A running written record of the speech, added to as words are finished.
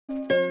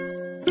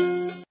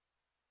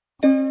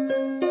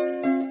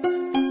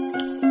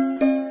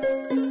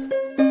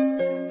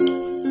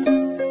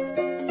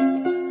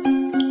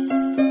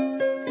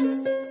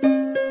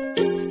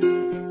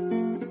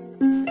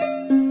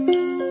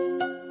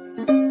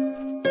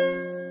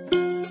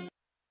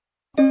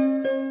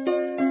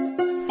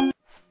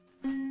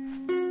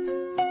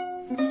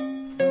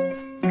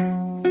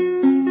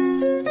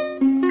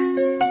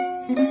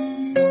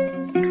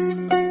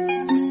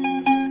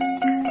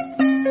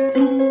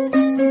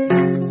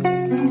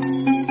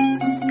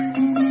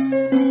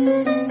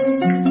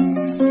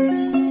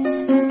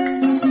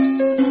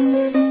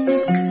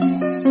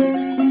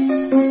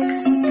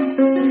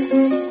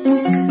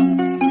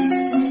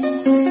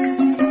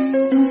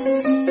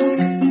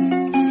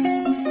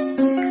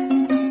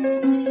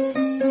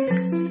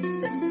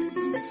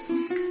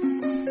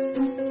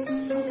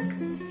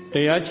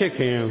တရားချက်ခ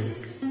င်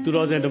သူ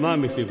တော်စင်ဓမ္မ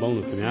မိတ်ဆွေပေါင်း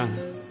တို့ခင်ဗျာ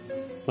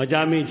မကြာ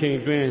မီချိန်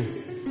အတွင်း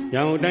ရ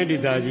န်ကုန်တိုင်းဒေ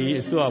သကြီး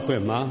အစိုးရအ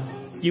ဖွဲ့မှ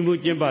ကြီးမှု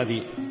ကျင်းပသ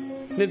ည့်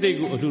နှစ်သိမ့်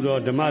ကူအလှူ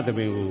တော်ဓမ္မသဘ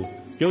င်ကို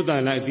ရုပ်သံ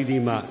လိုက်အသီး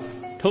သီးမှ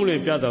ထုတ်လွှ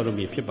င့်ပြသတော်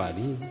မူဖြစ်ပါသ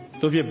ည်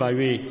သို့ဖြစ်ပါ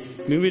၍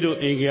မိမိတို့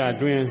အင်္ဂါအ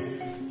တွင်း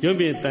ရုပ်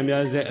ပြင်တံ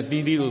ပြားဆက်အ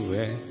သီးသီးတို့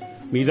ပဲ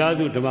မိသား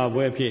စုဓမ္မ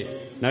ပွဲအဖြစ်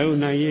နိုင်ယူ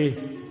နိုင်ရေး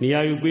နေရာ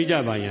ယူပေးကြ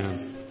ပါရန်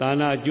သာ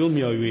နာအကျိုး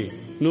မြော်၍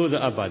နှိုး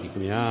ဆော်အပ်ပါသည်ခ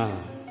င်ဗျာ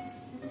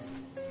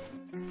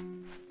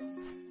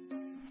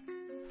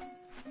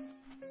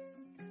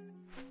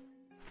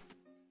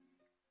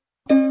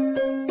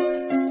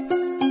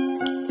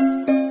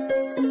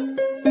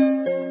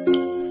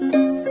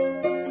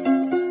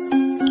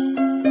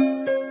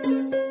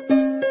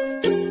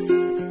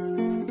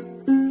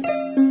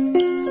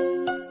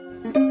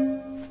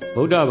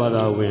ဗုဒ္ဓဘာ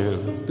သာဝင်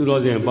သူ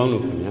တော်စင်ပေါင်း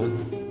တို့ခင်ဗျာ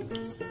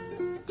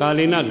ကာ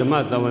လေနဓမ္မ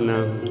သဝနံ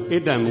ဣ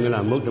တံမင်္ဂလ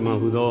မုဒ္ဓမ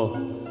ဟုသော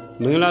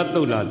မင်္ဂလာ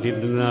တုတ်လာဒေ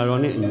သနာ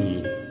တော်နှင့်အညီ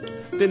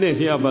တင့်တဲ့ဆ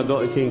ရာပတ်သော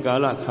အချိန်ကာ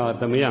လခါ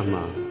သမယ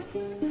မှာ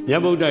မြ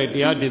တ်ဗုဒ္ဓတ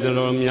ရားဒေသနာ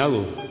တော်များ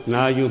ကို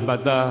နာယူမှ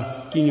တ်သား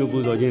ကြည်ညိုပူ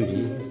ဇော်ခြင်းသ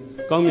ည်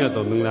ကောင်းမြတ်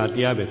သောမင်္ဂလာတ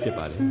ရားပဲဖြစ်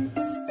ပါတယ်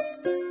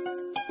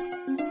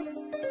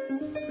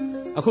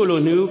အခုလို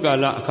နှုတ်ကာ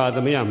လအခါသ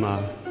မယမှာ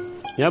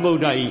မြတ်ဗု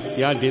ဒ္ဓ၏တ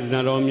ရားဒေသနာ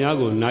တော်များ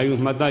ကိုနာယူ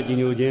မှတ်သားကြည်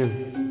ညိုခြင်း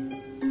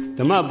ဓ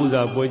မ္မပူ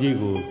ဇာပွဲကြီး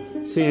ကို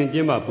ဆင်ကျ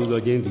င်းပပူ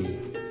ဇော်ခြင်းသည်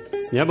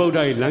မြတ်ဗုဒ္ဓ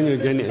၏လမ်းညွှ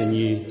န်ချက်နှင့်အ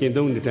ညီကျင့်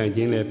သုံးနေထိုင်ခြ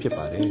င်းလည်းဖြစ်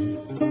ပါတယ်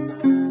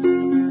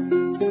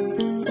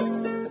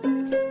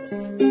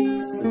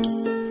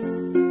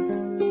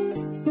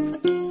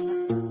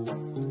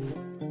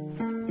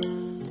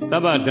တ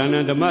ပ္ပဒါန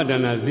ဓမ္မဒါ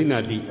နဇိနာ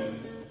တိ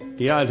တ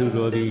ရားအလှူ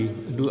တော်သည်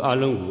အလှူအ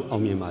လုံးကိုအော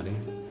င်မြင်ပါတယ်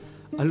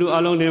အလှူအ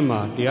လုံးထဲမှာ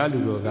တရားအလှူ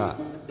တော်က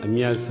အ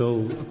မြတ်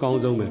ဆုံးအကောင်း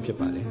ဆုံးပဲဖြစ်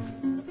ပါတယ်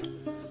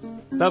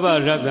တပ္ပ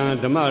ရတ္တံ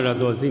ဓမ္မရတ္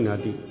တောဇိနာ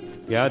တိ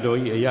တရားတော်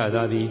ဤအရ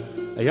သာသည်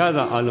အရ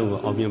သာအလုံးကို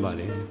အောင်မြင်ပါ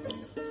လေ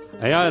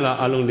အရသာ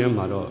အလုံးထဲ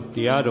မှာတော့တ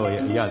ရားတော်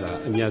ရဲ့အရသာ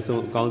အမြတ်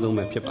ဆုံးအကောင်းဆုံး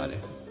ပဲဖြစ်ပါတ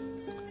ယ်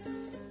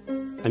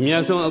အမြ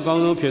တ်ဆုံးအကော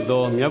င်းဆုံးဖြစ်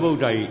သောမြတ်ဗုဒ္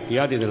ဓ၏တ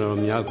ရားဒေသနာ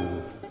တော်များကို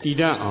တည်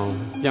တံ့အောင်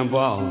ပြန်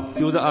ပွားအောင်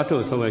ကြိုးစားအားထု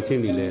တ်ဆောင်ရွက်ခြ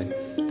င်းသည်လည်း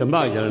ဓမ္မ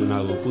ယရဏ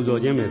ကိုပူ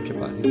ဇော်ခြင်းပဲဖြစ်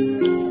ပါလေ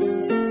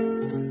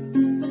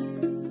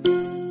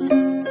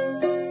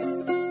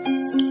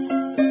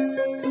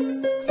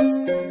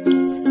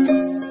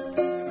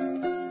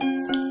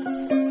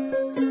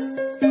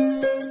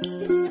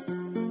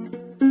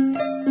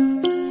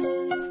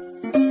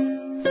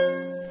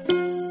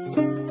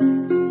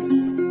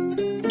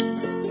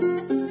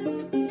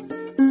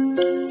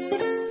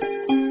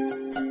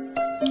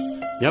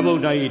မြတ်ဗု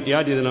ဒ္ဓ၏တ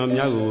ရားဒေသနာ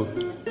များကို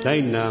လို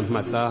က်နာမှ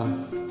တ်သား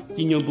ကြ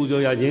ည်ညိုပူ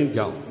ဇော်ရခြင်း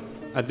ကြောင့်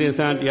အသင်္ဆ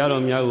န်းတရား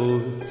တော်များကို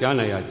ကြား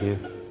နာရခြင်း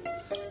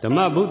ဓမ္မ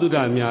ဗုဒ္ဓ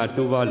များ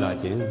တိုးပွားလာ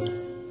ခြင်း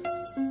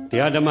တ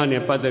ရားဓမ္မနှ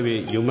င့်ပတ်သက်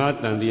၍ယုံမှား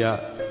တန်တရား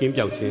ကင်း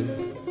ပြောက်ခြင်း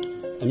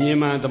အမြင်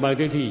မှန်တပိုက်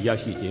ဒိဋ္ဌိရ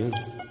ရှိခြင်း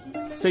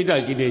စိတ်ဓာ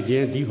တ်ကြည်လင်ခြ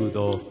င်းဒီဟု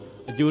သော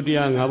အကျိုးတ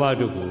ရား၅ပါး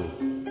တို့ကို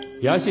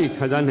ရရှိ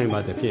ခံစားနိုင်ပါ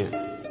သဖြင့်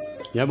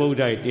မြတ်ဗုဒ္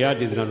ဓ၏တရား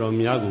ဒေသနာတော်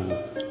များကို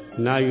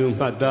နာယူ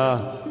မှတ်သား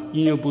ကြ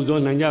ည်ညိုပူ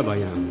ဇော်နိုင်ကြပါ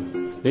ရန်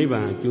နိဗ္ဗာ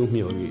န်အကျိုး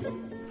မြော်၍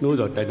နှိုး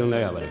ဆော်တိုက်တွန်းလို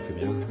က်ရပါတယ်ခင်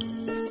ဗျာ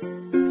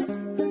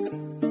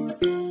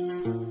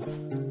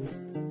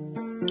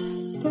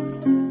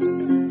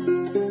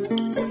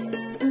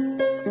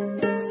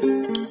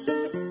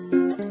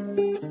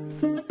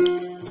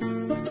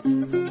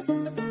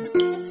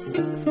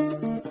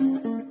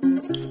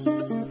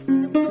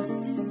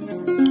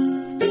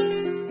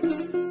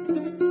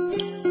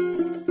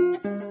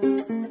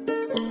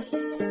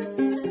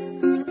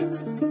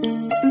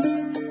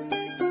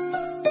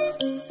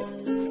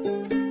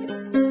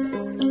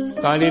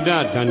ကာလိတဒါ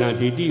န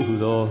ဒိဋ္ဌိဟု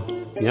သော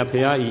မြတ်ဖ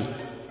ရာ၏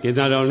ဒေသ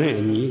နာတော်နှင့်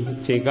အညီ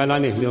ချိန်ကာလ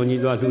နှင့်လျော်ညီ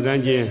စွာလှူဒ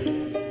န်းခြင်း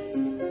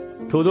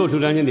ထိုသို့လှူ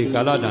ဒန်းခြင်းသည်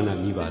ကာလဒါန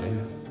မြည်ပါလေယ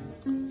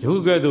ခု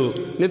ကဲ့သို့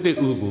နှစ်သိဥ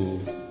ကို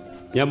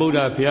မြတ်ဗုဒ္ဓ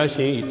ဖရာ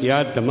ရှင်၏တ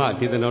ရားဓမ္မ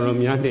ဒေသနာတော်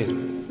များနှင့်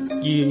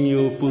ကြည်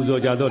ညိုပူ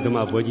ဇော်ကြသောဓမ္မ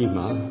ပွဲကြီး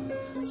မှာ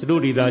စတု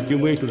ဒီသာကျွ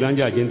မ်းမွေးလှူဒန်း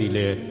ကြခြင်းသည်လ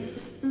ည်း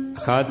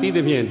အခါတိသ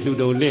ဖြင့်လှူ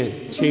ဒုံလင့်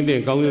ချင်းတဲ့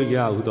ကောင်းရုပ်ရ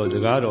ဟုသောစ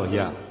ကားတော်ရ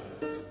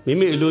မိ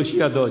မိအလိုရှိ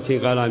ရသောအချိ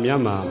န်ကာလ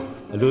များမှာ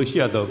အလိုရှိ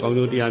ရသောကောင်း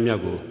ကျိုးတရား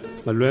များကို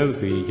မလွဲမ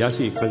သွေရ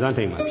ရှိခံစား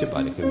နိုင်မှာဖြစ်ပါ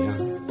လေခင်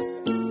ဗျာ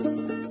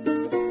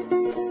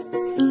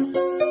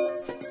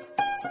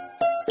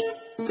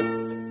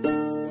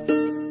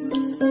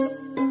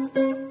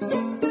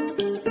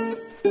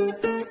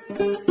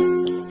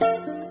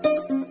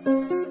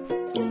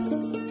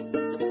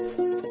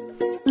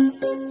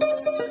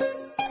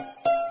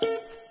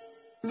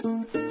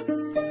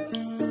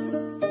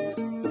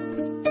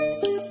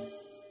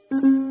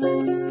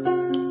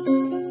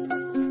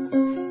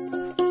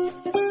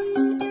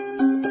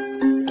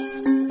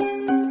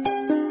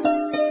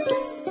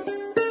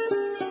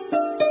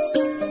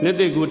နှစ်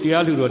သိကိုတ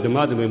ရားလူတော်ဓမ္မ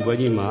သဘင်ပွဲ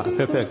ကြီးမှာအဖ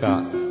က်ဖက်က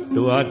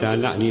လူအားဒါ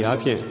နအနေအား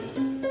ဖြင့်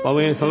ပဝ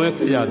င်ဆောင်ရွက်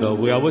ခဲ့ရသော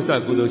ဝေယဝစ္စ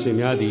ကုသိုလ်ရှင်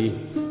များသည်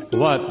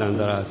ဘဝတန်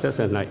တရာဆက်ဆ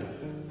က်၌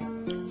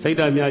စိတ်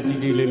ဓာတ်များကြည်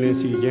ကြည်လင်လင်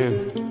ရှိခြင်း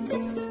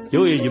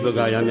ရုပ်ရည်ယူပ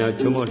ကာရများ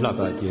ချုံမောလှ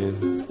ပခြင်း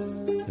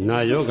နာ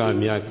ယောဂ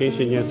များကင်း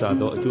ရှင်းခြင်းစ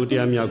သောအကျိုးတ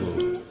ရားများကို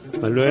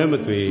မလွဲမ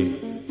သွေ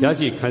ရ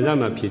ရှိခံစား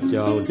မှဖြစ်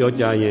ကြောင်းပြော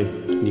ကြားရင်း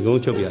ညီကု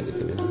န်းချုပ်ပြရသည်ခ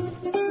င်ဗျာ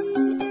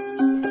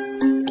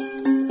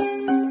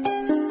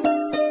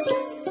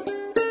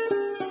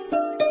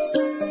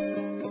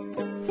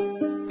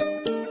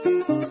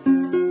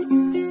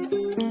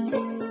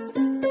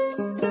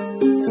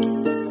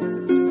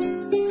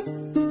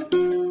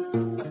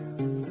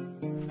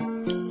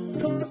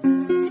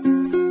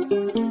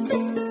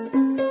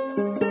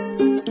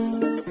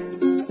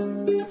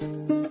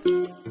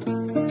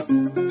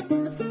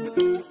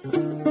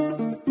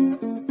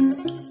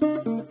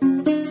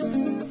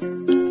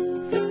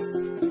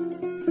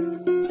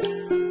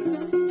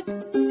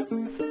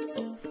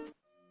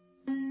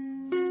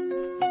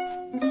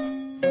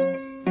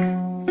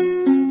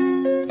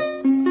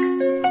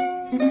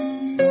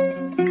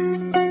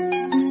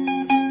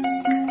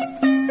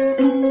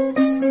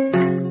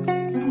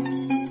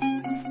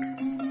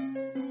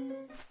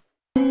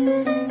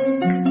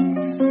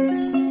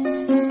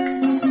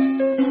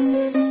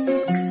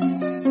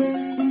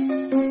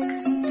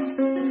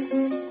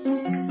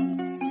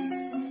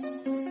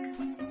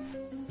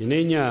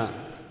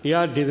တ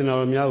ရားဒေသနာ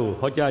တော်များကို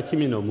ဟောကြားချီး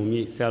မြှင့်တော်မူမ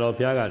ည်ဆရာတော်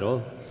ဘုရားကတော့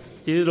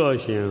ကျေးဇူးတော်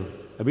ရှင်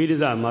အဘိဓိ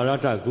ဇမဟာရ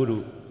ထဂုရု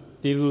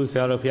တေဂုဆ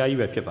ရာတော်ဘုရားကြီး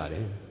ပဲဖြစ်ပါတ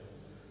ယ်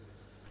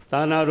။သာ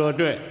သနာတော်အ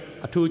တွက်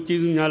အထူးကျေး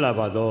ဇူးများလာ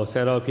ပါသောဆ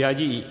ရာတော်ဘုရား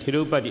ကြီး၏ထေရ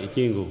ဥပ္ပတ္တိအကျ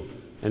င့်ကို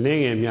အနည်း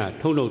ငယ်များ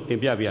ထုံးထုတ်တင်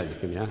ပြပါရစေ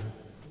ခင်ဗျာ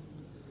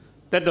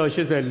။တက်တော်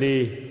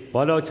84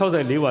ဘော်တော်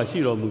64ဝါရှိ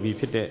တော်မူပြီး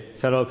ဖြစ်တဲ့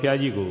ဆရာတော်ဘုရား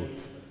ကြီးကို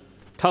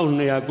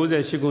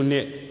1298ခုနှ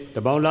စ်တ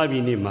ပေါင်းလပြ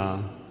ည်နေ့မှာ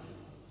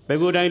ပဲ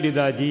ခူးတိုင်းဒေ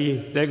သကြီး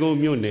တဲကုန်း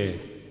မြို့နယ်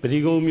ပတိ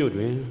ကုန်းမြို့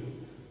တွင်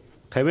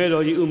ခိုင်မဲ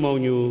တော်ကြီးဥမောင်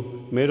ညူ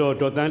မဲတော်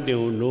တော်တန်းတင်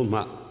ဦးတို့မှ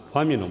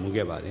ဖွားမြင်တော်မူ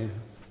ခဲ့ပါတယ်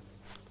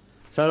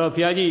။ဆရာတော်ဘု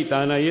ရားကြီးသာ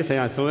သနာရေးဆိုင်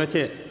ရာဆောင်ရွက်ချ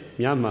က်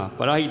များမှာပ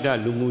ရဟိတ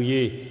လူမှု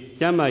ရေး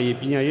ကျမ်းမာရေး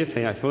ပညာရေးဆို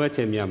င်ရာဆောင်ရွက်ချ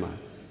က်များမှာ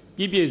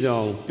ပြည့်ပြည့်စုံ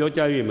ပြော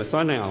ကြား၍မစွ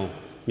မ်းနိုင်အောင်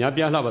များ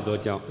ပြားလှပသော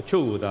ကြောင့်အ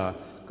ချို့ကိုသာ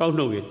ကောက်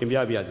နှုတ်၍တင်ပြ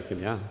ပါရစေခင်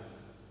ဗျာ။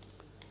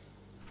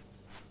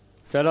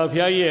ဆရာတော်ဘု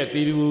ရားရဲ့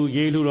တီတူ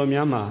ရေးလူတော်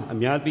များမှာအ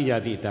များသိကြ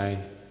သည့်အတိုင်း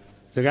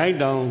စကိုင်း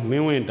တောင်မ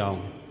င်းဝင်းတောင်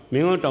မြ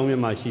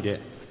တ်မှာရှိတဲ့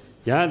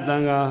ရဟန်းတ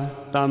န်ခါ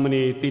တာမ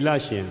ဏေတိလ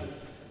ရှင်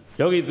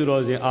ယောဂီသူ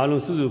တော်စင်အား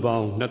လုံးစုစုပေါ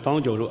င်း2000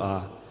ကျော်တို့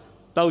အား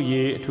တောက်ရ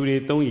ည်အထူတွေ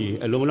3ရည်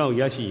အလုံးလောက်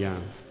ရရှိရန်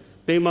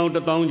တိမ်ပေါင်း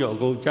1000ကျော်အ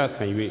ကုန်ကြ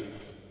ခံ၍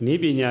ဤ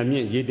ပညာမြ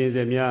င့်ရေတင်စ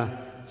က်များ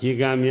ရေ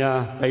ကန်များ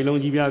ပိုင်လုံး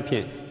ကြီးများဖြ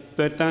င့်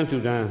တွဲတန်းထူ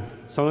တန်း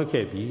ဆောင်ရွက်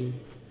ခဲ့ပြီး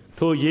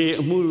ထိုရေ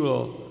အမှု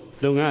တော်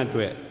လုပ်ငန်းအ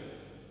တွက်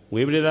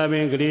ဝေပရိသပ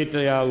င်ကလေးတ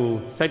ရားကို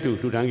စိုက်ထူ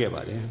ထူတန်းခဲ့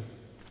ပါတယ်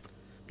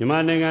မြန်မာ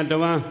နိုင်ငံတ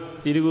ဝန်း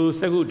တီတကူ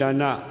စက္ခုဒါ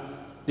န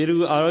တီတ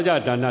ကူအာရောဂ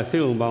ဒါန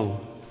စေုံပေါင်း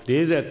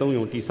43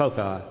ရုံတိဆောက်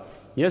ခါ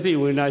မျက်စိ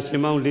ဝေဒနာရှ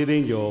င်ပေါင်း4သိ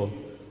န်းကျော်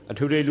အ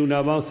ထူးတွေလူနာ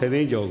ပေါင်း10သိ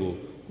န်းကျော်ကို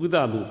ကုသ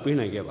မှုပေး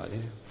နိုင်ခဲ့ပါတ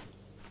ယ်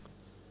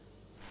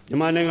မြန်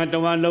မာနိုင်ငံတ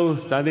ဝန်းလုံး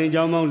စာသင်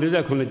ကျောင်းပေါင်း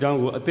48ကျောင်း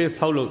ကိုအသစ်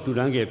ဆောက်လုပ်ထူထ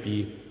မ်းခဲ့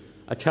ပြီး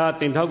အခြား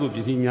တင်ထောက်ကူပ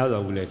စ္စည်းများစွာ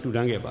ကိုလည်းထူထ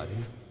မ်းခဲ့ပါတ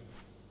ယ်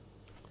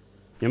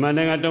မြန်မာ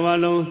နိုင်ငံတဝ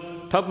န်းလုံး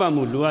ထောက်ပံ့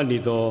မှုလိုအပ်နေ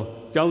သော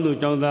ကျောင်းသူ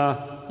ကျောင်းသား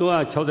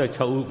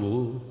366ဦးကို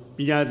ပ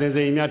ညာသင်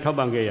ကြားများထောက်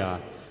ပံ့ခဲ့ရာ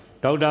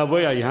ဒေါက်တာ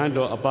ဘွဲ့ရရဟန်း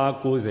တော်အပါ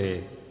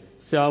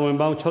90ဆရာဝန်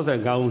ပေါင်း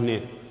65ဦးနှ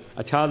င့်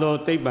အခြားသော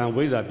သိပ္ပံ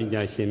ဝိဇ္ဇာပ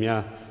ညာရှင်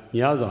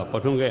များစွာ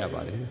ပေါ်ထွန်းခဲ့ရ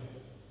ပါတယ်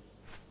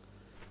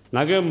။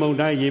နာဂမုန်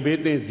တိုင်းရေဘေး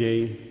သင့်ချိန်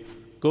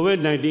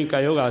COVID-19 ကာ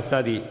ရောဂါစ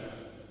သည့်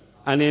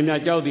အန္တရာယ်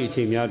များကြောက်သည့်အ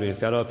ချိန်များတွင်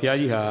ဆရာတော်ဘုရား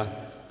ကြီးဟာ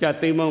ကြက်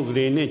သိမ်းပေါင်းက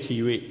လေးနှင့်ချီ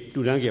၍တူ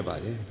တန်းခဲ့ပါ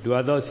တယ်။လူအ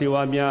ပ်သောစေ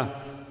ဝါများ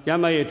ကျ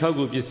န်းမာရေးထောက်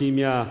ကူပစ္စည်း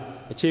များ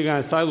အခြေခံ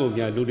စားကုန်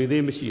များလူတွေ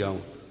သေးမရှိအောင်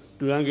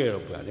တူတန်းခဲ့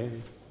တော်မူပါတယ်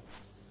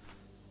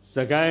။စ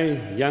ကိုင်း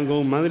ရန်ကု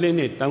န်မန္တလေး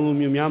နှင့်တောင်ငူ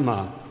မြို့များမှာ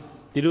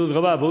တီတူက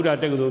မ္ဘာဗုဒ္ဓ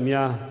တက္ကသိုလ်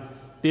များ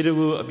တီတူ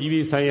အပြည်ပြ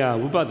ည်ဆိုင်ရာ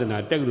ဝိပဿနာ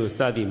တက္ကသိုလ်စ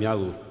သည့်များ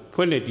ကိုဖွ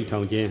င့်လှစ်တည်ထော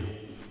င်ခြင်း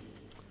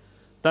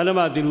တဏ္ဍမ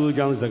တီတူ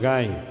ကျောင်းစကို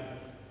င်း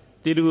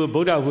တီတူ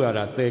ဗုဒ္ဓဝိဟာရ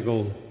သေကု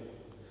န်း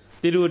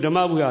တီတူဓမ္မ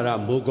ဝိဟာရ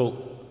မိုးကုတ်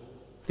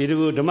တီတူ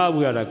ဓမ္မဝိ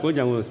ဟာရကိုး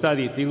ကြောင်ကိုစသ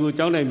ည့်တီတူ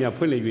ကျောင်းတိုင်းများ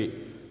ဖွင့်လှစ်၍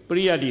ပ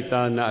ရိယတ္တိ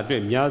သာနာအတွ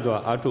က်များစွာ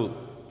အားထုတ်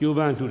ကြိုးပ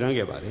မ်းလှူဒါန်း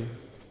ခဲ့ပါတယ်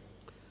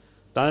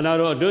သာနာ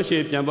တော်အတို့ရှိ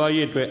ပြန်ပွား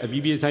ရေးအတွက်အပြ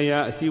ည်ပြည်ဆိုင်ရာ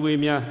အစည်းအဝေး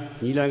များ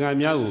ညီလာခံ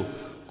များ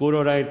ကို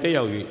တော်တိုင်တက်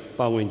ရောက်၍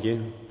ပါဝင်ခြ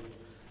င်း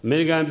အမေ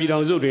ရိကန်ပြည်ထော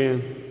င်စုတွင်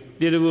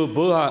တီတူ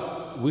ဘုရား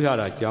ဝိဟာ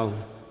ရကျောင်း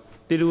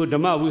တီတူဓ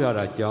မ္မဝိဟာရ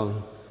ကျောင်း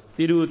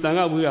တီတူသံဃ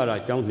ဝိဟာရ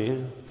ကျောင်းနှင့်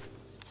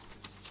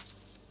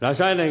ရု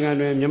ရှားနိုင်ငံ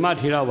တွင်မြမ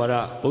ထေရဝါဒ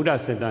ဗုဒ္ဓ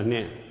စင်တာနှ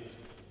င့်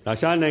ရု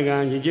ရှားနိုင်ငံ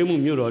ယဉ်ကျေးမှု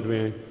မြို့တော်တွ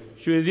င်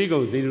ရွှေစည်း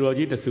ကုံစေတီတော်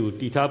ကြီးတဆူ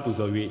တည်ထားပူ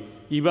ဇော်၍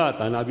ဤပ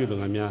သာနာပြုလု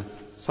ပ်ငန်းများ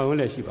ဆောင်ရွက်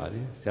လျက်ရှိပါတ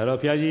ယ်ဆရာတော်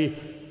ဘုရားကြီး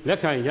လက်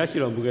ခံရရှိ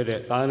တော်မူခဲ့တဲ့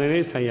သာသနာ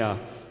ရေးဆိုင်ရာ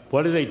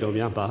ဘောဓိစိတ်တော်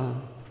များပါ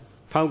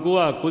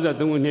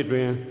1993ခုနှစ်တွ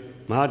င်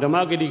မဟာဓမ္မ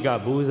ဂတိက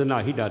ဘုဇနာ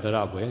ဟိတတရ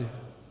ပွဲ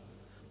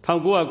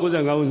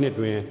1995ခုနှစ်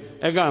တွင်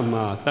အက္ကမ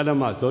တတ္တ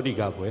မဇောတိ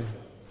ကပွဲ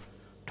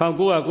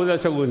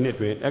1996ခုနှစ်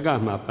တွင်အက္က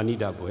မပဏိ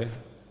တပွဲ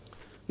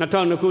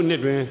2002ခုနှ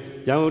စ်တွင်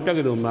ရန်ကုန်တက္က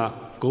သိုလ်မှ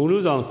ဂုဏ်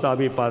ထူးဆောင်စာ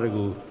ပေပါရ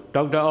ဂူ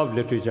Doctor of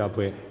Literature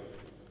ပွဲ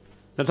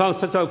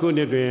2016ခု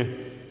နှစ်တွင်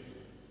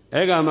အ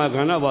က္ကမက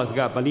ဏ္ဍဝါစက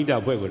ပဏိတ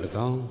ပွဲကို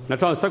၎င်း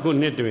2019ခု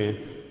နှစ်တွင်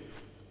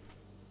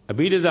အ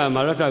ဘိဓိဇမ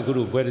ဟာရထဂု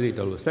ရုပွဲတိ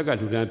တော်ကိုစက္က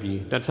ထူထမ်းပြီး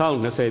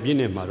2020ပြည့်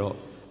နှစ်မှာတော့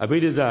အဘိ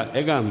ဓိဇအ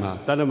က္ကမ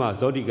တတ္တမ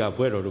ဇောတိက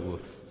ပွဲတော်တို့ကို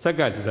စက္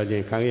ကထူထမ်းခြ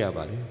င်းခံရ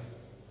ပါတယ်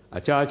အ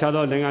ခြား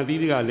သောနိုင်ငံသီး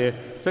သီးကလည်း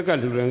စက္က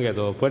ထူထမ်းခဲ့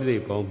သောပွဲတိ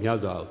ပေါင်းများ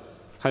စွာ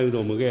ခံယူ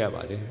တော်မူခဲ့ရ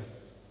ပါတယ်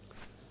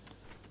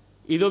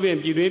ဤသို့ဖြင့်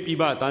ပြည်တွင်းပြည်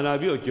ပသာနာ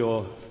ပြုအကျော်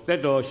သက်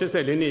တော်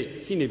84နှစ်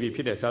ရှိနေပြီဖြ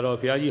စ်တဲ့ဆရာတော်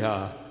ဘုရားကြီးဟာ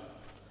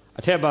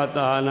အထက်ပါ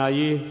သာနာ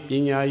ရေးပ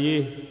ညာ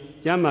ရေး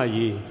ကျမ်းမာ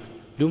ရေး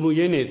လူမှု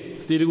ရေးနှင့်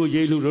တေတကူ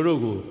ရေးလူတို့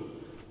ကို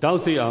တောက်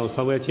စီအောင်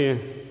ဆောင်ရွက်ခြင်း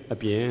အ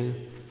ပြင်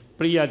ပ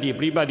ရိယတ္တိ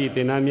ပရိပတ်တိသ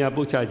င်္นานများ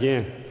ပို့ချခြ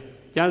င်း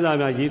ကျမ်းစာ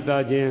များရေး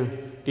သားခြင်း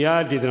တ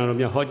ရားဒေသနာတော်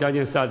များဟောကြားခြ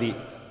င်းစသည့်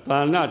သာ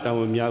သနာ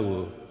တော်များ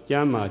ကိုကျ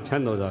မ်းမာချ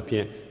မ်းတော်စွာဖြ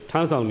င့်ထ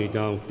မ်းဆောင်နေ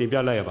ကြောင်းတင်ပြ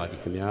လိုက်ရပါသည်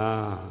ခင်ဗျာ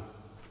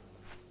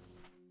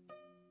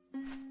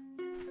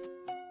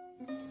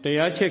တ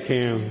ရားချစ်ခ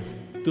င်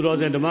သူတော်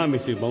စင်ဓမ္မမိ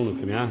တ်ဆွေပေါင်းတို့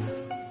ခင်ဗျာ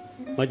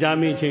မကြာ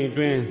မီချိန်အ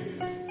တွင်း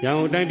ရန်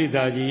ကုန်တိုင်းဒေသ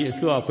ကြီးအ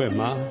စိုးရအဖွဲ့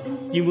မှ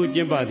ကြီးမှုကျ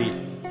င်းပသည့်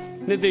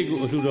နှစ်သိက္ခူ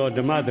အလှူတော်ဓ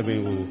မ္မသဘ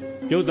င်ကို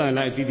ရုပ်သံ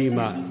လိုက်အသီးသီး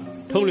မှ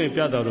ထုတ်လွှင့်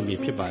ပြသတော်မူ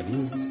ဖြစ်ပါသ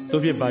ည်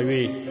သို့ဖြစ်ပါ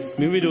၍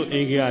မိမိတို့အ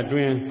င်္ဂါအတွ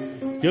င်း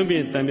ရုပ်ပြ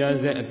င်တံပြား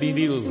ဆက်အသီး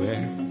သီးတို့ပဲ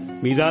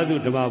မိသားစု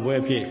ဓမ္မပွဲ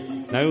အဖြစ်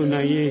နိုင်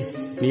နိုင်ရေး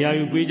နေရာ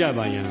ယူပေးကြ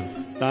ပါရန်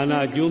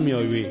Dana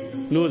Jumio,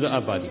 know the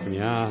Abadi.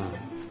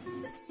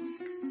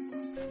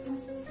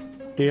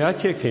 They are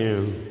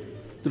checking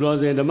through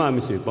the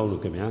Mammy Paulo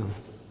Camia.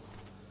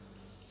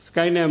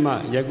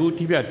 Skynema, Yagu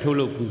Tibia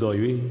Tolo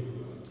Puzoy,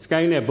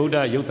 Skynet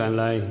Buddha Yotan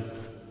Lai,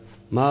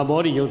 Ma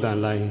Body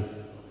Yotan Lai,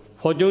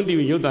 Fortune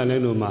Divi Yotan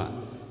Lenoma,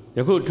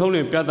 Yaku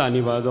Tony Piata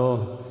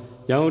Nivado,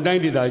 Yang Dang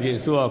Didi,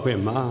 Sua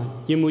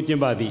Pema, Jimu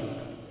Jimbadi,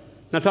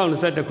 Natan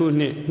Sataku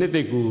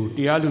Niteku,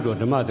 Dialudo,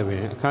 the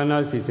Mother,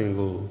 Kana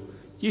Sisengo,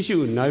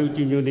 Jishu, Nayu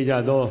Jinu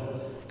Dijado,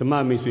 the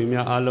Mammy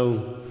Swimia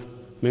Alo,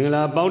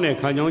 Mingala Bone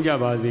Kanyon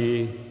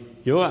Javazi,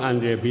 Yo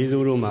Andre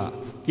Bizuruma,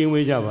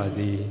 Kimwe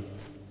Javazi.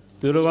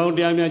 To the round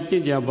Yamia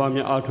Jinja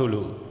Bamia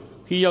Autolu,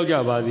 Kiyao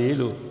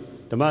Javazi,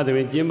 the Mother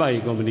in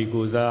Jimbai Company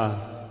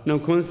Goza, no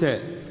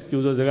concert,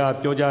 Juzoga,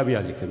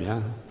 Jojabia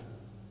Camia.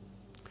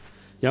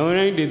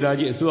 Yang did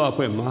that Sua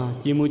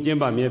Pema, Jimu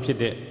Jimba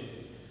Miapite.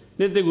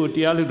 Let the good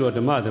Dialudo, the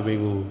Mother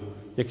Bingu,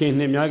 the King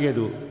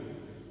Nemiagedu,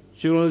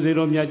 Shuro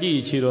Zero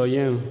Miaji, Chiro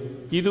Yang,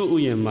 Jidu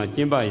Uyama,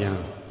 Jimba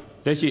Yang,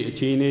 Dashi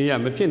Chini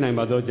Yamapina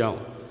Madoja,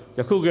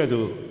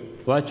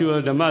 Yakugedu,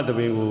 Wachua the Mother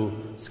Bingu,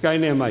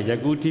 Skynema,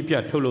 Yaguti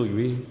Pia Tolo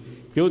Yui,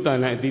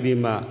 Yotan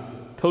Didima,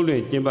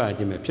 Tolu Jimba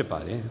Jim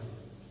Pipade.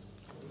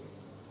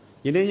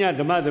 Yenia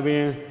the Mother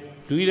Bin,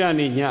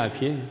 Duirani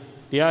Yapi,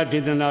 Dia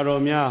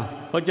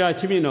Didanaromia, Hoja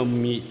Chimino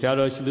Mi,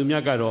 Saro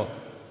Shidumiagaro,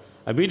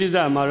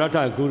 Abidiza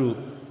Marata Guru,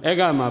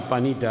 Egama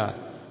Panita,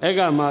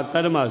 Egama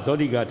Tadama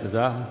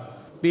Zodigataza,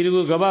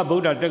 Tiru Gaba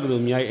Buddha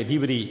Tegumia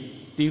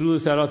Edibri, Tiru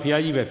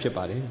Sarapiaji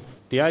Pipade.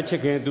 Dia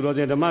chicken to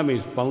the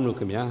Mamis Pauno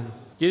Camia.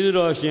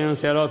 Jesusian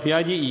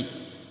Sarapiaji,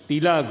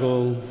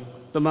 Tilago,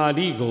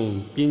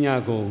 Tamadigo,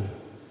 Pinago,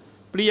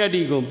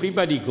 Priadigo,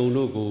 Pripadigo,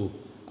 Nogo,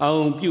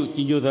 Aum Pu,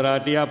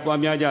 Judaratia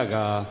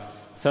Pamiajaga,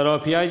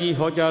 Sarapiaji,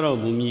 Hojaro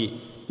Mumi,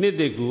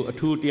 Nidegu, a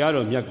two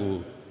Tiaro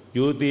Miago,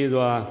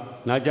 Yudizwa,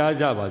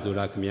 Najaja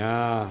Bazura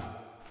Camia.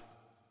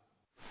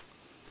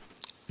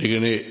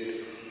 Dignity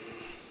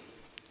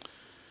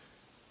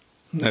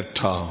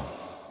Natal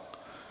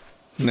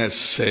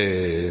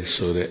Nesse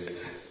Sure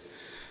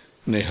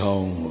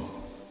Nehong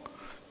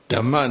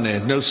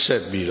Damane no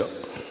set beat up.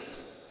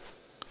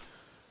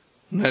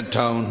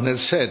 Netown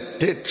Neset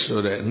tit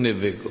so that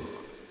Nivigo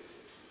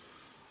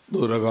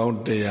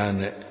Duragount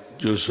Diane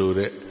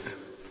Jusure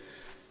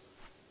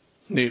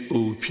Ni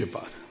U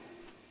Pipa.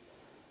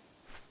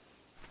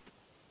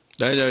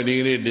 Daja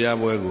Digri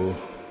Diabuego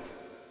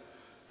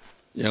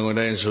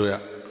Yangodan Soya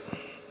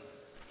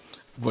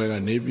Buega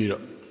Nibiro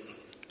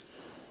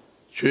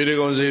Shwede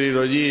Gonzeri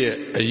Rogie,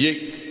 a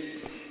yik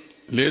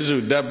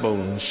Lezu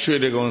Dabon,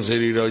 Shwede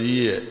Gonzeri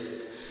Rogie,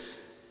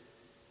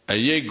 a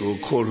yego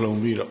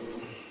Colombiro.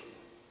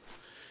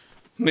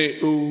 Ne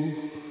U,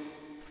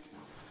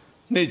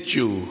 ne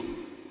Jew,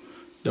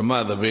 the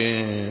mother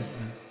being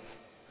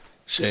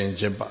Saint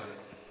Jempa.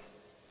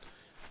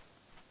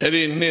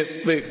 Eri ne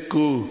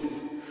Beku,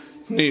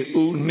 ne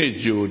U, ne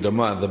Jew, the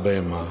mother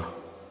bema.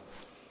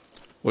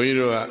 We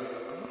do a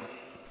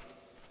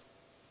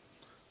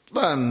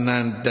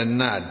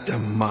Banandana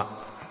Dama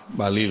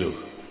Balilu.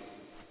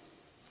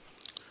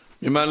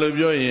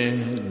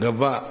 Mimalubioye,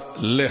 Gaba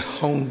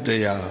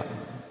Lehondea,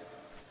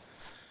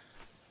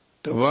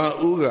 Gaba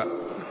Uga,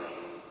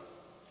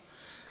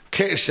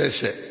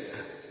 Kesese,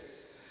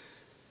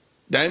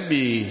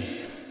 Dambi,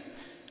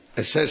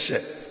 Assesse,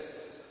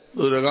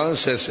 Uragan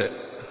Sesse,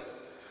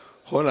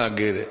 Hola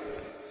Gere,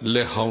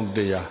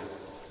 Lehondea.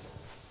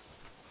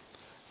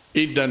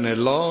 Idane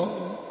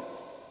law,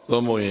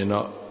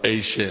 Lomoyeno.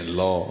 Ancient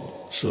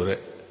law, Sure,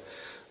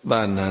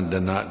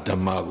 Banandana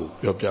Damagu,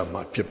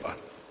 Yopyama Pipa.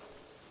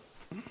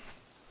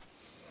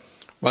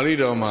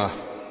 Maridoma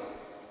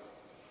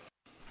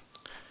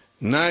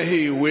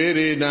Nahi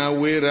Were na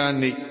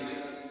Werani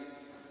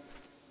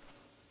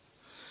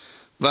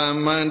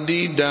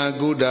Vamandi da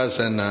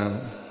Gudasanam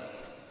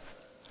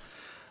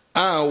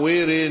A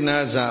Were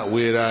Naza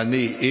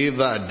Werani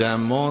Eva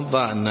Damon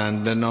Va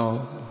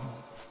Nandano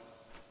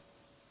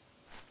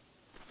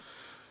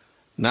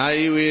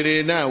Nai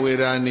Were na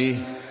Werani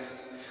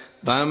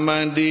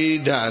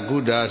Vamandi da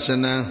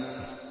Gudasana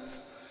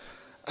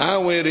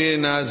Awere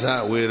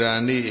Naza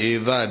Werani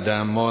Eva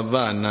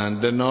Damoda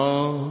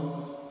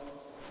Nandano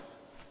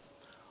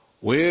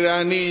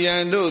Werani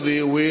Yando the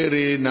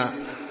Werena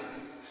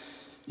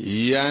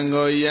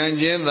Yango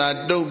Yanjen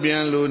that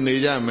Dobian Lu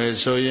Nijame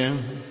Soyem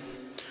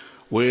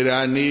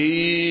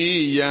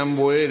Werani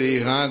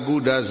Yamweri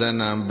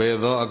Hagudazanam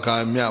Bedo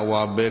Akamia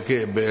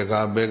Wabeke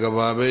Beka Beka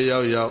Babe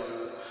Yo Yo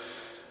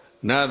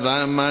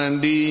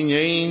Nadamandi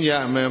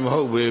Nyan Mem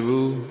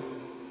Hobebu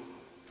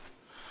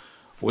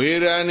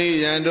Werani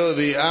Yando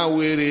the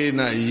Awiri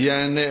na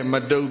Yane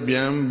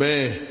Madobian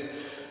Be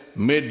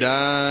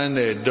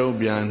Midane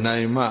Dobian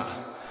Naima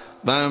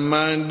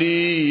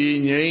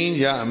Bamandi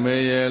Nyanja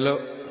Meyelo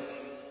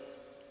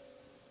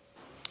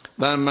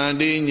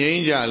Bamandi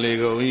Nyanja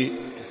Legoi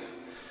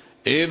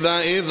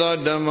Either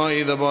Damo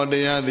either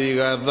Bodia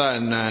Diga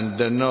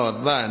Thanandano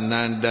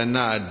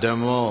Thanandana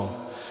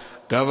Damo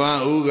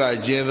Gava Uga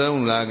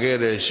Jedon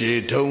Lagere,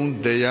 she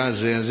toned the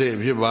Yazin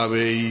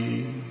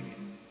Zibabi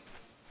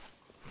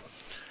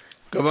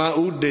Gava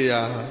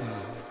Udea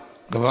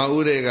Gava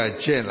Udega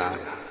Chela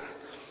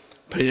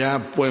Paya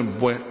Point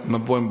Point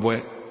Mapoint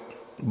Point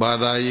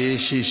Badaye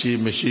Shishi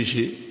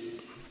Meshishi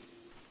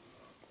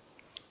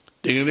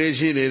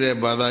Tingleshi de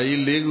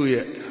Badayi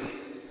Liguye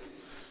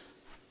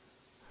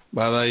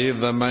Badayi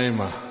the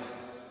Maima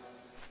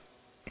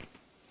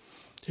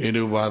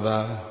Hindu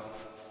Bada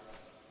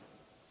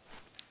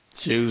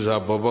Jews are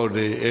about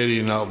the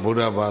Erina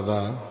Buddha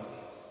Bada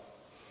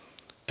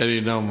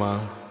Erinoma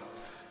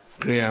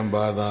Kriyan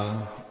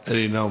Bada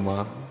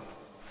Erinoma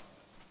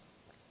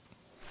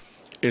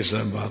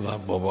Islam Bada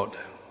Bobot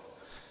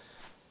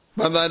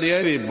Bada the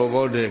Eri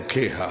Bobot de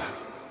Keha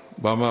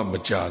Bama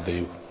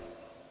Machadi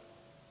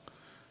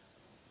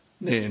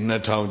Ne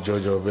Natau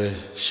Jojobe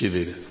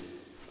Shidid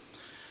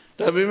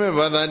Tabime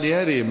Bada the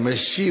Eri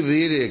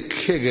Mashidi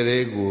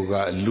Kegere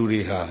Guga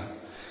Luriha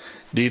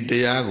Di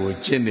Diago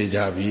Chini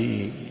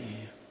Jabi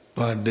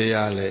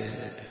Padayale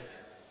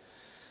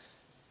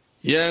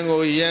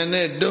Yango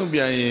Yane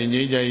Dobia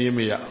Nija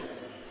Yimia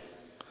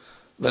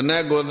The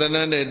Nago the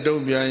Nane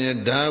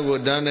Dobia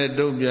Dago Dane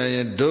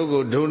Dobia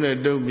Dogo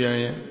Dune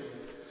Dobia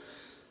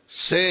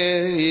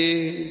Say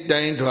ye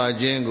Dain to a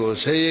jingo,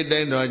 say ye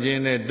Dain to a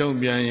jine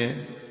Dobia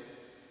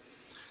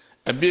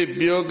A bit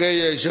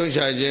Bioga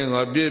Shosha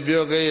Jingo, a bit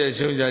Bioga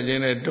Shosha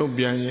Jine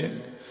Dobia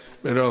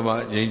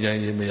Berova Nija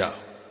Yimia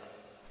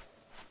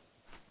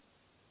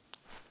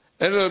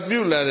Ero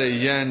Bula de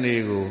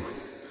Yanigo,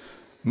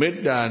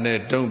 Midda ne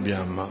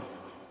Dombiama.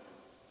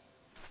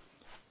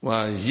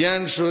 Wa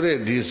Yan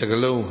Sure di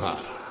Sagalonha.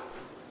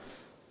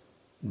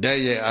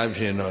 Daye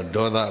Abhino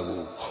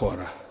Dodago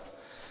Kora.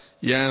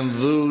 Yan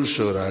Dhu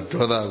Sura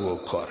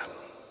Dodago Kora.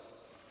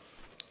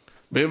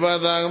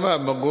 Bibadagma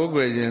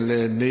Magogwajan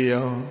le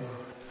Neo.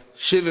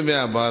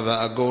 Shidmia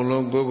Bada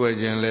Agolon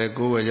Gogwajan le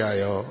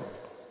Gowajayo.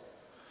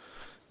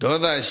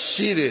 Doda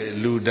Shide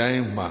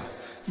Ludaima.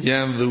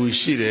 Yan Dhu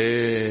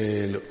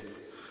Shide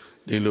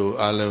Dilu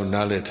Alo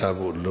Nale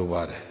Tabu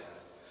Lubare.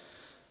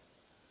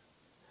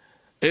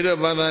 Edo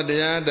Bada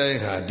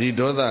Dayadaiha Di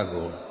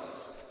Dodago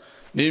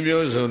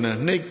Nibio Zona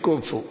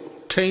Nikofu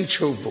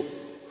Tenchobu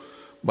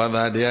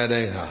Bada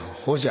Dayadaiha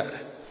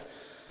Hojare.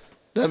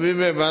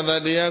 Tabibe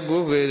Bada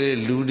Diago Vere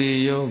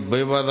Ludio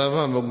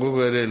Bebadava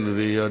Moguvere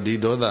Ludio Di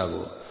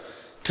Dodago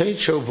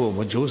Tenchobu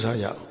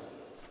Majusaya.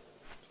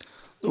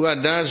 Uga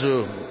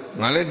Dasu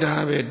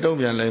Naletabe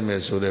Domia Leme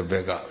Sure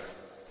Bega.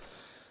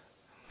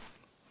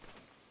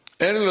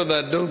 Elo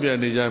da Domia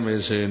Nijame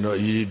say no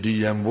ye di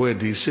Yambwe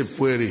di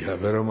Sipweri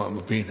Haveroma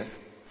Mapina.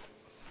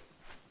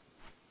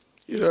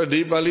 You know,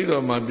 di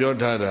Balido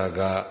Mabiota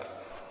Daga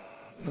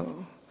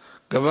no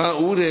Gava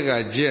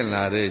Urega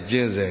Jenare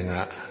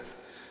Jenzenga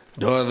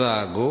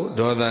Doda go,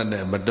 Doda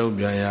ne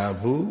Madomia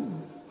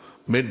Yabu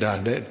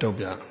Midda ne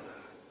Dobia.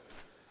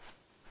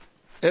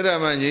 Era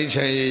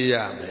Manyicha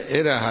Yame,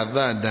 Era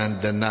Hada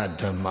Dan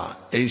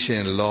Danadama,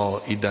 Asian law,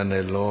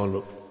 Idane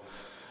law,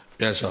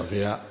 yes of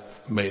ya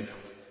made.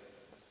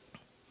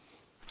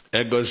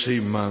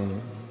 Egosi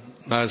man,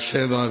 not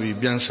Sedavi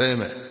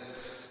Bianseme,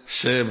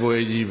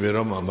 Seboyi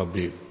Veroma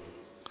Mabi.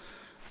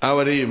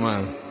 Our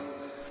man,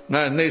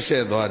 not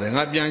Nese Dwade,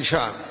 not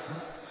Bianchan.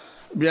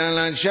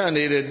 Bianlan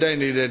needed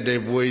Danny de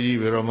Boyi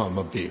Veroma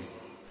Mabi.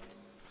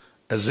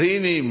 A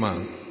zini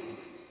man.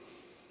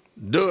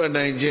 Do a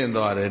Nigerian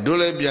daughter, do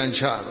let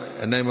Biancham,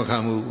 and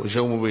Namakamu,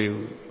 Shomu,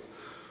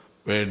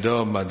 where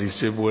Doma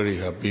disipuri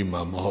happy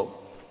mamma.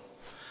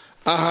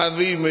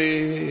 Ahadi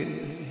me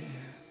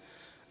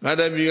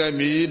Nadabiga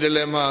mi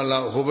dilemma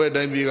la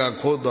Hubediga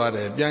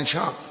Kodare,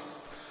 Biancham,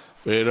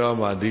 where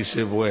Doma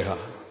disipueha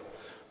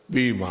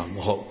be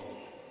mamma.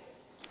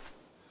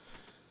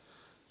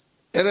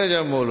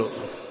 Erajamolo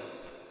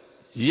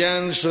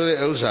Yan Sure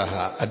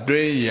Osaha, a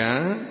dray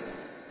yan,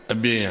 a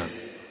bean.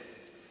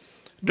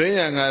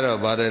 Dwayangaro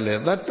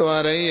Barele, that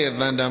Tuare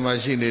Tanda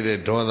machine de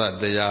Doda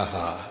de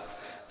Yaha,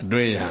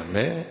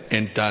 Dwayame,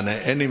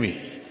 Entana enemy.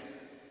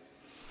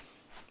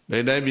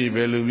 May be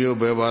Belumio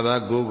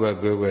Bebada Goga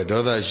Goga,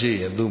 Doda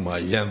she and Duma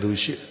Yandu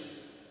she.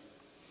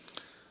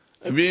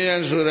 A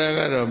being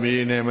Suragaro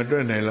being a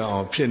Madronella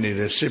on Penny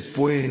the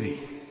Sipweri,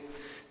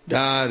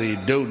 Dari,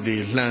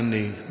 Dodi,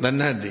 Landi,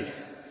 Lanadi,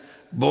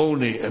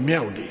 Boni, a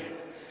Miaudi.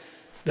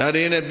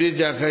 Dari in a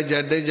bija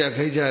kaja, deja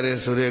kaja,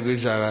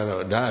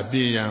 Suragaro, da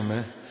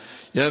Biyame.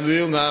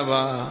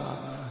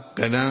 Yaduyungaba,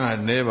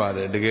 Gananga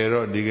never, the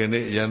Gero,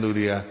 Digene,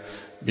 Yanduria,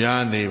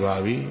 Biane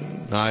Babi,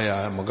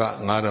 Naya, Maga,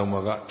 Nada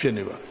Maga,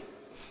 Piniba.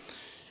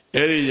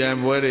 Eri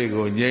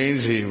Yamwerigo,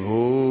 Janesi,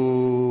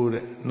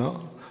 Wood,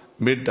 no?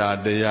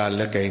 Midda Dea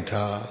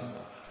Lekenta.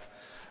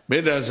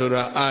 Midda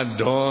Sura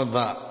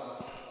Adoda.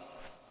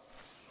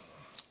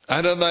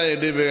 Adoda,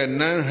 it is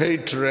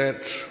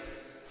non-hatred.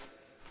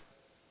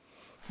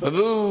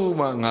 Badu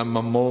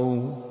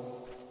Mangamamo.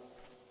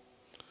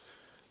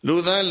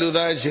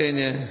 Luda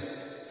Chenya,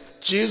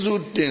 Jesu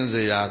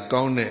Tenzaya,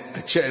 Kaune,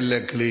 a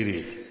Chelek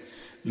lady,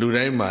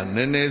 Ludaima,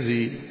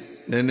 Nenezi,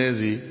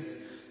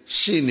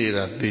 ရှိနေ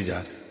တာသိကြတ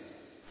ယ်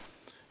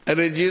အဲ့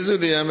ဒီကျေးဇူး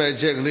တရားမဲ့အ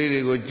ချက်ကလေး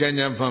တွေကိုကြမ်း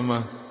ကြမ်းဖန်ဖ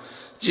န်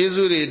ကျေး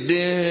ဇူးတွေတ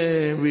င်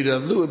ပြီး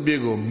တော့သူ့အပြစ်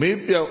ကိုမေ့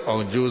ပြောက်အော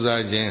င်ကြိုး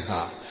စားခြင်း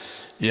ဟာ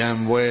ရံ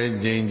ပွဲ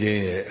ငြိမ်းခြ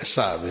င်းရဲ့အစ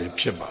ပဲ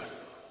ဖြစ်ပါတယ်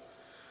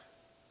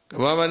က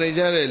ဘာမနေ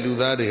ကြတဲ့လူ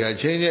သားတွေက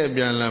ချင်းချင်းအ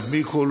ပြန်လာမိ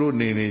ခိုလို့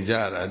နေကြ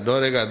တာ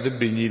တော့တဲ့ကသစ်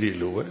ပင်ကြီးတွေ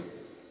လိုပဲ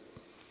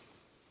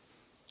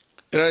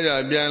အဲ့ဒါကြော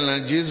င့်အပြန်လာ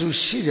ကျေးဇူး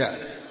ရှိကြတယ်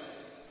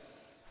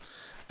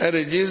အဲ့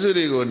ဒီကျေးဇူး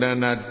တွေကိုဒါ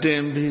နာတ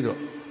င်ပြီး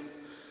တော့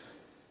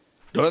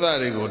ဒေါသ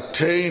တွေကို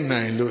ထိန်း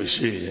နိုင်လို့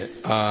ရှိရင်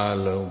အာ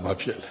လုံးမ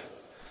ဖြစ်လဲ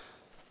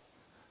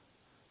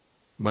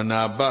မ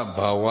နာပ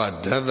ဘာဝ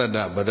ဓသဒ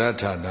ပဒ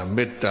ဌာနာ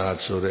မေတ္တာ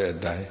ဆိုတဲ့အ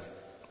တိုင်း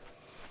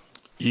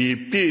ဤ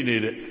ပြည့်နေ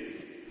တဲ့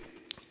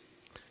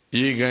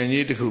ရေကန်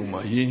ကြီးတစ်ခု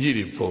မှာယဉ်ကြီး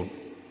တွေပုံ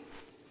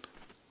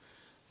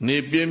နေ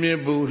ပြင်းပြ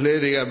င်းပူလှဲ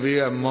တွေကဘေး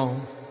ကမောင်း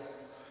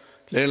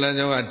လဲလန်း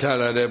ကြောင်းကထ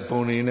လာတဲ့ပုံ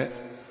တွေနဲ့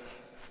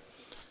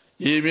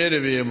ရေမြဲ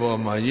တဲ့ပြေပေါ်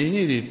မှာယဉ်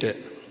ကြီးတွေတက်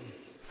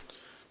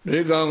တွေ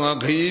ကောင်က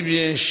ခရီးပြ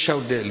င်းလျှော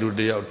က်တဲ့လူ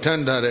တယောက်ထ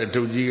မ်းထားတဲ့အ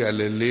ထုပ်ကြီးက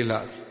လည်းလေးလာ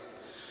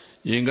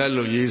ရင်က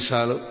လို့ရေး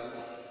စားလို့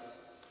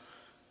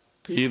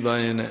ခရီးသွား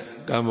ရင်နဲ့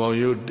ကံပေါင်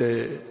ရုတ်တဲ့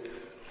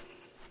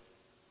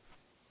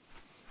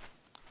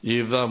ရေ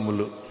သားမ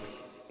လို့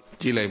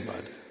ကြည့်လိုက်ပါ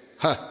တယ်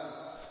ဟာ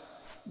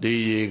ဒီ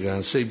ရေက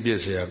န်စိတ်ပြည့်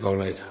เสียကောင်း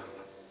လိုက်တာ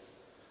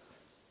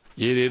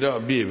ရေတွေတော့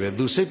အပြည့်ပဲ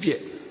သူစိတ်ပြ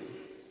ည့်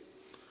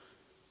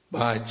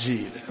ဘာကြ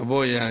ည့်အ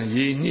ပေါ်ရန်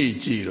ရေညှိ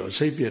ကြည့်တော့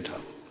စိတ်ပြည့်တာ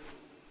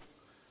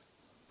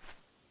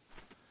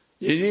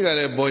ရေကြီးက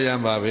လည်းပေါ်ရန်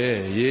ပါပဲ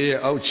ရေရဲ့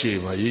အောက်ခြေ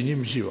မှာရေညှိ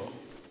မရှိပါဘူး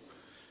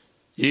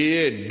ရေ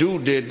ရဲ့ဒု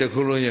တဲ့တစ်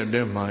ခုလုံးရဲ့အတွ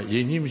င်းမှာရေ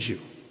ညှိမရှိ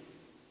ဘူး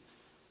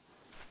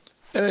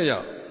အဲ့ဒါကြော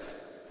င့်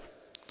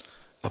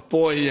အ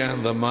ပေါ်ရန်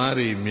သမား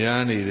တွေ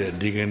များနေတဲ့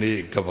ဒီကနေ့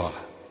ကဘာ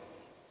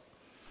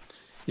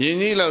ယင်း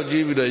ကြီးလောက်ကြ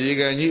ည့်ပြီးတော့ရေ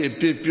ကန်ကြီးအ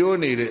ပြစ်ပြော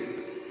နေတဲ့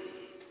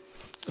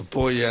အ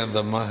ပေါ်ရန်သ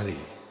မားတွေ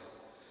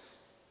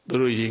သူ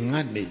တို့ရေင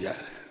တ်နေကြတ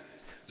ယ်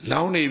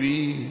လောင်းနေပြီ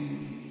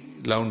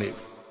လောင်းနေ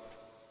ပြီ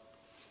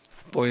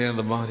ပေါ်ရန်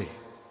သမားတွေ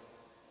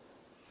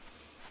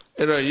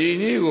အဲ့တော့ရေ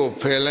ကြီးကို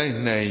ဖယ်လိုက်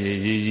နိုင်ရင်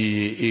ရေကြီး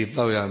အေး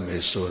တောက်ရမ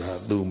ယ်ဆိုတာ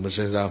သူမစ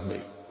င်စားမိ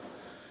ဘူး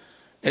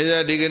အဲ့ဒါ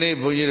ဒီကနေ့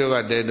ဘုန်းကြီးတို့က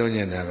တဲတွန်း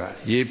နေတာက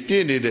ရေပြ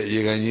ည့်နေတဲ့ရေ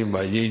ကန်ကြီး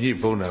မှာရေကြီး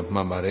ဖုံးတာမှ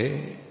န်ပါတယ်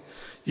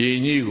ရေ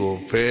ကြီးကို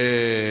ဖ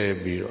ယ်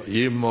ပြီးတော့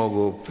ရေမော်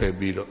ကိုဖယ်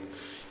ပြီးတော့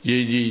ရေ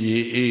ကြီးရေ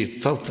အေး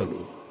တောက်တယ်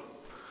လို့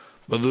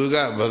ဘသူ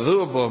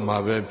အပေါ်မှာ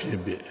ပဲဖြစ်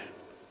ဖြစ်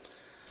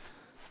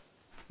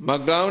မ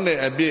ကောင်းတဲ့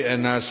အပြစ်အ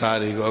နာစာ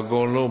တွေကိုအကု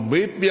န်လုံး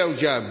မေ့ပြောက်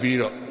ကြပြီး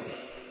တော့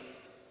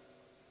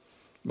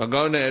မ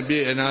ကောင်းတဲ့အပြ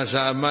စ်အနာ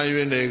စာအမှန်ယွ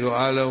င်းတွေကို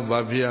အလုံးဘာ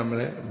ဖြစ်ရမ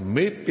လဲ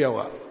မေ့ပြောက်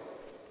ရ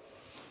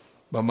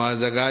ဗမာ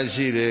စကား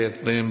ရှိတယ်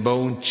သင်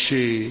ပုံး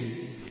ချေ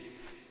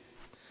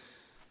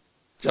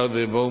ကျောက်သ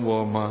င်ပုံး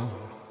ပေါ်မှာ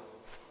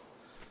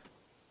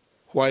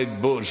white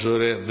board ဆို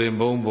တဲ့သင်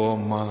ပုံးပေါ်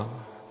မှာ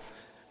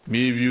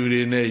မြေပြူ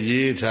တွေနဲ့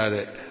ရေးထား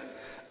တဲ့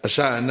အစ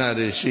အန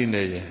တွေရှိ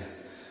နေရင်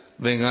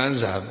သင်္ကန်း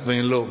စာသ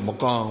င်လို့မ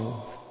ကောင်း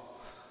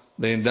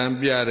သင်တန်း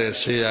ပြတဲ့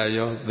ဆရာ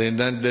ရောသင်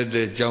တန်းတက်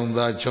တဲ့ကျောင်း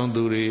သားချောင်း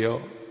သူတွေရော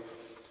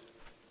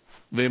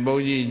သင်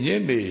ပုံးကြီးည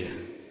စ်နေ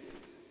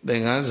သ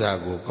င်္ကန်းစာ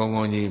ကိုကောင်း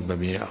ကောင်းကြီးမ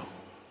မြင်အောင်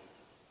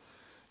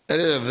အဲ့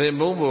ဒါသင်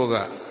ပုံးပေါ်က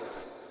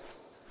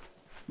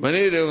မ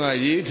နေ့တုန်းက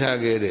ရေးထား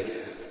ခဲ့တဲ့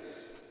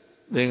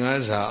သင်္က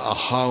န်းစာအ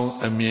ဟောင်း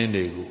အမြင်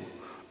တွေကို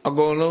အ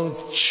ကုန်လုံး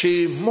ခြေ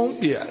မှုန့်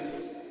ပြ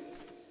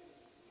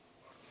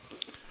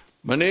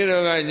မနေ့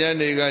တော့ကည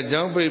နေက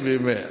ကျောင်းပိတ်ပေ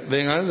မဲ့သ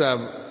င်္ကန်းစာ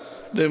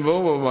သင်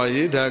ပုံးပေါ်မှာ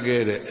ရေးထား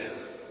ခဲ့တဲ့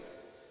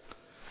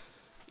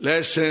လ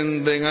က်ဆင်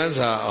သင်္ကန်း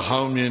စာအဟော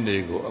င်းမြင်တွေ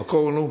ကိုအကု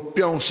န်လုံး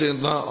ပြောင်းစင်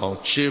သားအောင်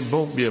ခြေ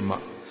မှုန့်ပြမှ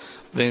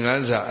သင်္က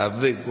န်းစာအ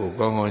သစ်ကို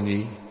ကောင်းကောင်း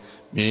ကြီး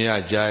မြင်ရ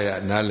ကြားရ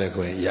နားလည်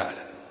ခွင့်ရတ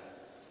ယ်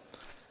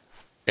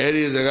အဲ့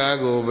ဒီစကား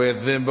ကိုပဲ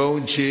သင်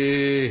ပုံးချေ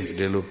တ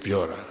ယ်လို့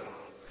ပြောတာ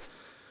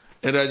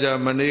အဲ့ဒါကြော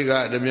င့်မနေ့က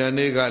ဓမြ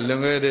နေ့ကလွ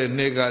န်ခဲ့တဲ့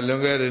နေ့ပေါင်း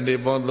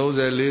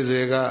30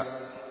 40က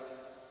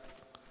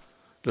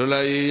လူလာ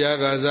ရီရ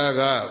ကစား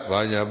ကဘာ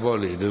ညာပေါ့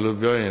လေဒီလို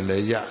ပြောရင်လ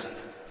ည်းရတယ်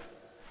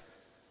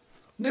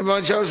နှစ်ပေါ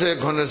င်း60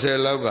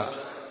 80လောက်က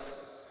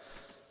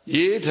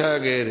ရေးထား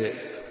ခဲ့တဲ့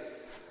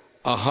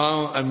အဟော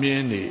င်းအမြ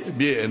င်တွေအ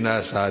ပြည့်အနာ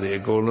စာတွေ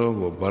အကုန်လုံး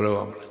ကိုဘာလို့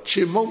အောင်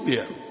ချေမှုတ်ပြ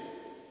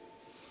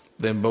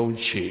သင်ပုံး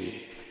ချေ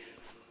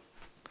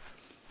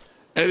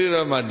အဲ့ဒီ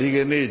တော့မှဒီက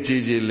နေ့ကြ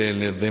ည်ကြည်လင်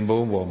လင်သင်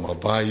ပုံးပေါ်မှာ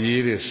ဘာ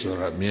ရေးတယ်ဆို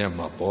တာမြင်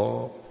မှာ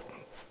ပေါ့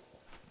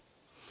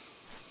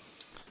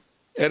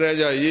အဲ့ဒါ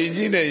ကြောင့်ရေ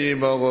ကြီးတဲ့ရေ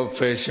ပေါ်ကိုဖ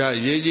ယ်ရှား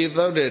ရေကြီး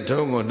သောတဲ့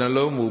ထုံးကိုနှ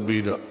လုံးမူ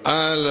ပြီးတော့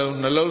အားလုံး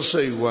နှလုံး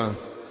စိတ်ဝမ်း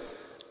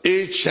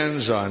အေးချမ်း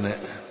စွာနဲ့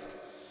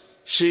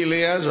ရှည်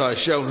လျားစွာ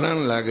ရှောက်လှ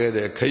မ်းလာခဲ့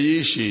တဲ့ခ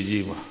ရီးရှည်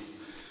ကြီးမှာ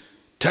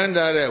ထမ်း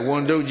ထားတဲ့ဝ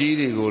န်တုပ်ကြီး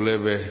တွေကိုလ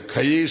ည်းပဲခ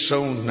ရီး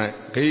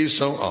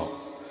ဆုံးအောင်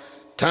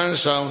ထမ်း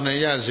ဆောင်နို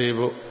င်ရစေ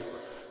ဖို့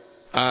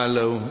အား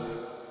လုံး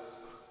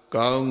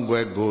ကောင်းွ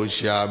ယ်ကို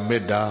ရှာမေ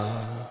တ္တာ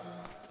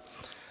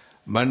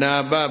မနာ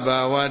ပဘာ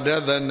ဝဒ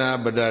သနာ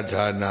ပဒ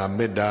ဌာနာ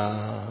မေတ္တာ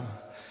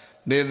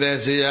နေတဲ့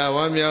ဆရာဝ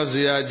မ်းမြောက်ဆ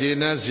ရာခြေ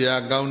နှံ့ဆရာ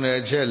ကောင်းတဲ့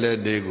အချက်လက်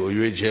တွေကို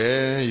ရွေးချယ်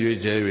၍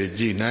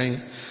ကြည်နိုင်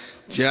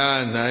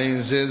Cha nine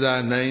says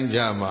a nine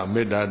jama,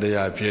 meda de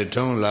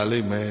apieton la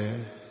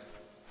lime.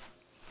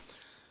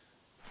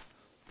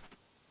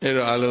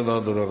 Ero alo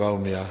do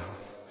rogaumia.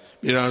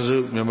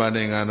 Piranzu,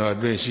 Memading and or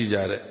drink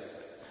sijare.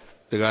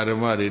 The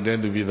Garamari,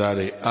 then to be that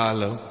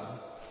alo.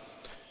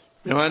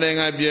 Memading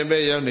I be a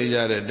bay only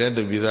yard, then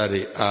to be that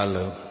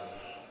alo.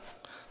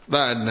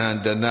 That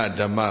nan da na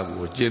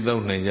damago,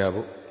 Jidon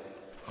Nayabu.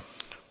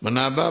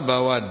 Manaba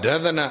bawa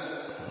dadana.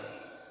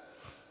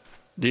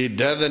 Di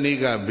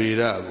dadaniga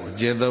birago,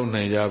 Jidon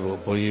Nayabu,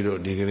 Poyiro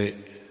degree.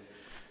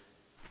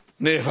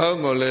 Ne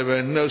hongo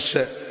leve, no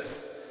set.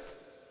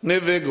 Ne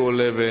vego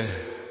leve.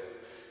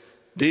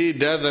 Di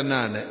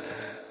dadanane,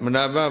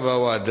 Manaba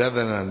bawa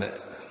dadanane.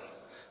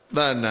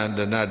 That nan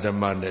da na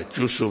damane,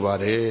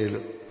 Jusubare,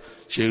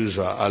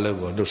 Chuswa,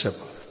 Alago,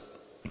 Dosepa.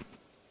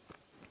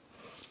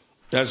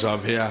 That's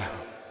up here.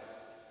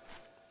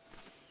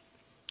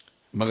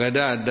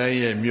 Magada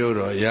Daye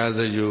Muro,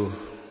 Yazaju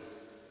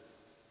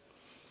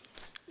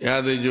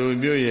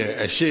Muye,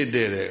 a shade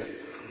there.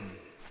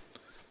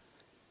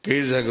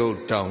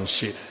 Gazago down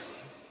shit.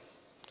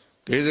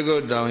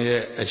 Gazago down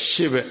here, a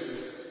shiver.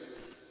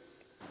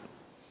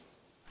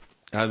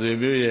 Yazajo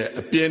Muye,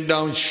 a pin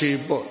down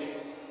sheep.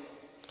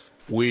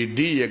 We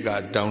did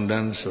got down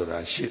done so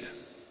that shit.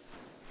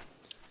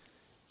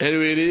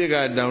 Anyway, you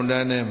got down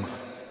done.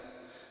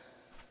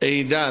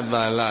 Ain't that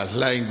la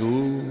like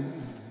goo,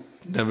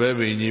 the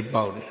baby in your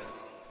body.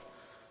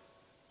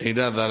 Ain't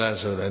that la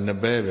so and the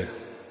baby.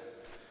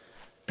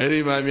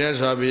 Every my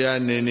yes, I'll be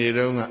an in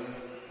Irunga.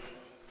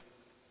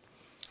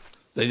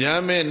 The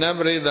Yame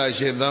Nabri that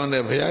she down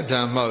the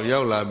Piata Mau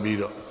Yola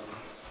Bido.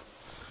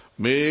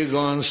 May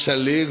gone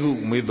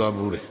Saligu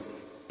Midaburi.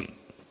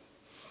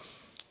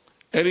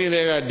 Every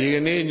lega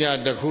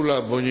Digania the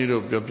Kula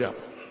Bonito Piopiam.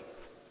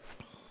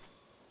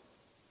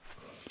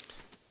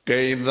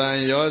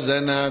 Kaidan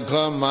Yosana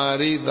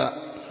Komarida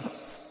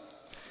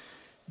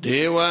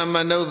Dewa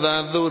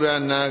Manoda Dura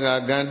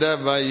Naga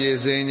Gandava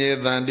Yesenye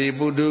Dandi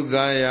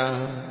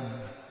Budugaya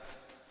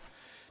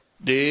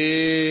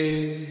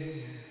De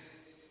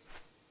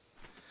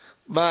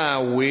Va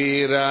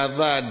Wira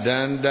Va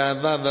Danda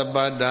Va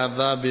Bada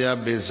Vabia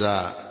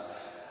Biza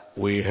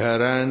We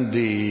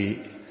Harandi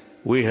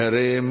We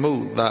Hare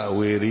Muta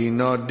Wiri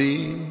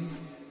Nodi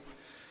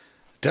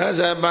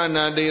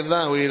Tazabana de the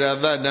Wira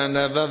that and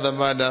the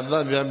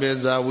Bada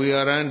Beza, we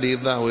are Andy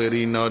the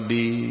Wiri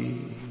Nodi.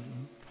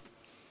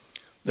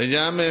 The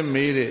Yame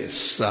made it,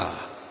 sir.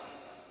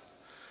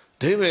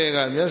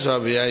 Tevega, yes,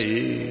 of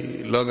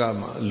Yai,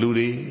 Logama,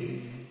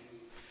 Ludi,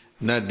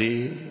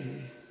 Nadi,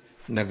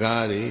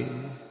 Nagari,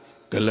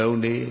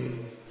 Galoni,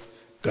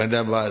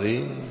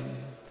 Gandabari,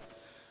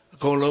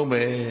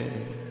 Colome,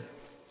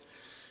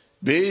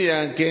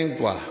 Beya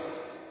Kingwa,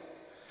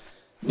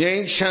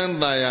 Yang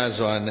Chandaya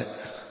Zwane.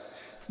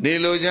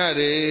 Nilo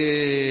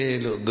jare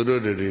lo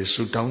dururi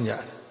sutang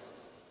jare.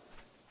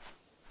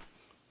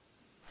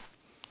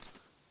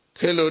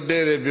 Kelo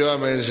dere biwa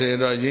me se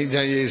ro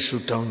yincha ye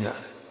sutang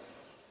jare.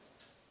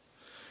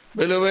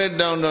 Belo we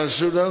down down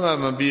sutang ga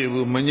ma pi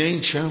bu ma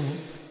nyin chan.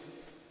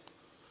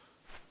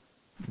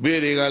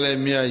 Bere ga le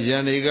mya,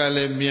 yani ga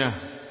le mya,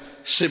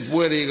 sit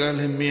pwe ri ga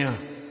le mya.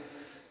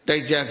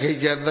 Tai cha khai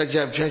cha ta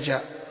cha phya cha.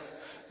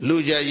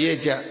 Lu cha ye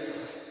cha.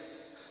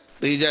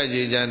 Ti cha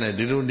ye cha ne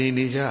di lu ni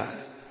ni cha.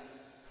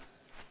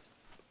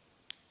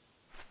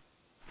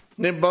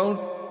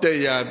 Nibon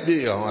de ya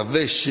be on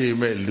this she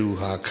me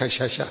luha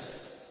kashasha.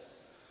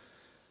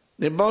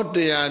 Nibon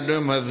de ya do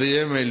ma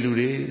the me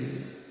luri.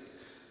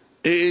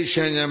 E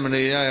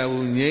Shanyamania,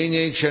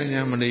 Yen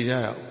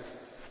Shanyamania.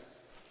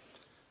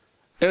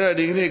 Era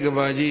digni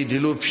Gabaji,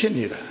 Dilu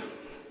Pinira.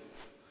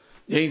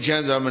 Yen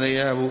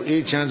Chansamania,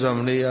 E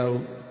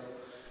Chansamania.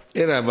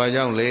 Era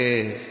Bajang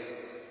Le.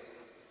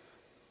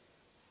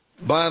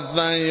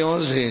 Bathan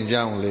Yosin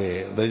Jang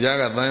Le, the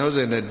Jagathan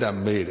Yosin at that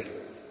made.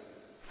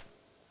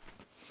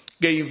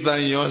 Gave than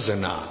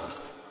Yosana.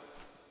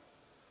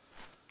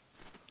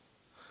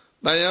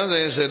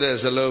 Dayan said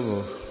there's a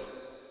logo.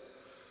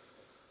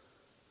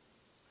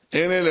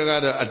 Any look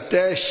a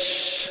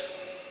dash.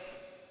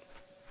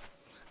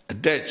 A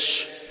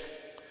dash.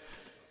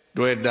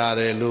 Do it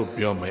dare loop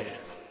yome.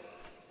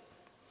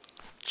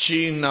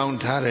 Chi noun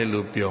tare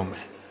loop yome.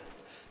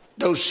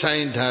 Those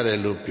sign tare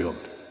loop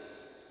yome.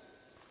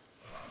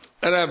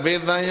 Era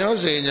Bethan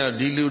Yosina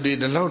deluded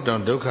the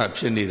lockdown doka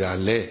pinida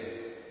le.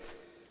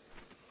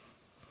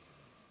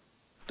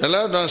 The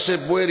Lord don't say,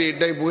 Bury,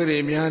 they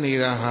bury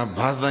Mianira, have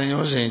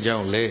Bathanyos and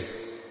John Lay.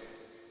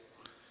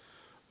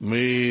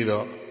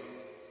 Miro,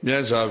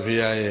 yes, of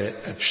Yaya,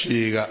 a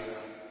Piga.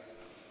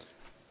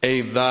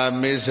 A the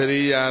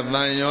misery of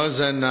Thanyos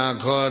and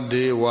Nako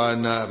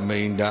Dewana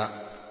Mainda.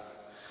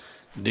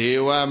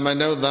 Dewa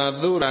Manoda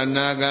Dura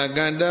Naga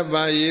Ganda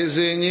by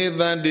Yesin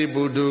Yandi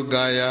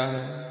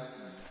Budugaya.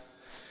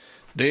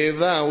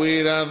 Deva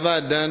Wira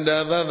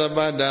Vadanda the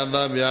Bada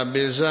Vabia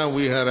Bisa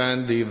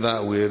Wiharandi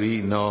that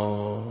we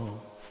no.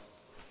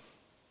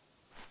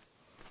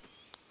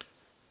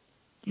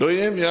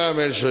 Loyem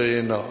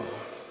Yamesoino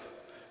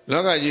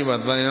Loga Jiva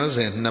Thayans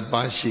and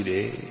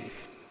Napashi.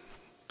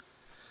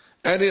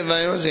 Adi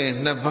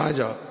Thayosin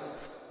Napajo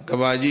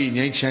Kabaji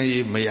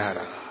Nychanyi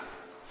Mayara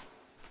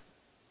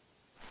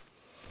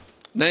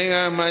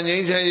Nanga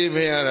Manychanyi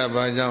Mayara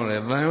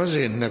Bajan,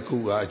 Thayosin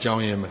Nakuga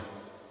Joyim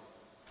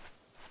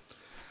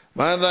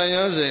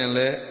Mathayosin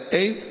le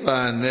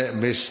 8th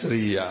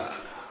Mistria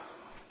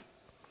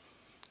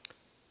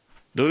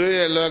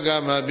Dure Loga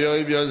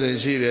Mabio Bios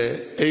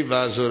Shire,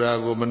 8th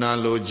Surago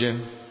Manalojin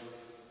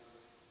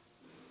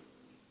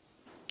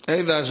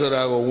 8th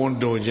Surago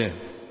Wundojin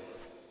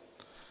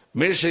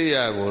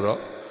Messiah Guru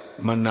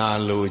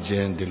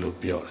Manalojen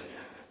Dilupio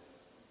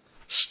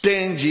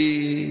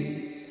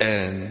Stingy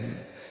and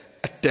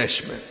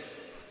attachment.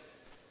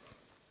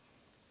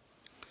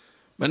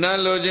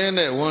 Manalojen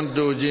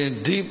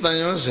Wundojin deep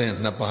Thayosin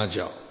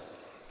Napajo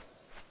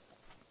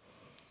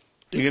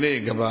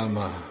Digre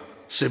Gabama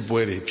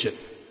Sibweri Pit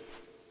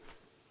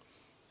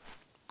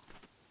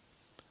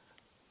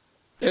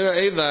Era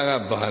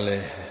 8th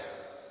Bale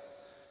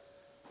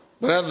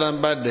Brother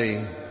Badi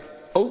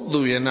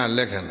Uduyana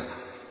Lekana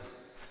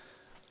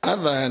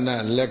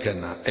Adana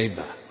Lekana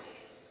Ada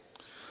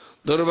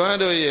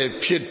Dorbado ye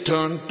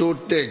Piton to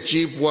take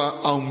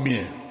Chipwa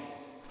Aumien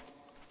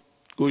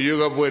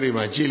Kuyuga Pueri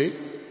Machili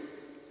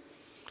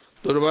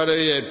Dorbado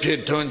ye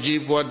Piton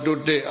Chipwa to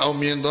take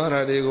Aumien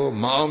Doradigo,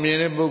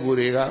 Maumien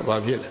Buguriga,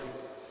 Babila.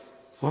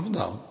 What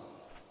thou?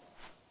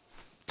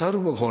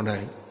 Tarubo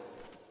Konai.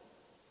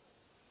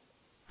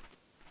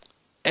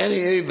 Any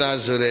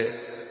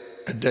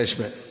 8th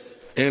attachment.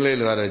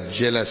 English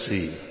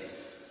jealousy.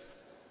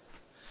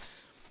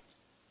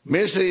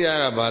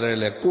 Messiah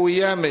Barele,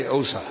 Kuyame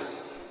Osa,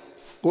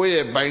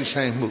 Kuye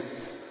Bainshaimu,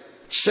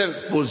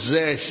 self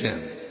possession.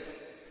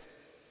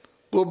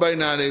 Go by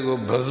Narigo,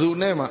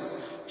 Bazunema,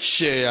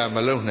 Shea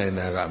Malone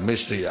Naga,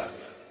 Messiah.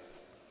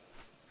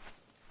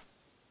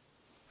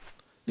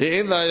 The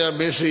Indaya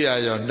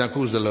Messiah,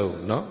 Nakuz the Low,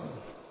 no?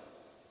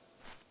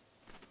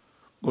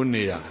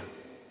 Gunia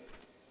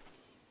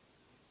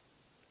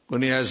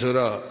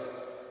Sura.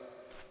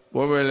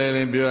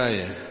 Wobele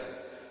Buaye,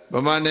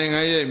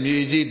 Bamananga,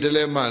 Miji,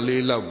 Dilemma,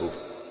 Lee Lago.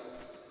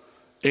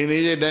 In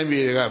the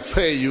Dambia,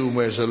 pay you,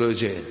 my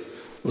solution,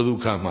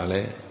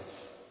 Udukamale.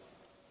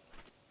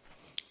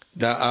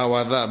 Da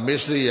Awada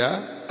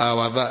Mistria,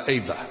 Awada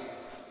Ada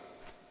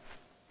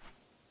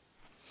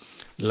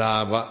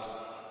Lava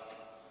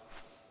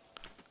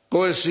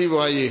Goe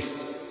Sivaye,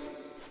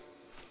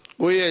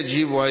 Goye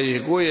Jivaye,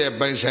 Goye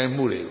Bansai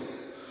Muri.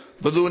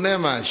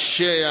 Badunema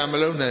share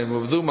Malone,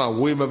 Buduma,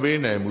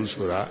 Wimabina,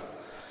 Musura,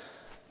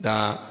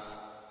 da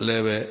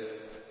Leve,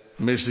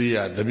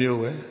 Misia, the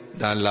Mue,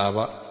 da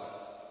Lava,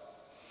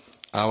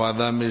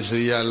 Awada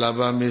Misia,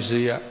 Lava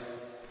Misia,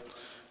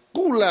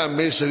 Kula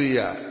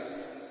Misia,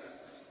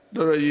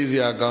 Dora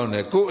Yizia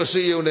Gaune, Ko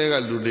see you nega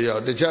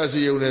Ludia, the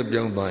Chassi you ne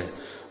young boy.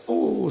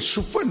 Oh,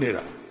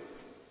 Supernera,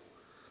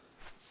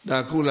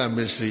 da Kula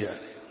Misia,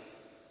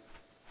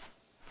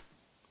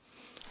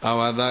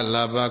 Awada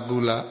Lava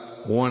Kula.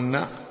 One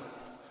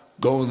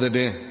go the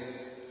day.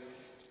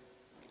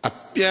 A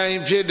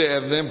pian fede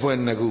at them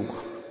point Naguba.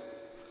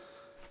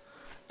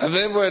 At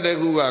them point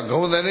Naguba,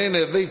 go the name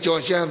of the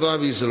Choshan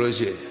Davi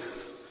Soloche.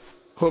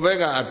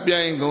 Hobega a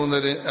pian go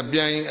the day, a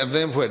pian at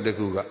them point the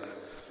Guga.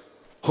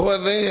 Who are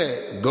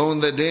they? Go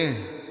the day,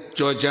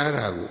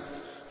 Georgianago.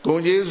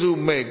 Go Jesu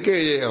make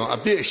gay or a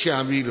bit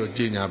shabby or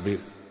Gina bit.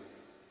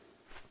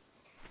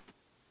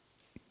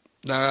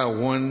 Now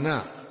one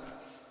now.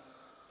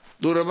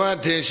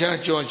 Durabate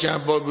Shacho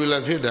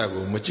Bobula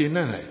Fidago,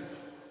 Machina.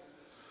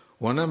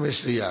 One of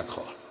Mistria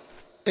call.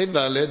 A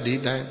valid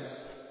D9.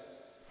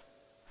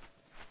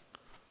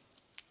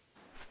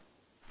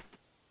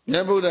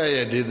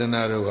 Yabuda did the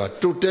Naruga,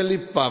 totally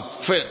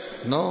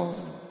perfect, no?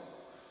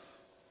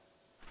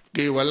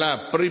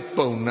 Givala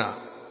Pripona.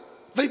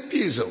 They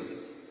piso.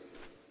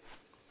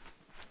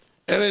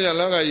 Ereja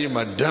Laga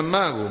Yima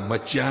Damago,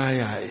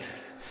 Machaya,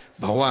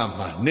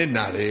 Bawama,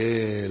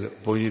 Ninare,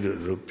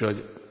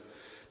 Poyido.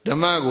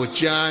 Damago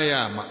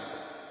Chayama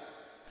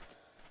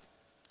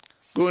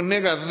Go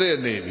nega there,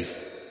 navy.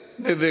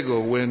 Never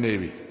go where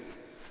navy.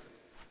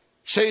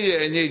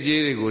 Say any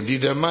jerigo,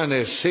 did a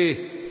man say,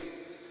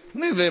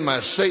 never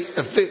must say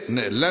a thick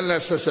net, Lala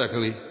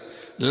Sasakli,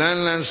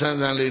 Lanlan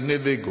Sandali,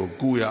 never go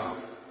Guya.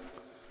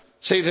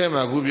 Say them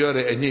a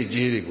gubiore any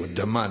jerigo,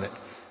 the man,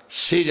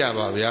 Sija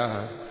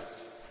Babia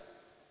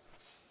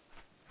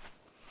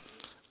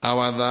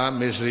Awada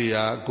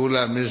Misriya,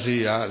 Kula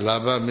Misriya,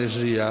 Lava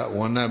Misriya,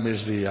 Wana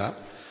Misriya,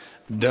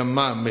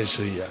 Dhamma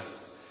Misriya.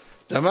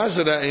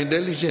 Dhammasara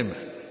intelligent.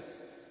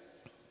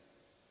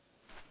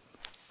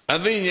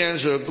 Adinyan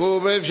so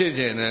go back to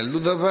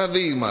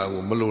Ludapati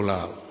Magu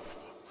Malula.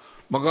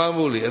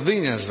 Magabuli,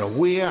 Adinyan's the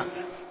way up.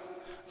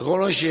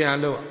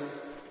 Goloshiano.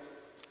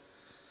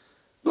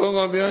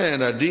 Go up your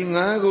hand, a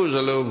dingago's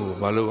a logo,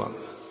 Malua.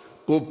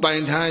 Go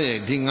pine high,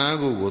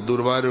 dingago,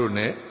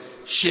 Durbarone,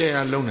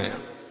 share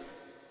alone.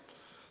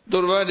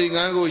 Durvadi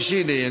Gango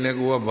Shidi and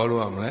Egua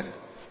Baluam,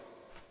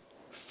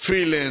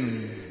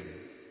 feeling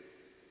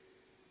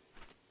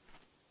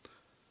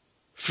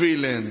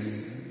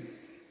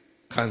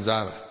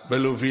Kanzara,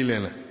 Belu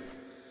feeling.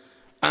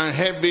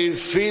 unhappy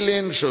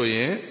feeling so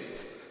yin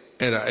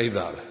era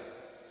either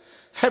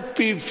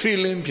happy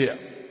feeling pia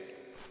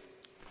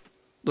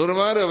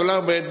durmara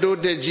vla be do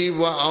de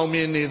jiwa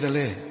aumyin ni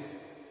dale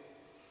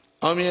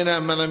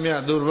aumyena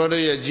manamya durmara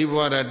ye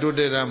jiwa ra do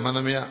de ra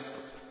manamya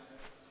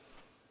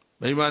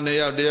Mima ne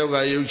yaw tayaw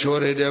ka yuk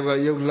chore tayaw ka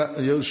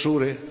yuk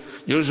sure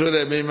yuk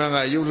sure mima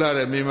ka yuk la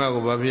de mima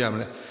ko ba phit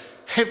yamle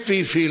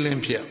happy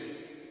feeling phit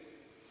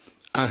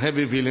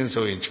unhappy feeling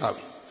so yin cha bi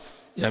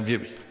yan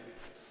phit bi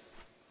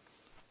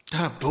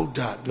da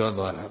Buddha pyo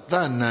twa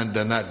ta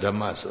Tanandana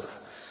Dhamma so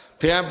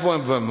phaya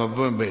pwant pwant ma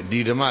pwant be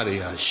di dhamma de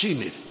ha shi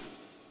neတယ်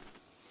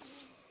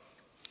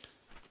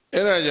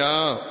အဲ့ဒါကြော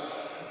င့်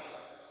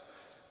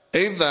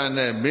အိဋ္ဌာ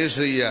နဲ့မစ္စ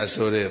ရိယ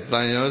ဆိုတဲ့တ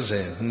န်ရောစ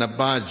ဉ်နှစ်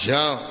ပါး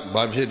ကြောင့်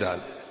ဘာဖြစ်တာ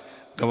လဲ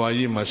ကဘာ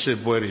ကြီးမှာစစ်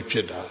ပွဲတွေဖြ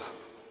စ်တာ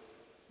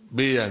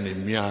ဘေးရနေ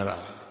များတာ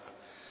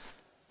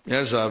မြ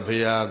တ်စွာဘု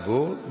ရား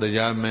ကိုတ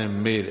ရားမင်း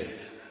မေးတယ်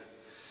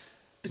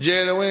အကျ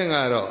ယ်ဝင်းက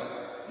တော့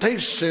သိ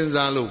စဉ်း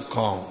စားလို့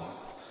ကောင်း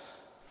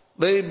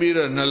သိပြီး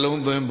တော့နှ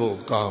လုံးသွင်းဖို့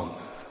ကောင်း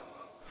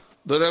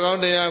သူတော်ကော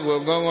င်းတရားကို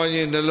ကောင်းကောင်း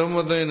ကြီးနှလုံးမ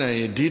သွင်းနိုင်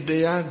ရင်ဒီတ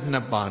ရားနှ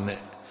စ်ပါး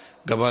နဲ့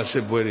ကဘာစ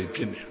စ်ပွဲတွေ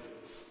ဖြစ်နေ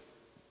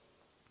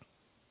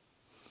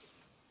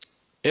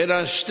It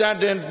is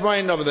starting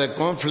point of the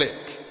conflict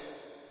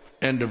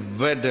and the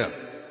battle.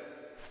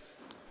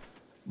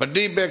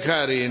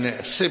 Patipekha ne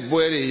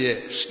sipwe ye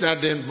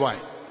starting point.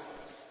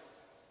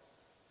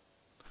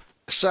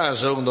 Sa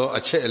song do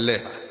ache le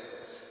ha.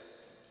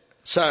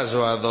 Sa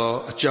swa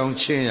do achong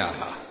chin ya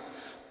ha.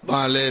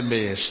 Ba le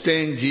me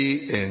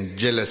stingy and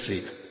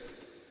jealousy.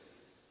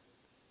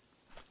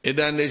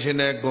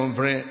 International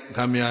conference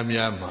kamya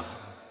mya ma.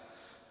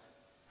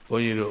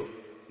 Boni do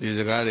di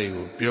saka de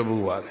ko pyo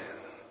bu wa le.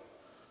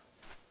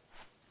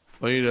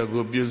 ဘုန်းကြီးတို့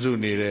ကိုပြုစု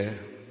နေတယ်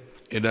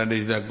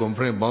International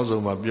Conference ပေါင်းစုံ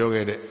မှာပြော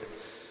ခဲ့တဲ့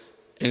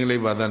အင်္ဂလိ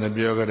ပ်ဘာသာနဲ့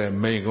ပြောခဲ့တဲ့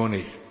မိန့်ခွန်း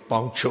တွေပေါ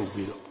င်းချုပ်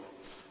ပြီးတော့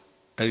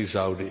အဲ့ဒီ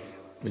စာအုပ်တွေ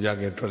မကြ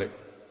ခင်ထွက်လိုက်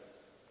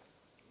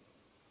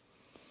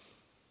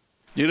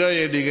ဒီတော့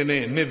ဒီက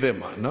နေ့နှစ်သက်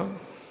မှာနော်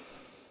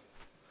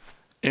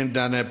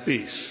Internal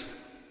Peace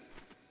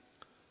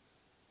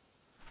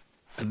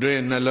အတွ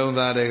င်းနှလုံး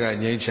သားတွေက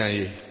ငြိမ်းချမ်း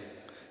ရေး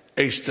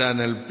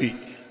External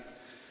Peace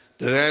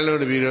တရားလုံး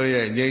တပည့်တော်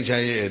ရဲ့ငြိမ်းချ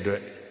မ်းရေးအတွ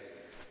က်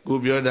ကို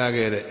ပြောထား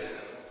ခဲ့တဲ့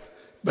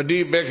ပฏิ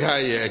ပက္ခ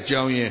ရဲ့အ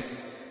ကြောင်းရင်း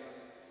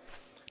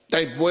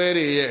တိုက်ပွဲ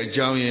တွေရဲ့အ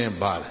ကြောင်းရင်း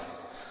ပါ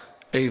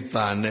အိဋ္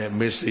ဌာနဲ့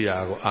မစ္စရိယ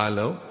ကိုအား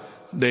လုံး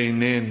နှိမ်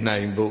နှင်းနို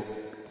င်ဖို့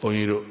ဘုန်း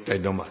ကြီးတို့တို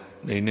က်တွန်းပါတယ်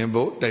နှိမ်နှင်း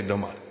ဖို့တိုက်တွ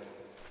န်းပါတယ်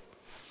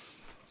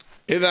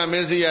အိဋ္ဌာမ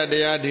စ္စရိယတ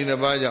ရားဒီနှ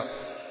စ်ပါးကြောင့်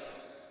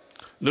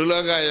လူ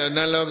လောကရောန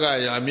တ်လောက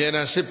ရောအမြဲတ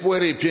မ်းစစ်ပွဲ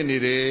တွေဖြစ်နေ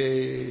တယ်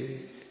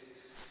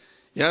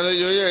ရာဇ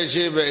ဂိုရဲ့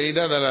ရှိပဲဣ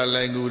ဒ္ဓတရ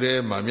လိုင်ကူထဲ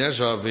မှာမြတ်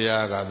စွာဘု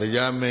ရားကတ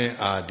ရားမင်း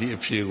အာဒီအ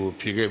ဖြေကို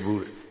ဖြေခဲ့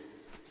ဘူးတယ်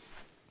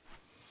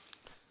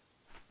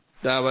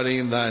တာဝရိ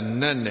န္ဒ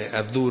နတ်နဲ့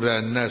အသူရ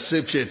နတ်စ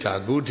စ်ဖြစ်တာ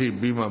ဂုထိ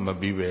ပြီးမှမ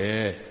ပြီးပဲ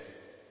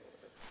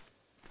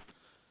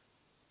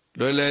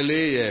လွယ်လွယ်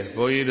လေးရဲ့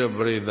ဘုန်းကြီးတို့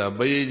ပြိဿပ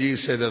ရိကြီး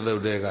စေတသု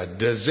တ်တွေက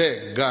ဒဇက်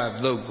က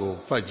သုတ်ကို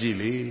ဖတ်ကြည့်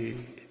လေ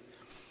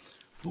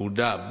ဘုဒ္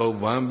ဓပုပ္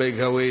ပံဘိ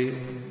ခဝေ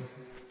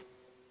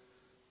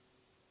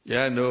ယ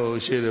န္တော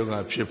ရှိတော်က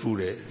ဖြစ်ဖူး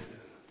တယ်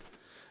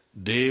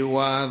ဒေဝ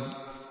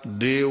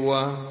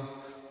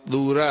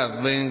သူရ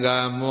သင်္ကာ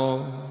မော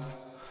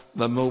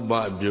သမုပ္ပ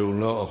ပြုံ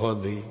လောဟော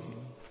တိ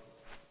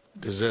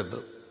ဒဇက်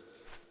တော့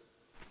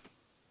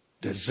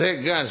ဒဇက်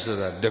ကဆို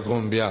တာတကွ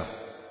န်ပြ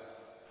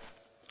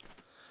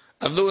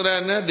အသူရ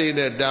ဏတ်တွေ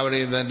နဲ့တာဝ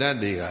ရိန္ဒနတ်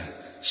တွေက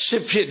စ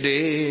စ်ဖြစ်တ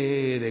ယ်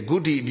တဲ့ဂု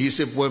တိဒီစ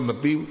စ်ပွဲမ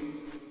ပြီးဘူး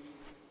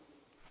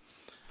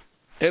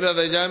အဲ့တော့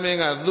တရားမင်း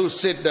ကသူ့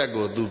စစ်တပ်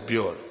ကိုသူ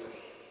ပြောတယ်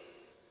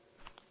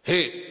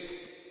ဟေ့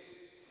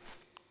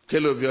ကဲ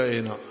လို့ပြောရ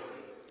င်တော့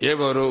ရေ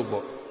ဘော်တို့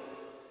ပေါ့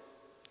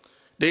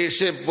ဒီစ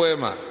စ်ပွဲ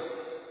မှာ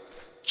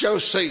ကြော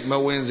က်စိတ်မ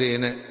ဝင်စေ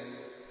နဲ့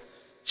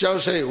ကြော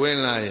က်စိတ်ဝင်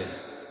လာရင်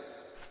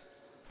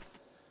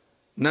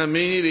နမ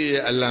င်းကြီး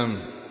ရဲ့အလံ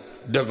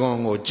တကွန်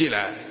ကိုကြည့်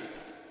လိုက်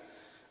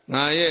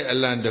ငါရဲ့အ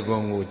လံတကွ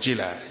န်ကိုကြည့်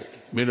လိုက်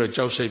မင်းတို့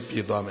ကြောက်စိတ်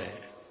ပြေးသွားမယ်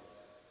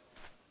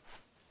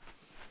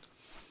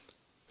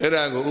အဲ့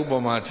ဒါကိုဥပ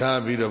မာထား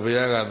ပြီးတော့ဘု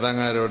ရားကသံ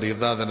ဃာတော်ဒီ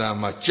သာသနာ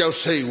မှာကြောက်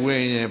စိတ်ဝ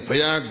င်ရင်ဘု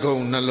ရားကုံ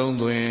နှလုံး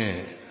သွင်း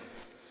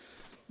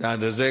ဒါ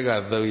တစ်စက်က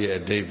သုံးရဲ့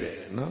အဓိပ္ပာ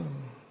ယ်နော်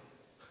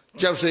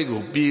ကြောက်စိတ်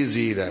ကိုပြေး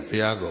စေတာဘု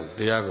ရားကုံတ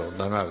ရားကုံ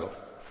သံဃာကုံ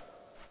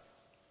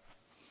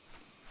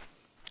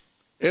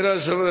အဲ့တော့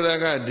ဆိုလိုတာ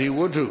ကဒီဝ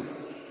တ္ထု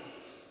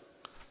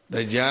တ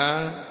ရား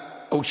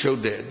အုပ်ချုပ်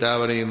တဲ့တာ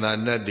ဝရိန္ဒ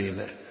နတ်တွေ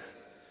နဲ့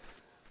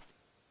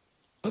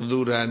အသူ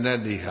ရနတ်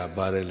တွေဟာ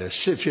ပါတယ်လေ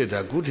စစ်ဖြစ်တာ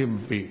ခုထိမ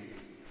ပြီး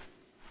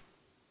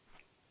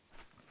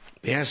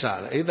ဘယ်ဆာ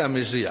လဲအိဋ္ဌမ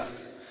စ္စရိယ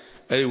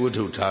အဲ့ဒီဝတ္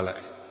ထုထားလို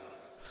က်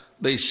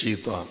သိရှိ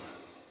သွား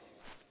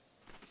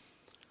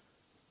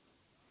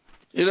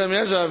အဲ့တော့မြ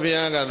တ်စွာဘု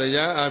ရားကတ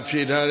ရားအ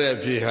ဖြေထားတဲ့အ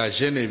ဖြေဟာ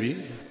ရှင်းနေပြီ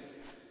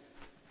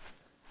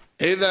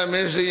ဣဒမ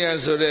စ္စရိယ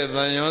ဆိုတဲ့တ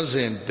န်ရောစ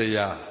ဉ်တ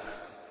ရား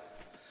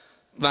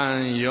တ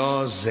န်ရော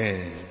စ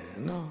ဉ်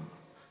နော်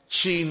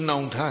ချီနှော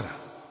င်ထားတာ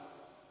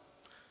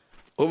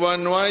ဥပ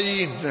နွား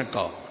ကြီးနှစ်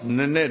ကောင်န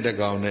နဲ့တစ်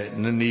ကောင်နဲ့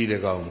နနီးတ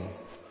စ်ကောင်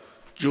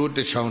ကျိုးတ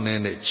စ်ချောင်း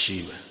နဲ့ချီ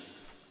ပဲ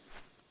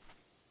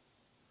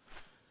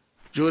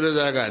ကျိုးတစ်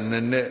စားကန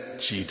ည်းနဲ့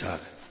ချီထား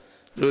တယ်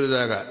ကျိုးတစ်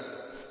စားက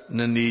န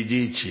နီ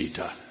ကြီးချီ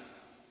ထား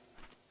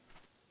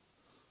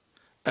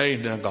အဲ့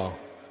တကောင်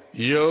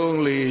ယုံ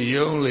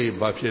လေ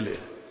ဘာဖြစ်လေ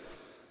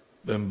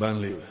ပင်ပန်း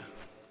လေးပဲ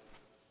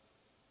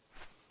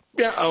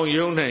ပြတ်အောင်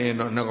ယုံနိုင်ရင်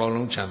တော့နှစ်ကောင်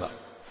လုံးချမ်းသာ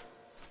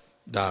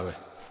ဒါပဲ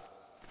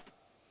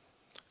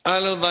အ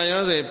လုံးတန်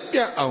ရောစေပြ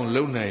တ်အောင်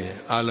လုံနိုင်ရင်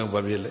အလုံးဘာ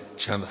ဖြစ်လဲ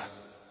ချမ်းသာ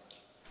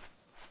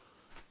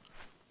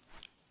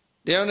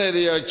တယောက်နဲ့တ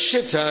ယောက်ချ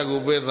စ်တာကို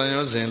ပဲတန်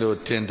ရောစဉ်လို့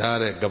ထင်ထား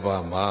တဲ့ကဘာ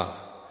မှာ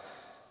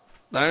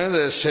တန်ရော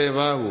စေ10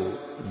ပါးကို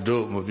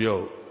တို့မ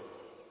ပြော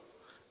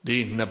ဒီ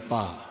2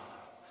ပါး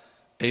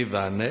အိ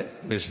ဗာနဲ့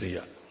မစ္စရိယ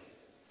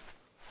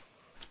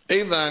အိ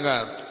ဗာက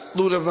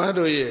သူတစ်ပါး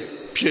တို့ရဲ့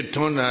ဖြစ်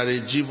ထွန်းတာတွေ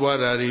ကြီးပွား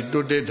တာတွေ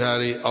တိုးတက်တာ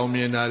တွေအောင်မြ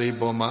င်တာတွေ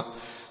ပေါ်မှာ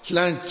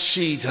လှမ်း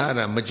ချီထား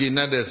တာမကျေန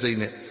ပ်တဲ့စိတ်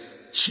နဲ့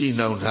ချီ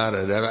နှောင်ထားတ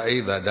ယ်ဒါကအိ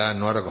ဗာဒါ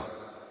နွားတကောင်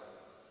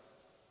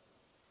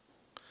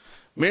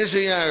မစ္စ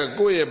ရိယက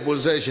ကိုယ့်ရဲ့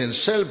possession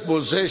self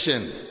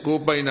possession ကို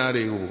ပိုင်တာ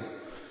တွေကို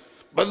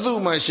ဘယ်သူ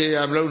မှရှေ့ရ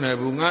မလုပ်နိုင်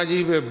ဘူးငါ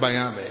ကြီးပဲပိုင်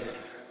ရမယ်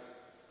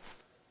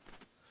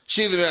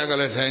ရှိသမျှက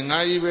လည်းထိုင်ငါ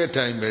ကြီးပဲ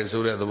ထိုင်ပဲ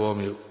ဆိုတဲ့သဘော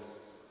မျိုး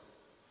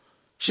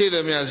ရှိသ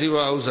မျှစီး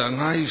ပွားဥစ္စာ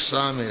ငါကြီး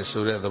စားမယ်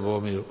ဆိုတဲ့သဘော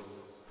မျိုး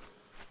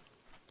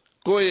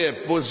ကိုယ့်ရဲ့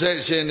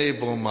possession တွေ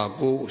ပေါ်မှာ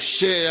ကို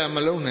ရှယ်ရမ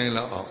လုပ်နိုင်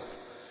တော့အောင်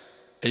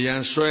အရ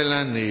န်ဆွဲလ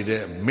န်းနေ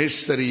တဲ့မစ္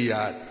စရိယ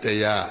တ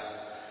ရား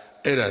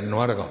အဲ့ဒါ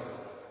နွားတကောင်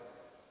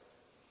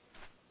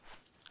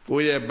ကို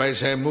ယ့်ရဲ့ပိုင်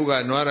ဆိုင်မှုက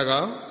နွားတ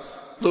ကောင်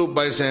သူ့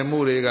ပိုင်ဆိုင်မှု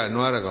တွေက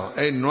နွားတကောင်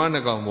အဲ့နွားနှ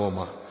စ်ကောင်ပေါ်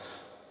မှာ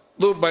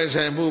သူ့ပိုင်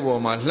ဆိုင်မှု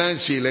ပေါ်မှာလှမ်း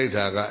ချီလိုက်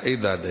တာကအိ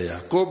ဒတ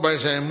ရားကိုယ်ပိုင်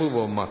ဆိုင်မှု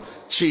ပေါ်မှာ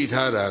ချီ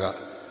ထားတာက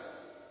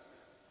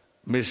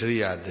မစ္စရိ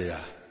ယတ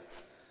ရား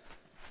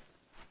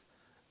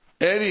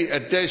အဲ့ဒီ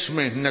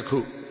attachment နှစ်ခု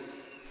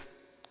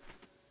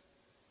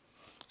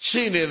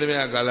ရှိနေသ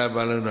မျှကာလပ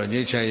တ်လုံးတော့ငြိ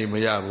မ်းချမ်းရေးမ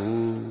ရ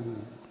ဘူး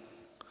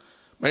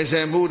ပိုင်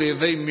ဆိုင်မှုတွေ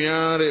သိ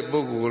များတဲ့ပု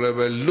ဂ္ဂိုလ်လည်း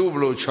ပဲလူဘ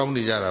လို့ချောင်း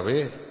နေကြတာပဲ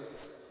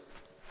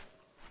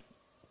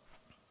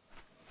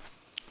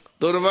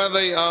သူတစ်ပါး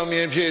သိအောင်မြ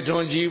င်ဖြစ်ထွ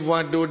န်းကြီး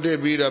ပွားတိုးတက်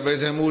ပြီးတော့ပိုင်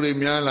ဆိုင်မှုတွေ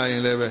များလာရ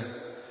င်လည်းပဲ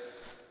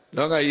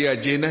လောကကြီးက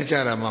ကျေနပ်ကြ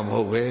တာမှမ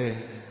ဟုတ်ပဲ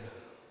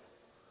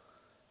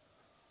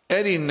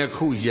အဲ့ဒီနှစ်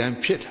ခုရန်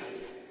ဖြစ်တာ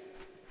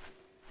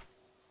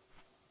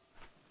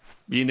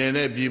ပြည်နယ်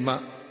နဲ့ပြည်မ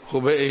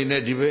ဟိုဘက်အိမ်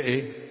နဲ့ဒီဘက်အိ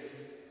မ်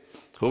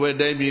ဟိုဘက်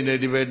တိုင်းပြည်နဲ့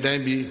ဒီဘက်တို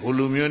င်းပြည်ဟို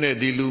လူမျိုးနဲ့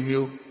ဒီလူ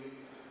မျိုး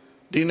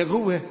ဒီနှစ်ခု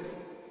ပဲ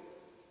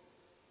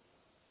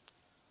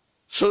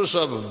source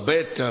of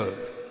battle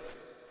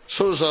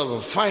source of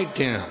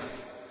fighting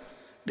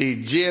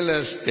the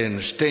jealous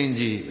and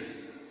stingy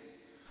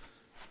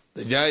တ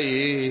ရား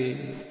ကြီး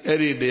အဲ့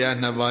ဒီတရား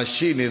နှစ်ပါး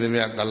ရှိနေသ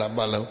မျှကာလပ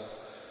တ်လုံး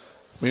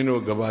မင်း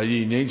တို့ကဘာ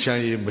ကြီးငြိမ်းချ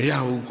မ်းရေးမရ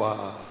ဘူးကွာ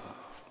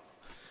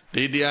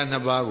ဒီတရားနှ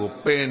စ်ပါးကို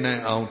ပယ်နို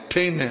င်အောင်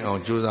ထိန်းနိုင်အော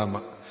င်ကြိုးစားမှ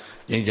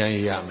ငြိမ်းချမ်း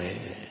ရေးရမယ်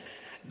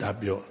ဒါ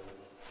ပြော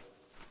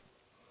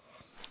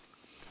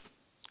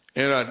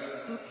အဲ့ဒါ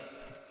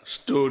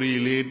story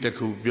လေးတစ်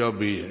ခုပြော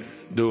ပြီး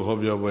တို့ဟော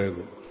ပြောပွဲ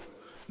ကို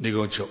နေ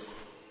ကုန်ချုပ်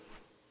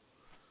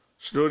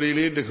story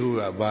လေးတစ်ခု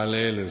ကဘာ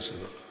လဲလို့ဆို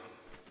တော့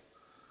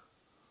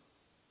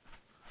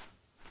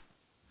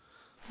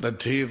တ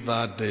ထေ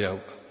သားတယော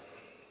က်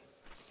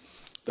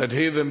တ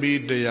ထေသ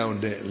မီးတယောက်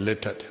နဲ့လက်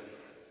ထပ်တယ်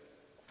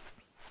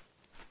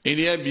အိန္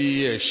ဒိယပြည်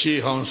ရဲ့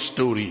ရှေးဟောင်း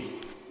story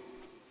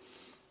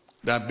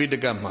ဒါပိဋ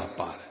ကတ်မှာ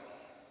ပါတယ်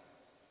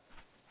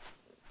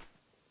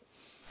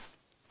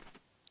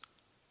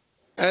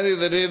အဲ့ဒီ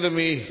တထေသ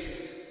မီး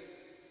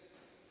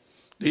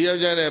ဒီယော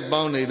က်ျားနဲ့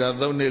ပေါင်းနေတာ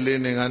3နှစ်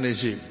4နှစ်5နှစ်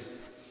ရှိ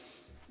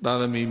သား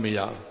သမီးမရ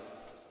ဘူး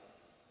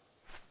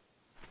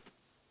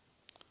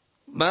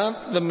သား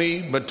သမီး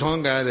ပထွ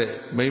န်းကားတဲ့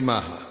မိန်းမ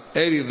ဟာ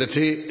အဲ့ဒီတ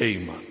ထေအိ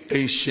မ်မှာအိ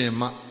မ်ရှင်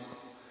မ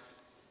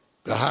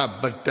ဂဟ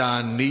ပတာ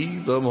နီ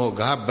သို့မဟုတ်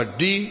ဂဟပ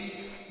တိ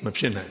မ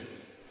ဖြစ်နိုင်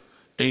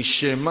အိမ်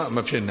ရှင်မမ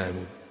ဖြစ်နိုင်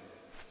ဘူး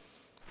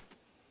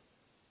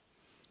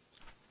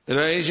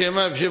ဒါအိမ်ရှင်မ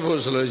ဖြစ်ဖို့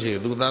ဆိုလို့ရှိရ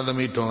င်သူသားသ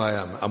မီးထွန်းကားရ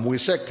မှာအမွေ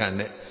ဆက်ခံ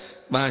တဲ့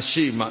ပါ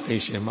ရှိမှအိ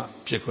မ်ရှင်မ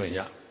ဖြစ်ခွင့်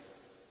ရ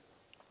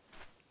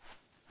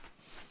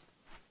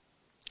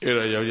အဲ့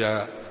တော့ယောက်ျား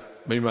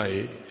မိန်းမ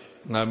ကြီး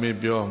ငါမင်း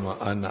ပြောမှ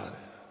အာနာတ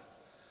ယ်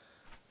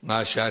ငါ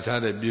ရှာ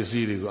ထားတဲ့ပစ္စ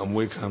ည်းတွေကိုအ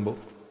မွေခံဖို့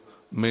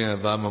မင်းက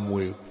သားမ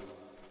မွေဘူး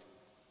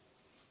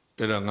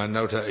အဲ့တော့ငါ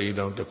နောက်ထပ်အိမ်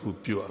တော်တစ်ခု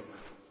ပြုတ်ရမ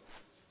ယ်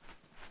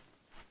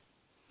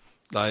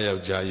သားယော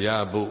က်ျားရ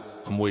ဖို့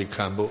အမွေ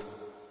ခံဖို့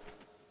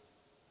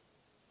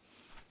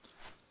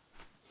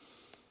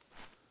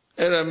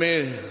အဲ့ဒါမ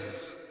င်း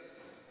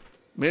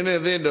နဲ့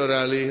သင့်တော်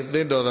တာလေးသ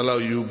င့်တော်သလော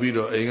က်ယူပြီး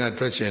တော့အိမ်က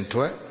ထွက်ချင်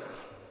ထွက်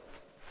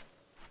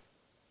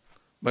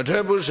မထွ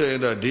က်ဘူးဆိုရ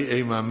င်တော့ဒီအိ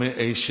မ်မှာမင်း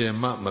အိမ်ရှင်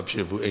မမဖြ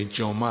စ်ဘူးအိမ်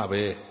ကျွန်မ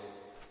ပဲ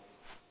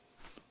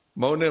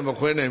မောင်းနဲ့မ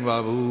ခွဲနိုင်ပါ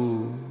ဘူး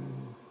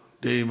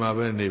ဒီအိမ်မှာ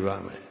ပဲနေပါ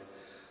မယ်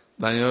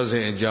တန်ရောစ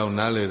ဉ်အကြောင်း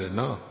နားလေတယ်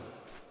နော်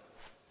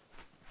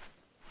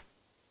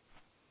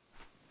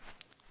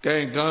ကဲ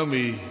ကောင်း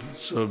ပြီ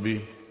ဆို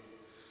ပြီး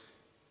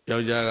ယော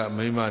က်ျားက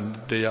မိန်းမ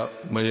တယောက်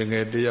မင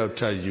ယ်တယောက်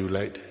ထပ်ယူ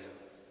လိုက်တယ်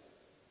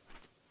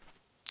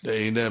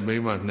အိမ်နဲ့မိ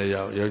န်းမ2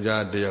ယောက်ယော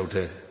က်ျား1ယောက်တ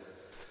ည်း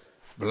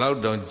လောက်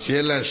တောင်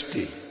jealous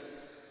တီ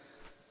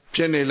ဖြ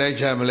စ်နေလိုက်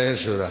ချမလဲ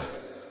ဆိုတာ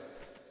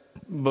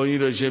ဘုန်း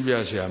ကြီးတို့ရှင်းပြ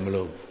ဆရာမ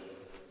လို့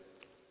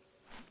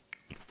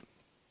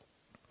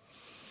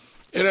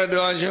အဲ့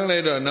တော့ရှင်းလို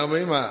က်တော့နောက်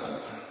ပိုင်းမှာ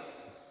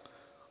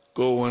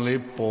ကိုယ်ဝင်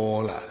လေး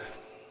ပေါ်လာတယ်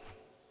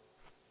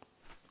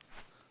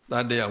တ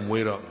တ်တရား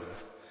မွေးတော့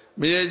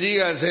မရေကြီး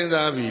ကစဉ်း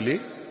စားပြီလေ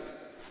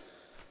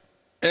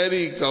အဲ့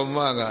ဒီကောင်မ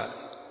က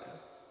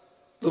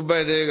သူ့ဘ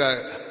က်တည်းက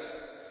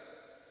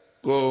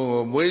ကို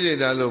မွေးကြ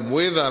တာလို့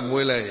မွေးတာ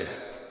မွေးလိုက်ရဲ့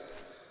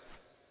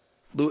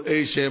သူအိ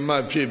မ်ရှင်မ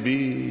ဖြစ်ပြီ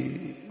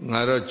ငါ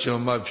တော့ကျွ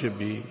န်မဖြစ်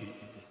ပြီ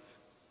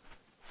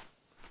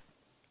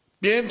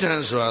ပြင်းထ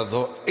န်စွာ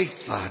သောအိတ်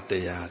သာတ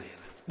ရားတွေ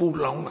ပူ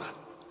လောင်လာ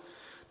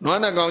နွား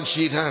နှကောင်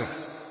ချီထားတာ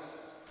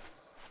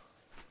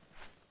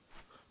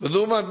ဘယ်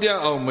သူမှပြ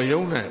အောင်မ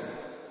ယုံနိုင်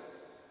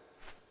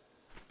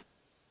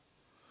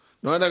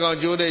နွားနှကောင်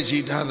ကျိုးတဲ့ချီ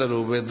ထားသ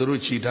လိုပဲသူ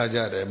တို့ချီထားကြ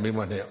တယ်မိမ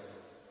နဲ့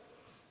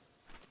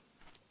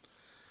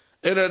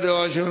အဲ့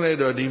တော့ရှုံးလိုက်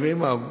တော့ဒီမိ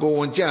မကိုဝ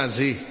န်ကြ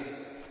စေး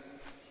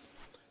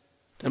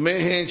ဓမေ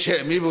ဟင်းချ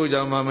က်မိဖို့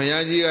ကြောင့်မ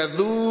ယားကြီးက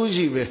သူ့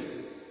ရှိပဲ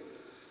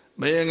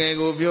မယငယ်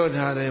ကိုပြော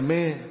ထားတယ်မ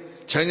င်း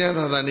ချမ်းချမ်း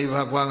သာသာနေ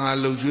ပါကွာငါ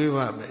လှုပ်ကြွေး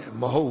ပါမယ်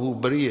မဟုတ်ဘူး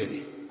ပရိယေ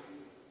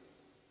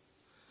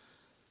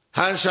ဟ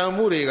န်ဆောင်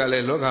မှုတွေကလ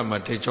ည်းလောကမှာ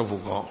ထိချုပ်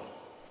ဖို့ကောင်း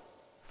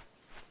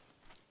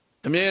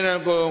အမြဲတ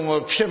မ်းကိုယ်ကို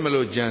ဖြစ်မ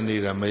လို့ကြံနေ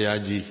တာမယား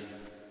ကြီး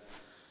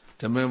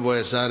ဓမင်းပွဲ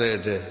စားတဲ့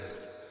တဲ့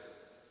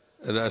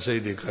အဲ့ဒါစိ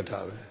တ်တွေခတ်တာ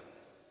ပဲ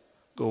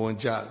ကိုယ်ဝန်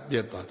ကြပြ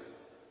က်သွားတယ်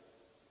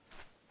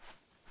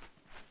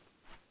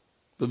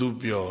ဘသူ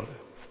ပြောတယ်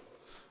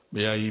မ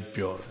ယားကြီး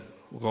ပြောတယ်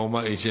ဟိုကောင်မ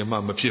အိမ်ရှင်မ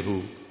မဖြစ်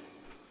ဘူး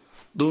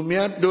သူ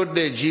များတိုး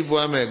တဲ့ကြီး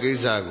ပွားမဲ့ကိ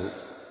စ္စကို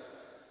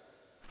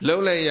လှု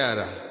ပ်လိုက်ရ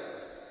တာ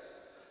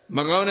မ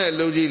ကောင်းတဲ့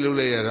လှုပ်ကြီးလှုပ်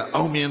လိုက်ရတာ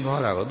အောင်မြင်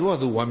သွားတာကိုသူက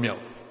သူဝမ်းမြော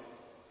က်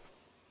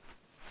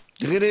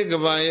ဒီကနေ့က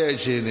ဘာရဲ့အ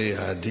ခြေအနေ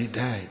ဟာဒီ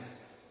တိုင်း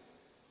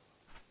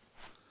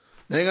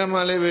နိုင်ငံ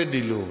မှာလည်းပဲ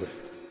ဒီလိုပဲ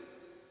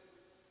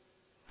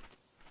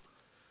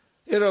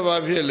အဲ့တော့ဘာ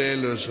ဖြစ်လဲ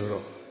လို့ဆို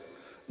တော့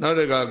နောက်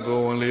တကကို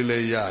ယ်ဝင်လေးလ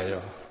ည်းရ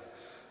ရော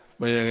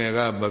မယငယ်က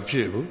မဖြ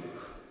စ်ဘူး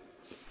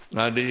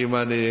ငါဒီမှ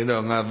နေရင်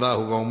တော့ငါသား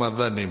ဟိုကောင်မသ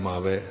တ်နေမှာ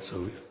ပဲဆို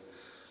ပြီး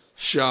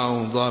ရှောင်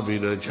သွား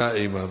ပြီးတော့ခြား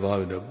အိမ်မှာသွား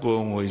ပြီးတော့ကို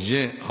ယ်ကိုရ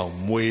င့်အောင်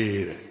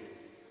မွေးတယ်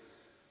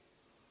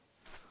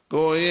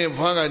ကိုယ်ရင်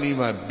ဖွားကဒီ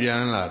မှာပြ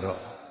န်လာ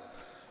တော့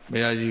မ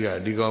ယားကြီးက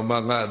ဒီကောင်မ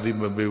ကအသိ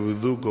မပေးဘူး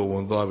သူ့ကိုယ်ဝ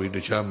င်သွားပြီးတ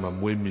ခြားမှာ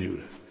မွေးမြူ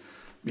တယ်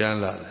ပြန်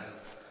လာတယ်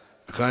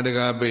အခန်းတ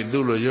ကာပိတ်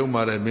သူ့လိုရုံ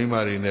မာတဲ့မိန်းမ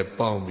တွေနဲ့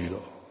ပေါင်းပြီး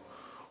တော့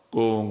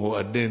ကိုယ်ကို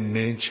အတင်း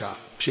နှင်းချ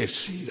ဖြစ်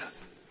စီတာ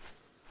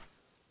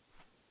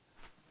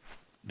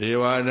ဒေ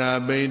ဝနာ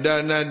ပိဋ္ဌ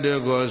နတ်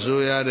တို့ကို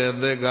ဆိုရတဲ့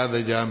သက်ကတ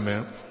ရားမ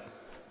ယ်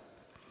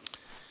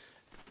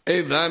ဣ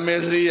ဒ္ဓမေ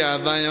စရိယ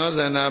သံယောဇ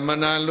နာမ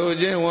နာလို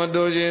ခြင်းဝန်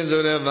တိုးခြင်း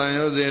ဆိုတဲ့သံ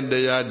ယောဇဉ်တ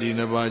ရားဒီ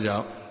နှစ်ပါးကြော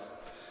င့်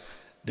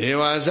ဒေ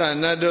ဝါစ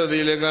နတ်တို့သ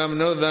ည်လည်းကမ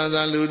နုဿာ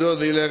ဇာလူတို့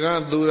သည်လည်းက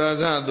သူရာ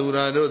ဇသူ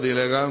ရာတို့သည်လ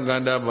ည်းကက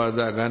န္တပါဇ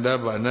ကန္တ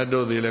ပါနတ်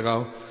တို့သည်လည်းက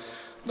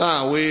သ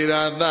ဝေ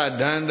ရာသ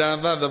ဒန္တာ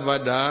သတ္တပ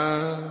တ္တာ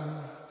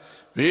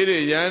ဘိရိ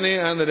ယန္နိ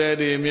အန္တရ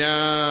တိ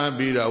များ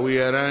ပြီးတော့ဝိ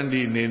ရန္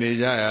တိနေ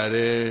ကြရတ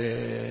ယ်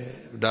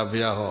ဒါဘု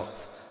ရားဟော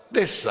သ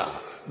စ္စာ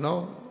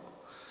နော်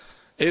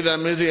ဣဒ္ဓ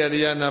မေတ္တရိ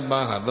ယနာပါ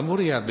ဟာသမု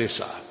ဒိယသစ္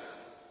စာ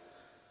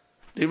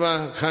ဒီမှာ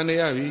ခံ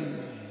ရပြီ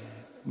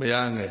မရ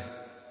ငယ်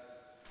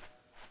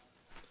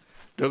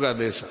ဒုက္ခ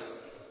သစ္စာ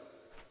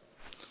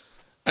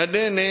အတ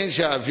င်းနှင်း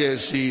ချဖြစ်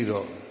စီ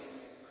တော့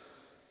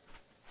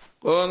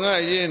ကိုယ်ငါ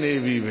ရင့်နေ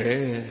ပြီပဲ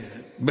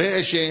ဘယ်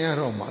အရှင်ရ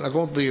တော့မှအ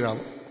ကုန်သေးတာ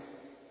ပေါ့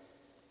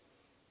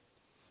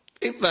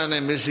ဣတ္တ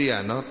နဲ့မစ္စည်းရ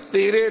နော်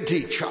သေတဲ့အထိ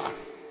ချ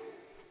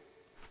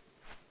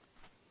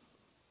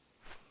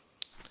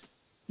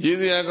ရည်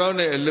စရာကောင်း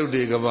တဲ့အလုပ်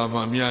တွေကဘာမှ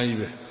အများကြီး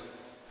ပဲ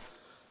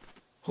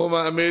ဟို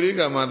မှာအမေရိ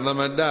ကန်မှာသ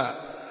မတ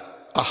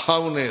အဟော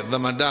င်းနဲ့သ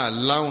မတ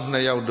လောင်းနှ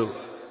စ်ယောက်တို့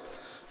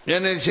မျ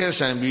က်နှာချင်း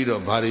ဆိုင်ပြီး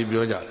တော့ဘာတွေ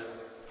ပြောကြတယ်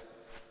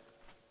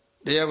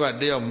တယောက်က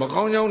တယောက်မ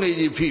ကောင်းကြောင်းနေ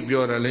ကြီးဖိ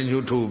ပြောတာလည်း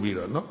ညှို့ထိုးပြီး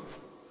တော့နော်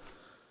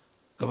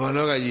ကမ္ဘာ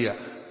လောကကြီးက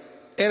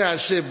အဲ့ဒါ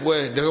စစ်ပွဲ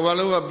ဒီကမ္ဘာ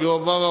လောကပျော်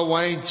ပါပါ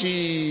ဝိုင်းကြ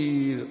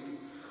ည့်တော့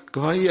က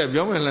မ္ဘာကြီးက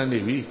ပြောင်းပြန်လာနေ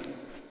ပြီ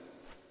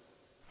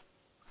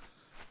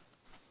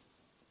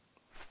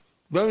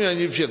ပြောင်းပြန်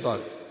ကြီးဖြစ်သွား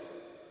တယ်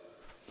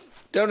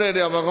တောက်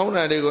တဲ့မကောင်း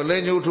တာတွေကိုလ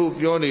ည်းညှို့ထိုး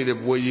ပြောနေတဲ့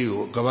ပွဲကြီး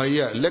ကိုကမ္ဘာ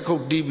ကြီးကလက်ခု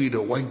ပ်တီးပြီး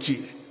တော့ဝိုင်းကြ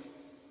ည့်တယ်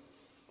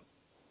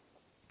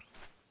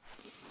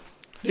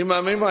ဒီမှာ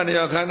မိမနေ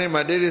ရာခန်းထဲ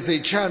မှာတိတိစိ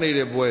တ်ချနေ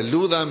တဲ့ပွဲ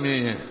လူသားမြ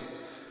င်ရင်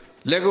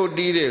လက်ခုပ်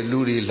တီးတဲ့လူ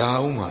တွေလာ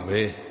အောင်ပါ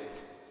ပဲ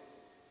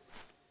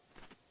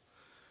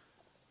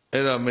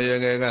အဲ့တော့မယ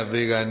ငယ်က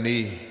သေက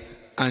နီး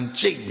အန်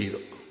ကျိတ်ပြီး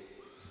တော့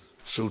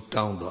ဆူ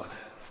တောင်းသွားတ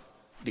ယ်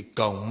ဒီ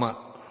ကောင်မ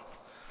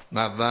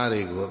ငါသား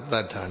တွေကိုတ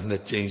တ်တာနှ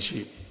စ်ကြိမ်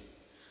ရှိ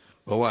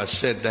ဘဝဆ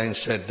က်တိုင်း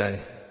ဆက်တို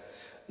င်း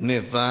နှ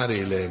စ်သားတွေ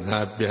လည်းငါ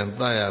ပြန်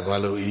တတ်ရပါ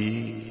လို့ဤ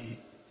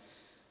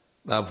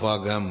သဖွား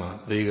ကမ်းမှာ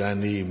သေက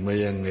နီးမ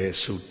ယငယ်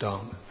ဆူတော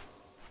င်း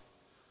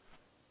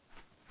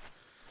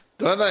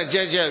ဒေါသကြ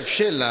က်ကြက်ဖြ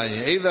စ်လာရ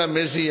င်ဣဒ္ဓမ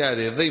စ္စည်းရ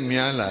တွေသိပ်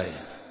များလာရ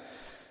င်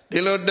ဒီ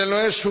လိုတ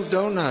လွဲဆူ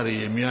တောင်းတာတွေ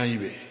အများ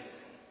ကြီးပဲ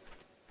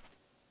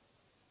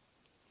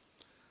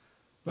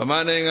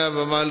Bamanenga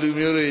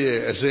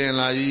Bamalumuri, a saying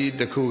la yi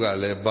the Kuga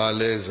le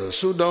Bales,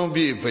 so don't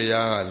be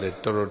Paya le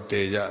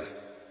Toroteja.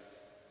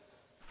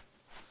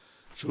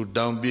 So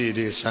don't be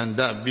the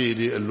Sanda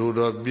Bidi, a load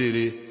of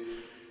Bidi.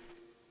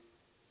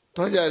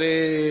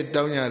 Tojare,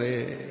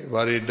 Downare,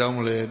 Vari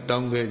Dongle,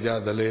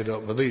 Dongeja, the lady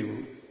of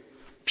the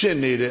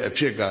Penny, a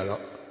pigaro.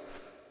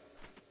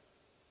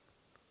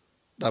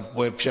 That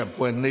boy, Piap,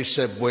 when they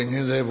said, when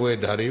they were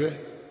Darive,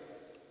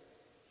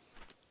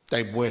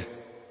 type way.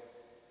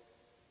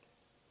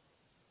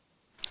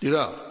 You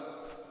know,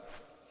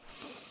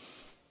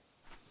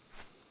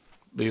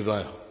 these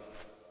are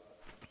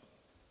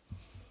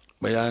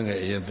Mayanga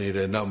in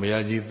theatre, not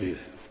Mayaji theatre.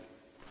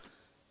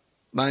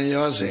 Then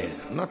you're saying,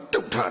 not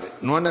too tired,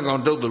 no one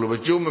can do the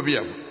but you may be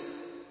able.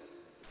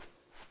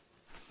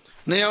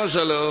 Now,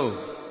 solo,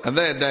 and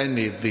that I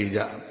need the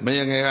job.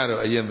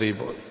 Mayanga in the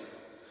body.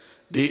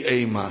 The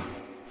Aima,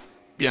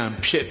 Pian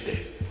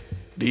Piete,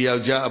 the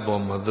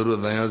Aljabom,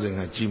 Maduru, the housing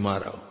at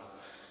Chimaro.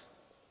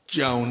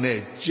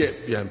 Jaune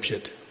Jet Pian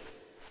Piete.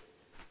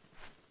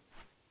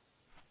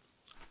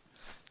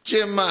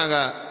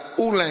 Chemaga,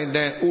 Ulay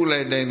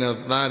Den of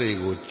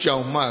Narigo,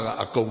 Chaumaga,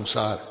 a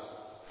Komsar.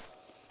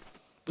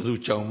 Badu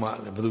Chauma,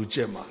 Badu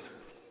Chemal.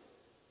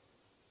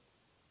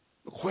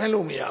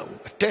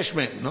 Quelumia,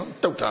 attachment, no?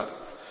 Total.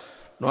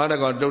 No other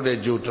got do the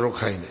Jew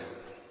Trokine.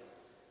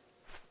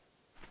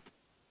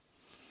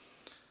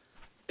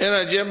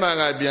 Era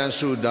Jemaga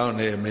Biansu down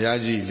here,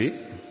 Mayajili.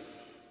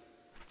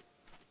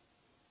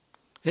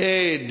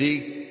 Hey,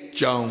 Dick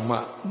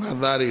Chauma,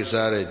 Nadari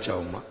Sare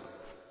Chauma.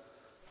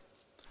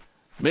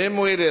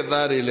 Memory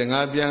Dari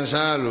Lengabian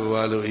Salu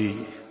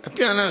Alui. A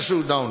piano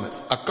suit down,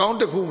 a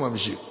count of whom I'm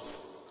sure.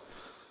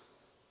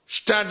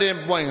 Starting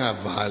point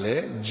up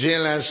Bale,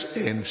 jealous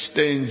and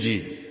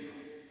stingy.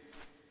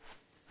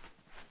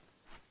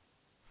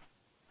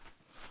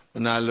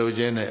 Nalo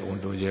Jene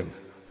unto Jem.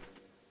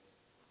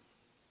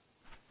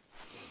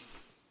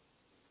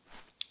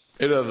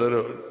 It of the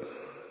road.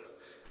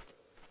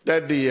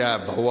 That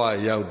dia Bawa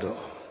Yaudo.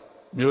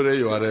 Mure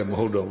you are a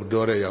Modo,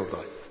 Dore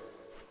Yaudo.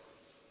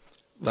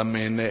 The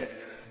mene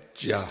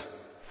ja.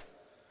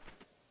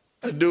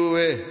 A do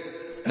a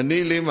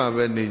nilima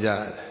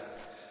venijad.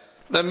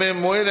 The men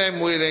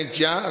muere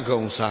ja a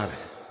gonsare.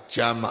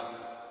 Chama.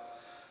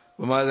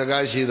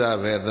 Mazagashi da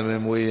ve, the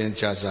men muere in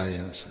cha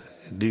science.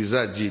 These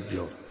are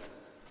jeepio.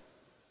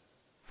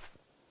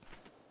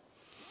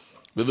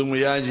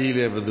 Bedumuyaji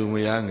le,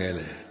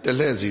 Bedumuyangele. The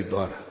lazy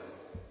daughter.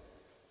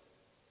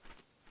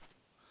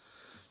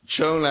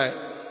 Show like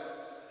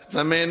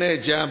the mene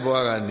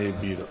jaboga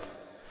nebiro.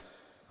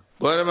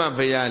 Borama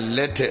Paya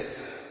let it.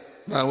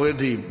 Now where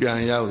the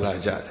Bianya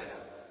Lajad.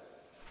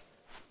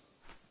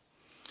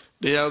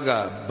 The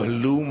Yoga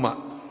Baluma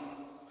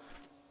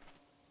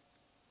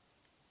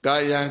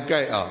Gayan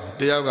Gaya,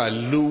 the Yoga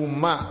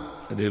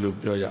Luma, the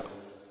Lupioya.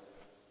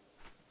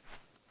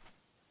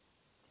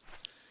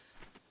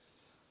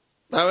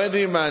 Now,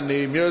 any man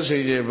named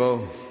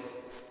Yosebo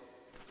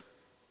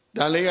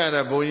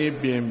Daligara Boy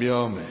Bien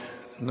Biome,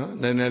 no,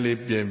 Nenelli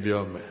Bien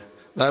Biome.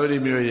 That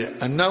would be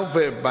a now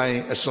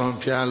buying a son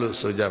piano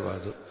so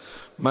Javazo.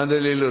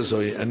 Mandelilo so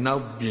a now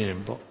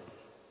bien bo.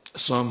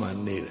 Some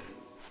man needed.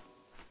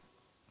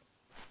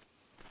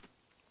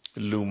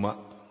 Luma.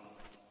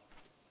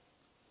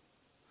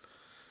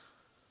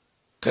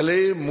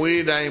 Kale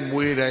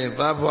muidai,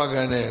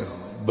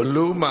 Tapwagane,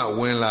 Baluma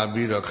when la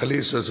bido,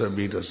 Kalisos and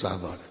bido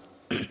Sador.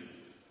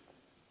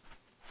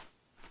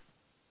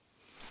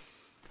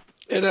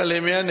 In a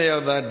lemiane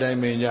of that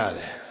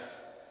dimenjade.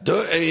 Do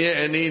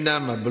a any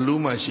nama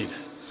Baluma sheet.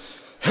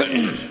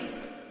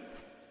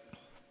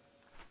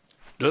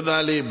 Do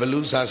Dali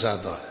Balusa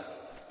Sador.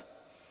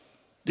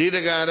 Did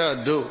a gara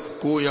do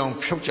go young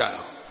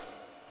pupchild.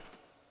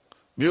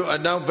 You are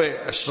now pay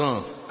a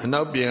son, and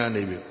now being an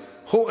able.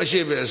 Who a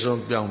ship is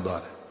on beyond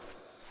that?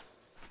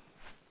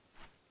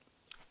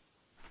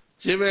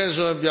 She was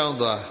on beyond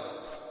that.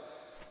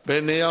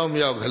 Benayao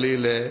Miao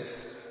Kalile,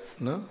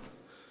 no?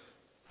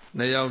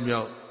 Nayao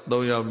Miao,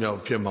 though Yao Miao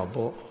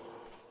Pimapo.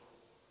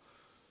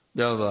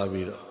 Beyond that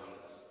video.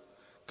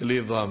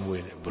 Kalitham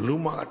winning.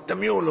 Baluma,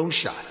 Tamio long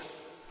shot.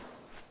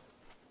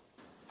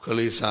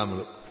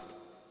 Kalisam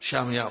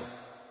Shamyao.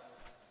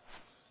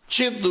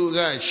 Chidu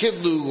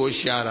go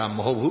sharam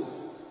hobu.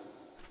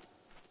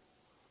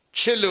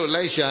 Chilo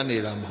Laisha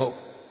Niram ho.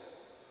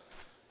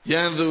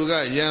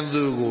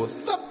 Yandu go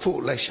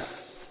tapu Laisha.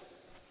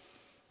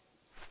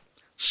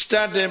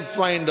 Starting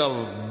point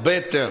of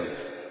battle.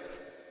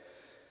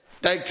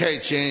 Tai Kai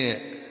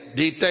Chen,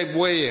 the type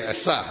way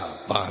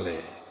Asaha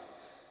Bale.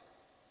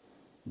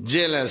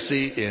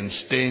 Jealousy and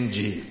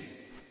stingy.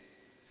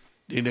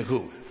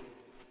 Dinaku.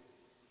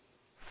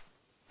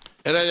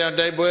 Era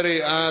Daibori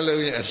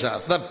Alawi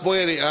Asa,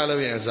 Tapori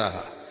Alawi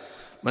Asaha.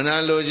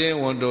 Manalojin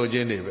won't do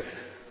Geneva.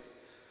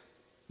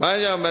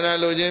 Maya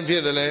Manalojin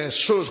Piedale,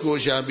 Sosko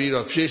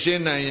Shabiro,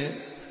 Fishin Naye,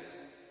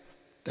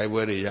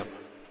 Daibori Yam.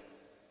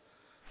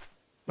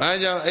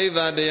 Maya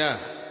Eva Dea,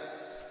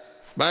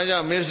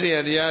 Maya Missy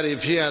at Yari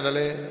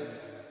Piadale,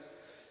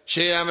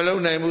 Share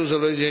Malone and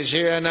Musolo,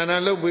 share and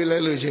Anna will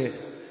elude.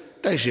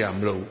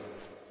 Tashiam low.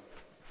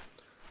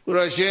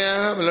 Ura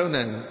share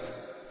Malone.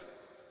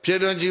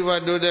 Piedon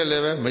Jiva do the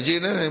level,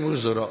 Magina and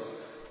Musoro.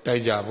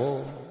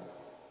 Tajabo.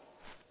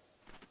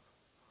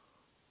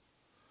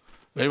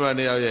 Maybe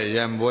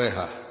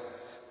Yamboeha.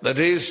 The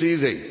day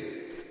season.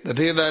 The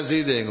day that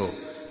season go.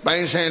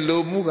 By Saint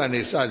Lou Mugan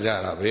is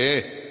Sajara,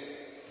 eh?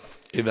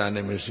 Idan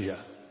Nemesia.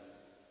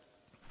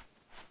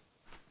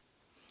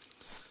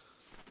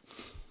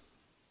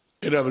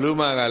 Ida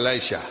Bluma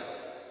Elisha.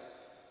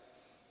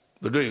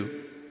 But do you?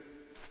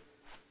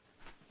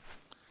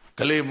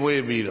 Kale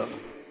Mue Biro.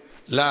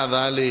 La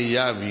Valley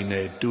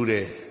Yavine, 2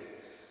 days.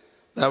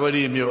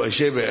 Nobody knew a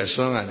shape a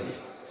song.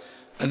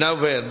 And now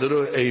where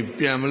through a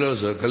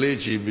piamelos or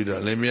Kalechi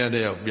Biro,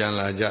 Lemiade of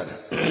Pianla Jada.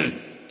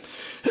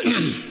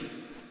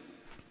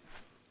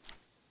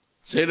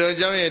 Say the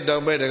giant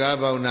dog by the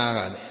Gabao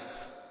Nagani.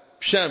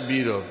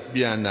 Shabiro,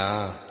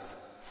 Piana.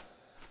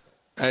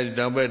 I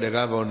don't bet the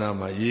Gabao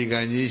Nama,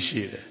 Yigan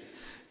Yishid.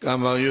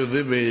 Come on, you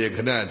the way you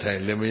cannot tell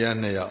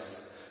Lemiana.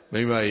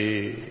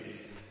 Maybe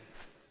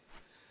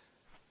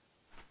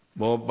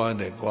more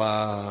bande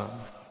qua,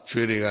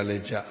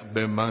 Chirigalecha,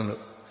 Bemano,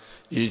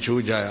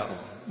 Yichu Jaya,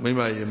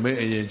 Mima, me a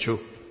yechu.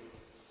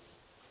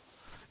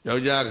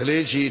 Yoja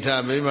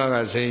Klechita,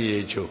 Mima, say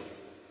yechu.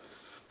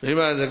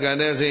 Mima, the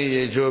Gane say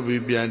yechu be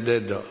beyond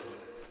dead dog.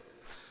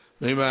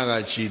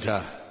 Mima,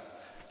 cheetah.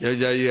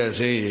 Yoja,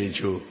 say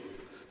yechu.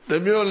 The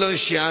Mulo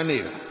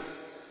Shanira.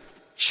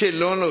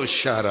 Chilono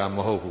Shara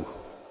Mohu.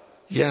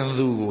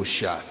 Yandu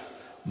Shara.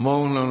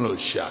 Mono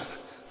Shara.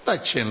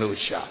 Tachin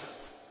Shara.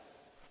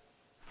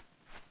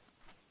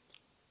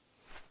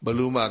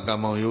 Baluma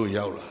Gamoyo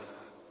Yaula.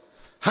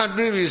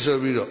 Hundred is a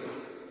widow.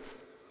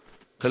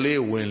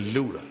 Kale win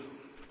Lula.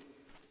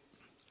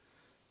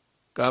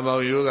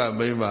 Gamao Yoga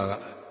Maymaga.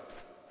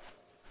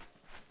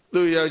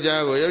 Do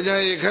Yajago.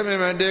 Yaja, come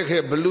and take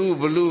a blue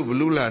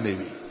lani.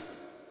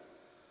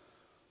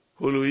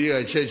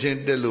 Huluia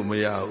Chechen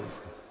Delumayao.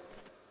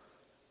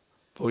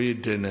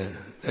 Poitin,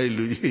 a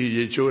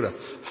Louis Yechora,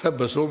 have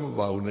a sum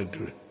about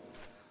it.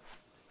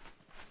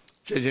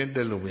 Chechen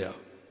Delumia.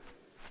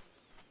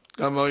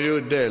 Come on, you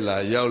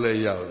dela,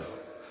 Yaule Yao,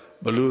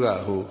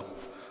 Beluga who,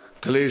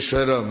 Kale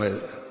Shredome,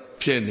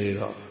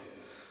 Pienino.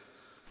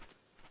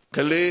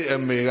 Kale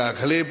and Mega,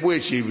 Kale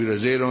Puichi with a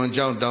zero on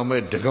John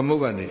Dame,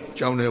 Degamugani,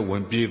 John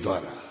went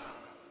Pidora.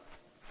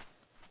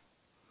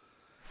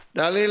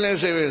 Dali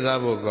let's say it's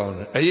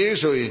Abogone. A year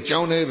so it's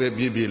John Eve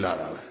Bibi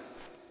Lara.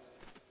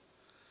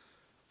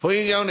 For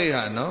in Johnny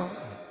Hano,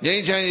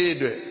 Yanchan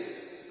Yedre,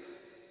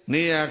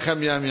 Nia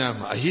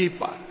Kamyam, a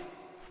heap.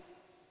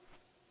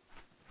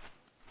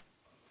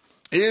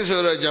 Is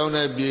the John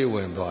B.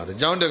 went on.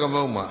 John de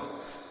Gamoma,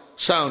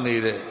 sound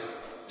needed.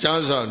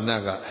 Johnson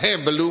Naga, hey,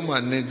 Baluma,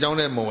 and John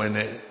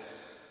Moene.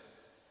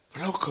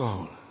 Look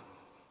on.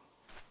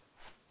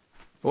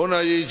 What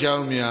are you,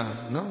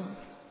 Jamia? No?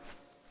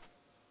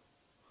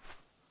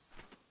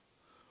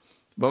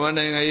 But when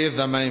I eat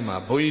the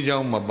Maima,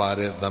 Poijam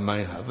Mabare, the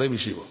Maiha, the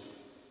Mishibo.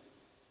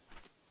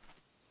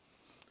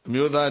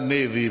 Muda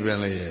Navy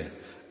Benley,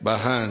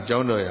 Bahan,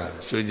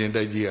 Jonoya, Swinging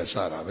the Gia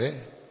Sarabe.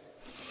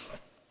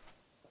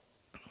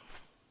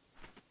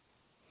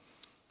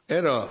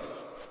 Ero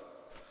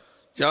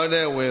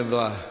Jaude with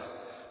the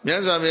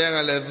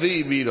Miazamianga let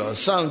thee beat or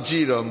Sound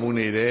Giro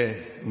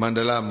Munide,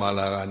 Mandala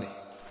Malarani.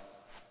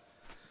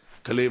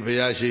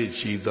 Kalipayashi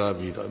Chita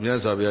beat or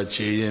Miazabia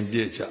Chi and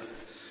Piecha.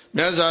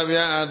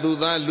 Miazabia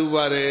Aduda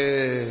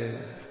Lubare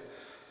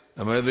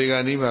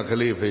Americanima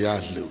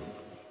Kalipayaslu.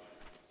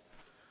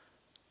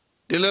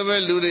 Deliver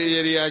Lude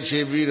Yeria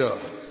Chibiro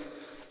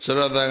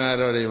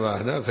Saratanga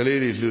Rima, no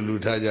Kaliri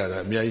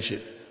Lulutajara,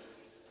 Miashi.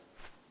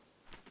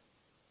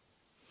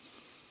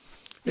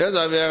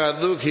 Yazabia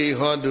Duki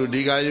Hodu,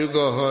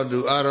 Digayuko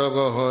Hodu,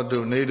 Arogo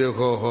Hodu,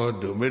 Nedoko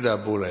Hodu,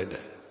 Midabulade.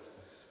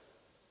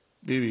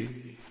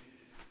 Bibi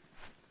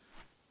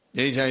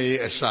Yajay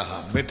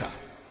Asaha, Meta.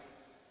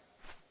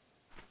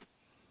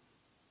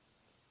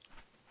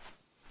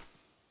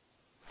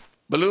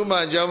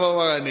 Baluma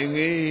Jamawa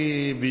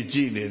Ningi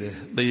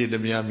Bijini, the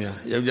Yedamiamia,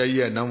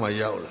 Yabjaya Nama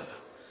Yaula,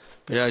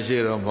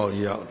 Payashiro Mo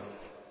Yaula.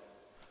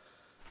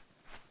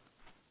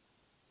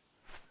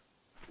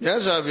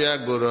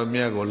 Yazabia Goro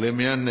Miago,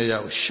 Lemiana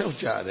Yao,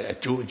 shout at a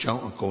 2 John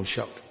and go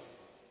shout.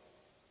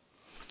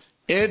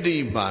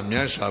 Eddie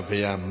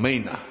Bamiasapia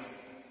Maina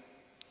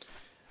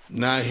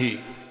Nahi,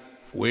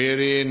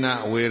 Were na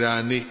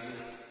Werani.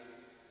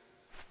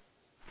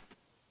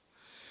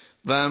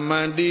 The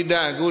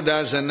Mandida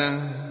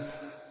Gudasana.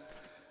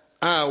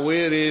 Ah,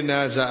 where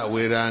Naza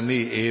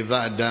Wirani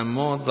Eva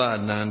Damonta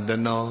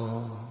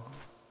Nandano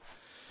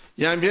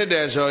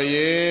Yampia so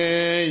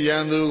ye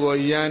Yandu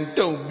Yan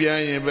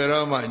Topian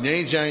Beroma,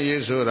 Nanchan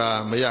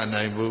Yesura,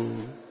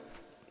 Mayanaibu.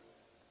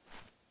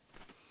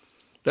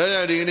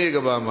 That's a unique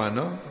about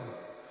no?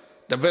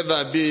 The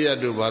better be a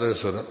do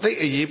Barasura.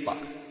 Take a yipa,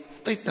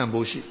 take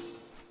Nambushi.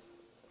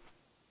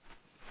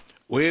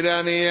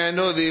 Wirani, I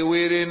know the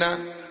Wirina.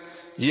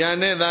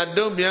 Yaneda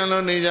don't be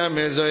alone,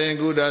 Meso and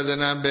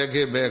Gudazana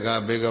Becky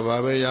Becca, Becca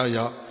Baba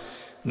Yao.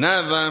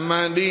 Nada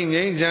Mandi,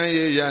 Yanjan,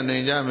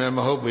 Yanjan,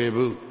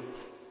 Mahope.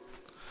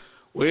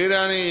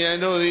 Weirani, I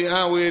know the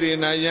Awiri,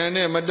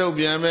 Nayane,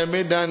 Madobiam,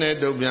 Medane,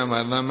 Dobiam,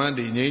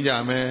 Mandi,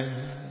 Nijame.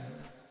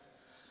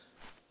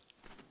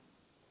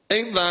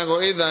 Ain't that go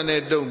either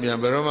net Dobiam,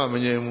 Beroma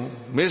Majemu,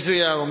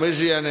 Mistria or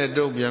Mistriane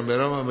Dobiam,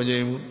 Beroma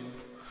Majemu.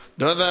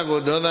 Doda go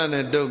Doda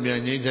net Dobiam,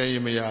 Nija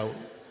Yimiao.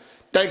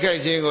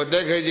 Decajing or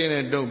decajing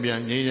and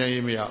Dobian, Nija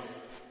Yimiao.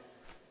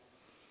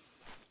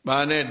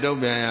 Banet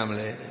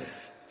Dobiamle,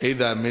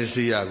 either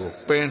Mistriago,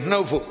 Pen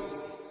no foot.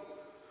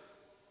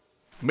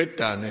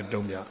 Midtane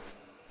Dobiam.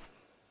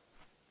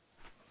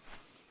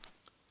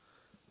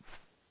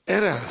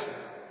 Era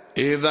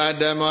either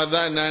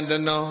Damada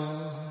Nandano.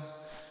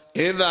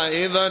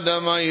 Either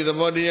Dama is the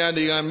body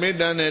adiga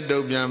midane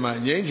dobiama,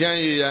 Yanchan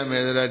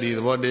Yamedi,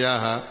 the body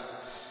aha,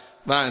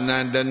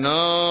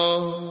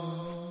 Banandano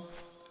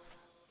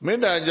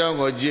Midajong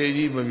or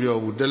J.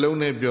 Mabio, the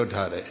Lone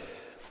Biotare.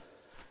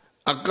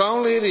 A cow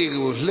lady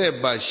was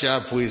led by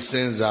sharp with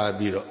Senza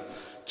Biro,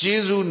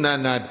 Jesu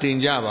Nana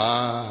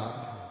Tinjava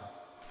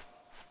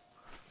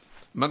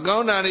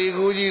Magonari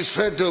Guji's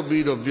Feto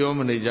Biro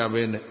Biomani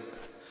Jabene.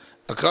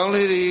 A cow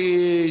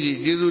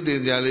lady, Jesu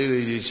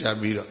Tinjali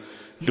Shabiro.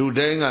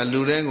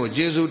 Ludengo,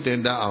 Jesu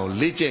tenda on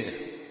lichen.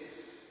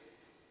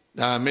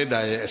 Da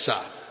medaya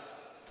sa.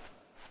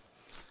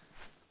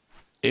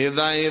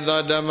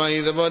 Either Dama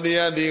is the body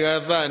of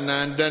the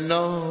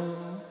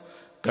Nandano.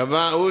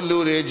 Kaba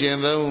Ulu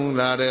Jendo,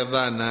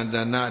 Lareva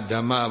Nandana,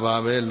 Dama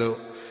Babelo,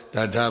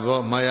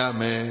 Databo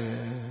Mayame.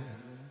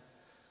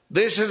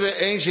 This is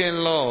the ancient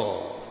law.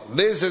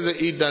 This is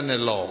the eternal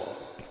law.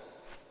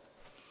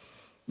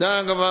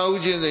 Dangaba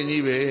Ujin the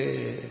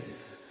Nibe.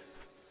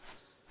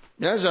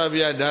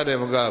 Yasabia Dade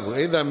Magabu,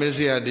 either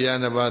Messia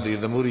Dianabadi,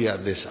 the Muria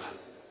Desa.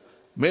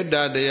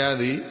 Meda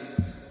Deadi,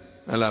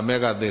 and La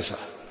Mega Desa.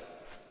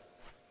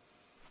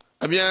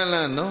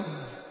 Abiana, no?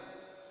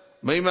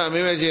 Mima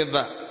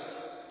Mimajeta,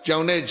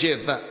 Jone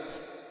Jeta,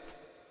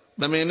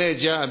 the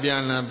Meneja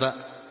Abiana,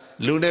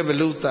 Lune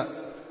Beluta,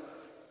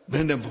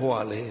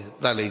 Bendepoale,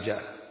 Dalija,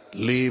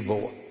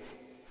 Libo.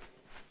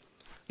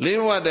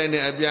 Liwa Dene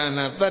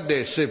Abiana, that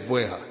day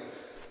Sipwea.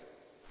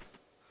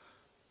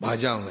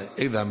 Bajane,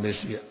 either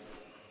Messia.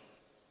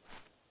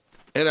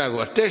 Era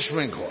go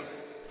attachment call.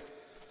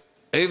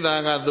 Either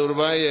got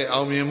Durbaye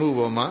or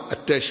Muboma,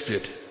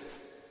 attachment.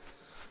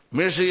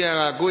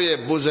 Mercia Goye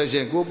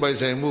Buzajan go by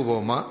saying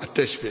Muboma,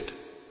 attachment.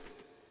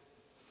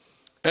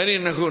 Any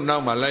Naku now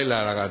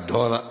Malala got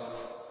Doda.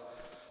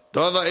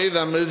 Doda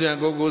either Millian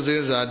Gogo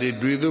says I did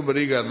Dridu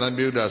Bariga than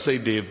Buda say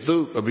they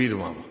do a bit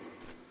mama.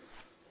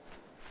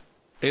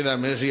 Either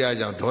Mercia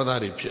Jan Doda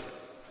repeat.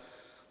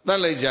 That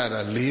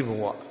lejara leave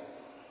what.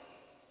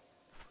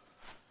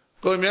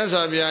 Go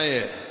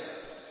Miasabia.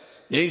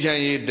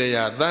 Yanchan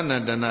Dea,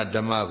 Danadana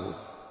Damago.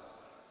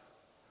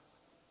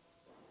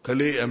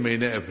 Kali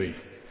Amene Epi.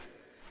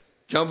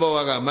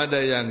 Jamboaga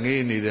Madaya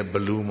Nini de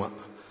Baluma.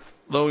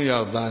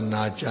 Loya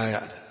Dana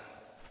Jayat.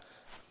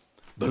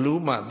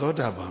 Baluma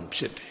Dodabam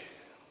Pit.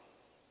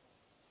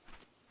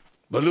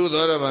 Balu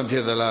Dodabam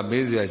Pietala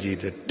Bezia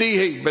Jita.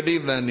 Tea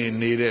Badithan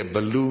needed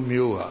Balu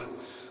Muha.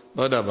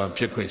 Dodabam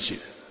Piquincy.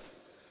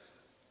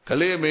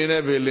 Kali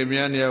Amene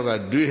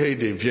Limiania do hate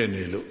the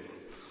pianilo.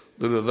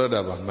 Do the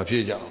Dodabam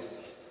Mapija.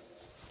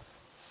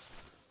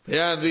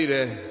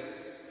 Yadire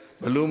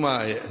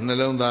Baluma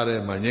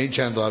Nalondare, my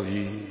ancient of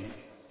ye,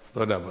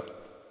 whatever.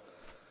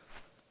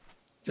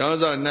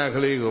 Johnson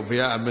Nakali go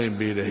Pia may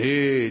be the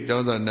hey,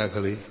 Johnson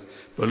Nakali,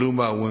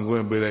 Baluma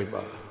when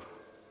Beleba.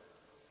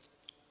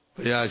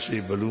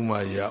 Piashi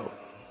Baluma Yao.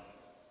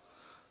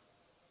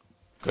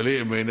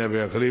 Kali may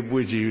never Kali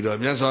Puji,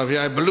 yes, of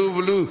ya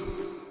blue.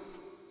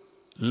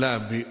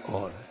 Labi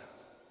or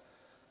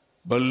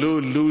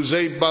Balu lose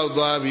a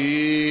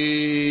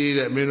Baldavi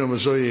that minimum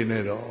so in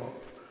it all.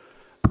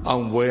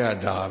 On where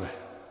Dabe.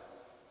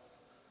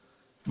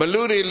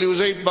 Baluri lose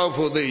 8 bow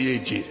for the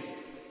Yeji.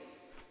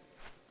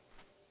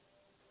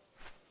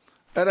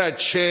 Era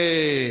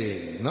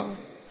che, no?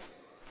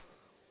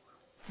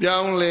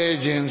 Young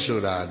legend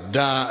sura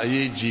da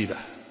Yejira.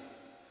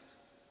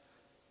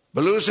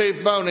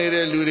 Baluse bow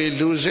near Luri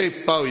lose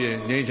 8 bow yen,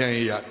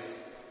 Yanchan Yak.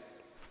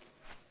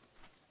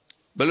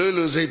 Balu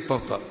lose 8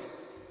 pop up.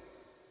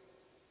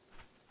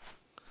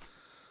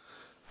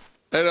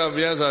 Era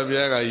Biasa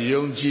Biaga,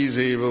 young cheese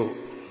able.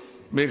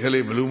 Make a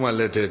Bluma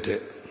letter.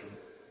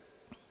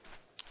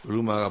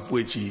 Bluma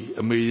Puichi,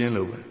 a million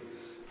over.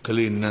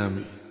 Kali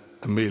Nami,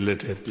 a million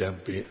letter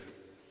Piampi.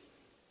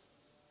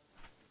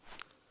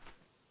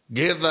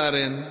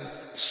 Gathering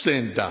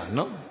Senta,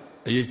 no?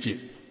 A Yichi.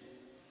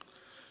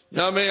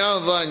 Yame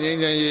Alva Yin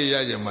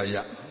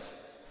Yajamaya.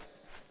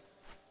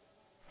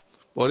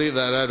 Bori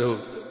Darado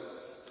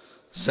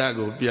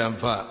Zago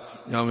Piampa,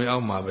 Yame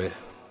Almabe.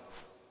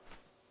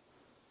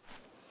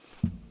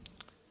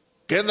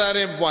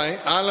 Gathering point,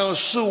 Alo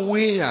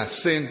Suwia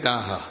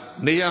Senta,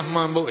 Nia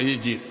Mambo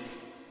Egypt.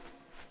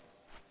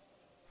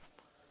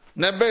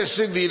 Nabbe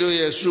Siddhi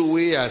ye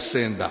Suweya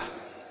Senda.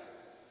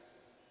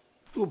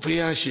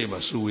 Upaya Shima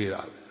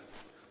Suwera.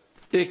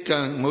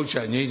 Ekan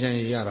Mocha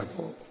Nijan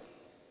Yarapo.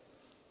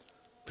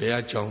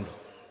 Paya Chondo.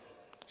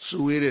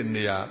 Suwere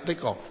Nia,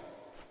 take off.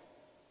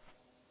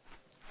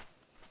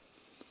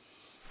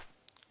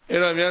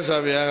 Era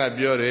Miasa Viaga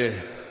Biore,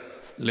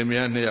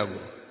 Lemian Neago.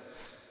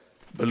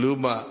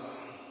 Baluma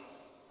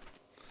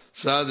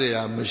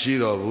Sadea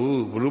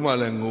Mashiro, Bruma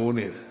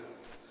Langoni.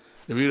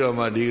 The Viro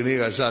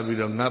Madigniga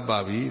Sabido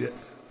Nabavi.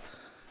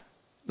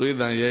 With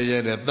the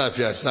Yaya, the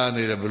Tafia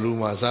Sani, the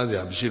Baluma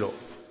Sadia Mashiro.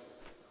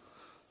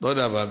 Don't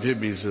have a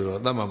baby, so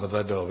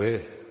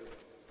Namamata.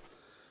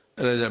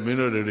 Era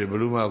Mino de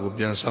Baluma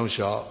Gupian Sam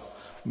Shaw.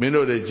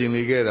 Mino de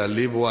Jinligera,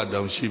 Libwa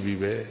down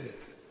Shibibe.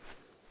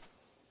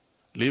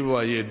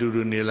 Libwa ye do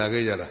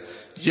Nilagera.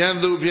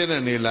 Yandu Piena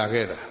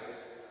Nilagera.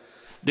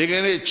 They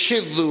can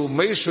chidu,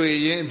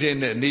 Maisui Yen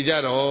Piena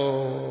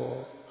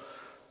Nijaro.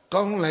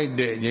 Come like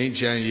that,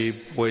 Yanchan ye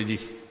Poedi.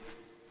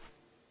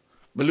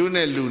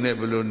 Balune Lune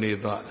Balune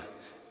thought.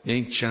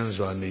 Yanchans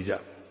or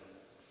Nija.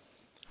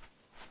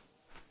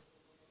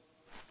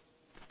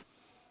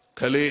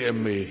 Kale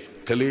and me,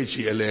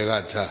 Kalechi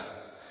Elegata.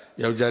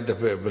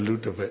 Yaujatape,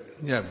 Balutape,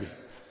 Yabi.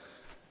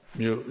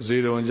 Mu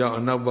 0 and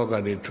John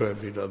Naboga in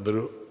 12 of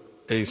the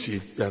AC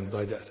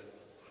Pantajar.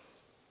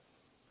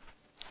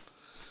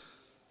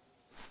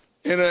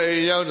 In a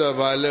Yauda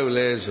by level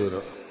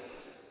Lesuro.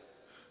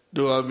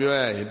 Do a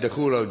boy, the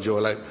cool of Joe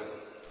like.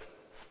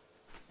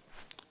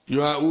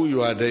 You are who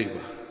you are, Dave.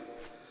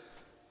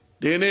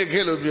 The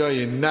naked of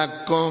your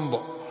Nak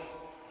combo.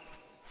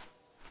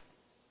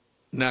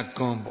 Nak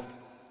combo.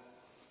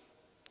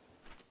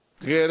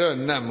 Gera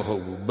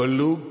Namho,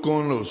 Balu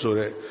Conlo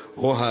Sore,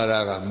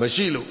 Oharaga,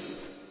 Mashilo,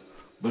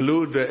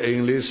 Balu the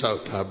English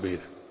South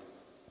Habit.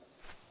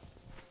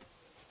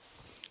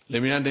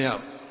 Let me hand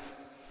out.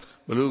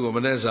 Balugo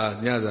Manesa,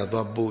 Nyaza,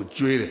 Babu,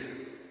 Jude.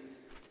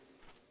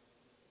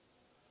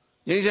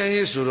 Yaja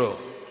Yesuro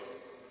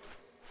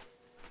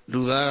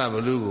Ludaga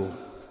Balugo,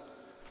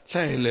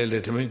 Lai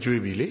let me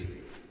Juibili,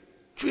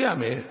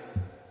 Chuyame.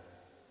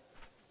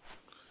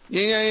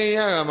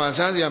 Yaga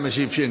Masandia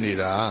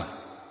Mashipinida.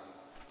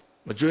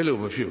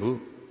 Majuelo of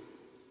you.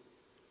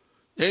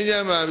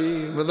 Yaja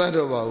Babi,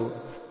 Madato Babu,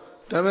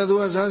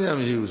 Tamadua Sandia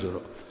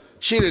Mashusuro.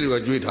 She did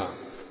what Juita.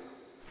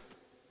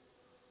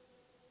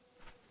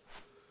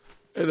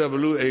 Era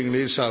blue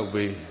English South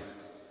Bay.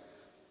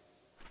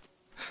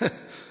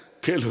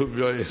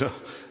 Kelubio,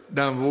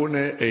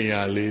 Dambune,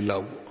 Ayali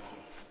Love.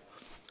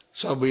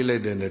 South Bay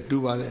led in a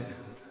Dubale.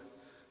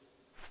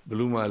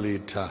 Bluma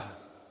Lita.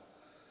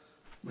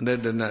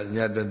 Mandana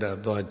Yadanda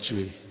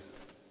Dodge.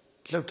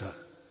 Left her.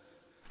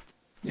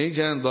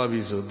 Yanchan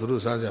Dobbies through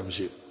Sazam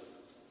ship.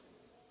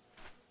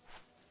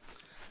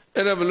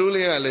 Era blue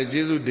ale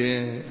Jesu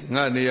de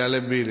Nani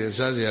Alabide,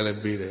 Sazi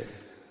Alabide.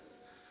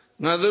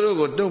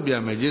 Nadugo don't be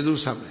a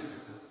Jesus Same.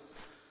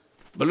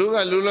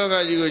 Baluga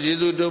Lulaga, you go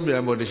Jesus don't be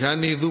about the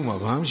Shani Duma,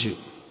 Bamshu.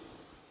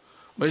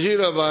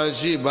 Mashira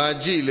Bashi,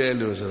 Baji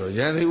Lelos,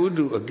 Yanni would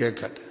do a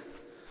gekat.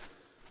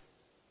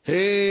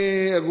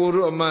 Hey, a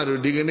guru Amaru,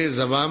 Digani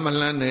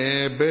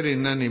Zavamalan, Berry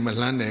Nani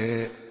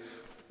Malane,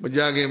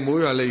 Majage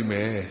Murale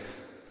me,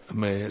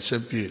 me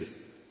sepir.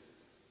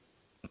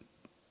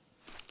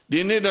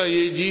 Dinida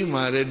Yeji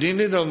Mare,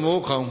 Dinida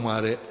Moka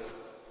Mare.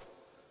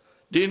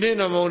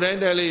 Didn't a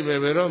Monday,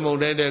 pero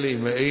Monday,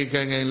 a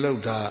can and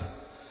Lota.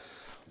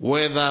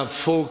 Whether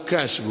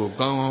focus go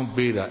on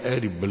beta,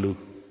 Eddie Blue.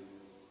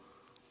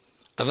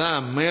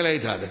 Ada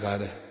Melita the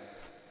Gade.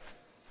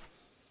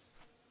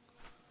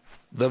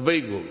 The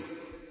Bago,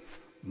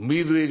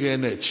 Midrig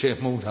and a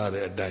Chemont had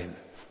a dime.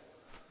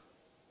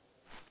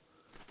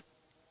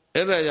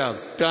 Era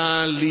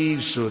Kali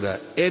Soda,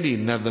 Eddie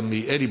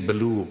Nathami, Eddie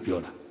Blue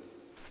Pura.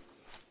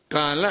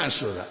 Kala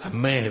Soda, a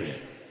Mary.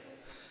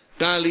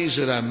 Kali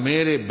Sera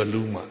Mere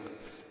Baluma.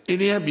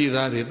 Inia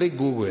Bidare, they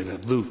go with a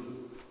do.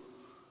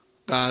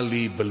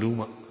 Kali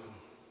Baluma.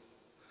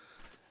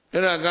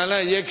 Era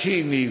Gala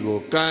Yaki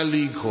Nigo,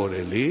 Kali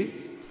Koreli.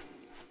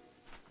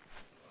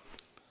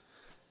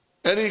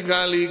 Eri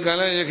Kali,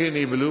 Gala Yaki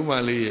Ni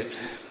Baluma Lee.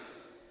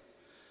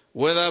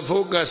 Whether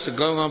focus to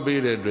go on be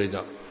the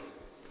dreader.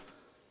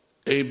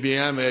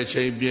 ABM,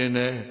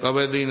 HABN,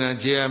 Covadina,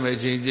 GM,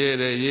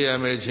 Jere,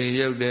 YM,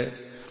 Yode.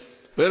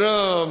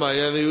 Pero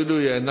Maya the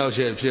Udu, now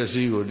she appears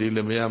you,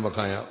 Dilemia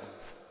Makaya.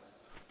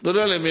 The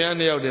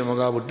Lemiani of the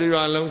Magabu, do you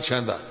alone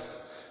chanda?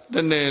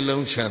 The name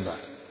long chanda.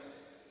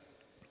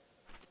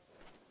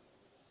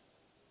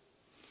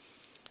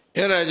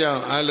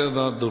 Eraja, I love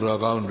not to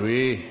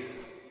Ragaundry.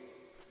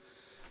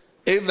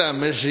 If the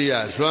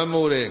Messiah,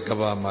 Swamore,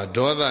 Kabama,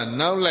 daughter,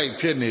 now like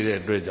Penny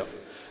Red Rejo,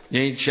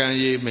 Yin Chan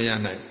Ye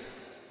Mayana.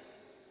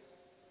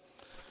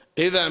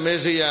 Either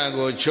Messiah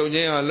go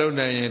Chonye alone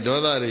and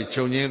daughter,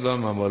 Chonye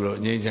Domamolo,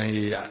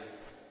 Ninja.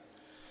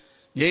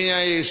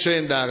 Yea,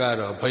 Saint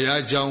Dagaro,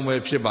 Paya John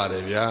Web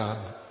Pibarevia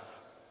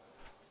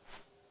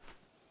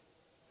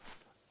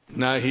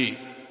Nahi,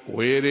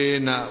 Were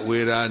na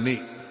Werani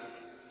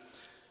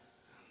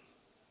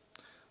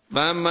သ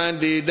မ္မန္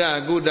တိတ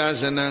ကုဒ္ဒ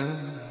သနံ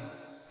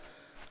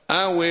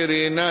အဝေ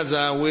ရေနသ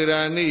ဝေ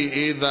ရာနိ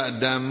ဧသ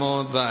ဓမ္မော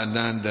သန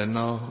န္တ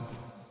နော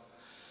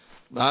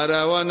သာရ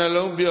ဝနှ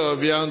လုံးပြော့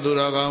ပြောင်းသူ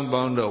တော်ကောင်း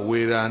ပေါင်းတို့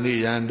ဝေရာနိ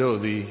ယံတို့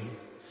သည်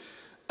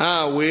အ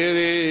ဝေ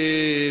ရေ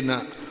န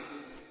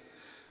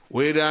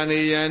ဝေရာနိ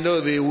ယံ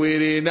တို့သည်ဝေ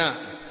ရေန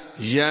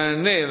ယံ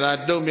နဲ့သာ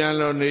တုံ့ပြန်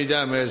လို့နေကြ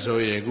မယ်ဆို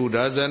ရင်ကုဒ္ဒ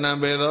သနံ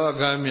ပဲသောအ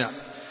ခါမြ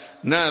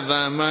နသ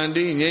မ္မန္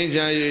တိငြိမ်းချ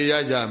မ်း၍ရ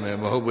ကြမယ်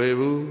မဟုတ်ပေ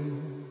ဘူး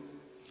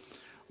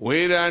ဝေ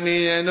ရာနိ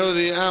ယံတို့သ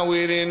ည်အဝေ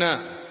ရေန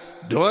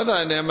ဒေါသ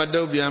နဲ့မ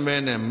တုံ့ပြန်ပဲ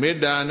နဲ့မေတ္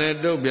တာနဲ့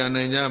တုံ့ပြန်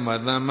နိုင်ကြမှာ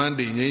သမ္မန္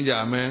တိငြိမ်းကြ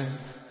မယ်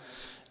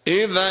ဧ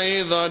သံဧ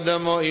သောဓ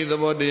မ္မောဤသ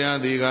ဘောတရား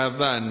သည်က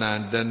သန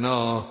န္တ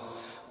နော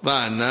သ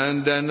နန္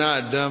တနာ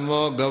ဓမ္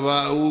မောကဘာ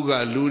ဥက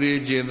လူတွေ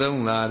ကျင့်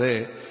သုံးလာ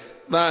တဲ့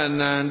သ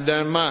နန္တ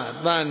မ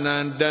သန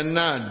န္တ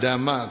နာဓ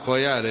မ္မ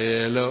ခေါ်ရတ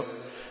ယ်လို့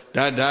တ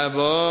ထ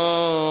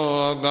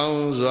ဘောကော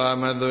င်းစွာ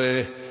မသွေ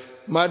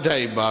မထို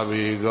က်ပါ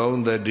ပြီဂုံ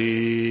တတိ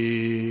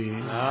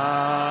သာ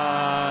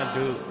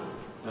ဓု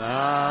သာ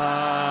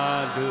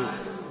ဓု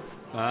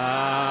သာ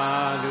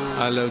ဓု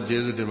အလုံး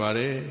ကျေးဇူးတင်ပါတ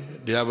ယ်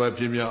တရားပွဲ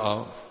ပြည့်မြောက်အော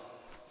င်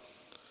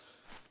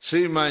စိ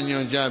တ်မှညွ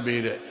န်ကြ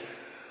ပေးတဲ့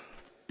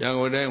ရန်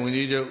ကုန်တိုင်းဝန်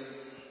ကြီးချုပ်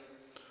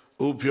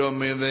ဦးဖြိုး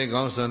မင်းသိန်း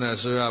ခေါင်းဆောင်တဲ့အ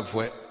စိုးရ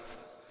ဖွဲ့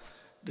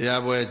တ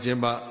ရားပွဲကျ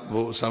င်းပ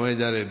ဖို့ဆောင်ရွက်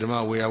ကြတဲ့ဓမ္မ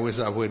ဝေယဝိဆ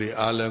အဖွဲ့တွေ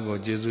အားလုံးကို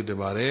ကျေးဇူးတင်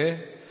ပါတယ်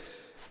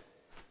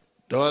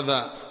ဒေါသ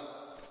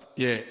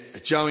ရဲ့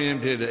အကြောင်းရင်း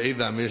ဖြစ်တဲ့အိဒ္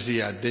ဓမေစိ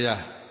ယတ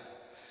ရား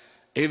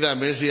အိဒ္ဓ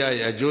မေစိယ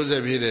ရဲ့အကျိုးဆ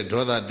က်ဖြစ်တဲ့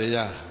ဒေါသတ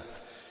ရား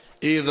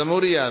ဤသမု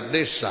ဒိယသ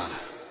စ္စာ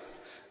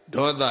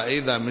ဒေါသအိ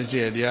ဒ္ဓမေစိ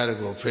ယတရားတွေ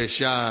ကိုဖယ်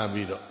ရှား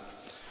ပြီးတော့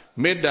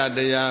မေတ္တာတ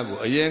ရားကို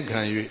အရင်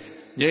ခံ၍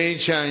ငြိမ်း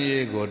ချမ်း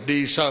ရေးကိုတ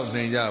ည်ဆောက်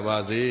နိုင်ကြပါ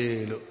စေ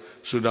လို့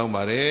ဆုတောင်း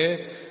ပါတယ်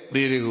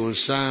သီတွေကို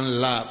စံ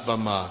လပ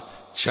မာ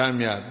ချမ်း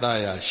မြတ်တ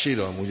ရားရှိ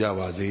တော်မူကြ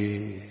ပါစေ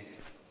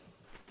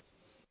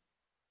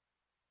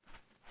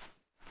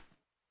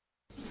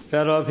ဆ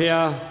ရာတော်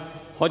ဖျား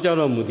ဟောကြား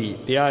တော်မူသည့်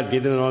တရားဒေ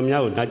သနာတော်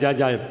များကိုနာကြား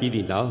ကြပြီးသ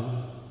ည့်နောက်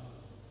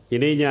ယ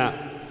နေ့ည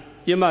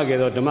ကျင်းပခဲ့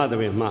သောဓမ္မသ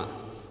ဘင်မှ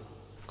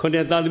ခွန်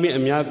တဲ့သားသမီး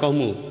အများကောင်း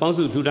မှုပေါင်း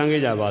စုထူထောင်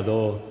ခဲ့ကြပါ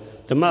သော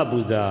ဓမ္မပူ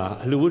ဇာ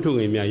အလှဝတ္ထု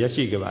ငွေများရ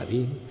ရှိခဲ့ပါသ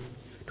ည်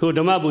ထိုဓ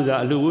မ္မပူဇာ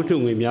အလှဝတ္ထု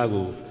ငွေများ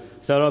ကို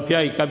ဆရာတော်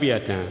ဖျား၏ကပ္ပိယ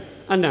ထံ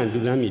အနန္တလူ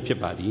လမ်းမည်ဖြစ်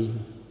ပါသည်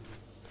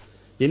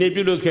ယနေ့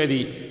ပြုလုပ်ခဲ့သ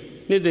ည့်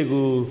နှစ်တ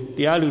ကူတ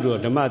ရားလူတော်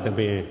ဓမ္မသဘ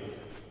င်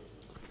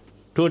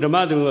ထိုဓမ္မ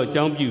သဘင်ကိုအ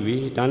ကြောင်းပြု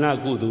၍ဒါန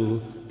ကုသိုလ်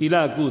သီလ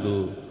ကုသို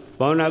လ်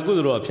ဘာဝနာကု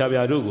သိုလ်တော်အဖျား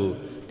ဖျားတို့ကို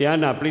တရား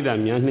နာပရိသတ်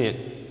များနှင့်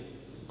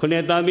ခုနှ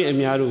စ်သားမိအ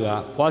များတို့က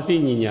ဖွားစီ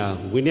ညီညာ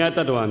ဝိနည်းတ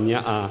တ္တဝ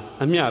များအား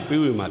အမျှ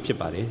ပေးဝေမှာဖြစ်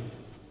ပါတယ်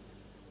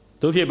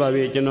တို့ဖြစ်ပါ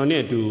၍ကျွန်တော်နှ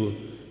င့်အတူ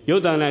ရု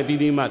ပ်တန်လိုက်တည်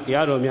တည်မှတ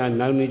ရားတော်များ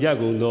နာနေကြ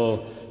ကုန်သော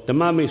ဓမ္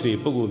မမိတ်ဆွေ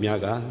ပုဂ္ဂိုလ်များ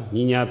က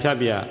ညီညာဖျား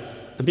ဖျား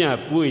အမျှ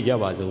ပွေကြ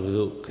ပါစုံ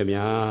လို့ခင်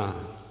ဗျာ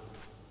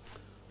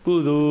ကု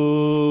သို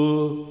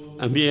လ်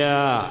အ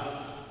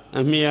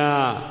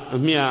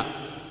မျှ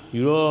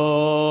ယူ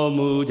တော်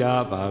မူကြ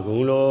ပါကု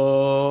န်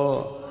လော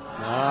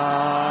သာ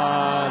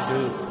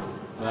ဓု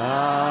သာ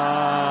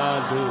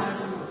ဓု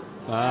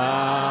သာ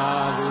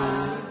ဓု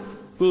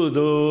ကု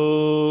သို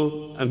လ်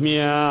အ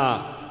မျှ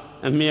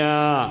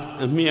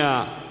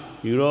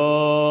ယူ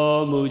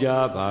တော်မူကြ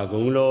ပါကု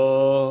န်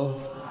လော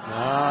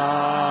သာ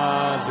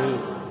ဓု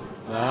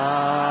သာ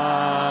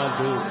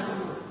ဓု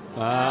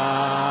သာ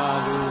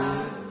ဓု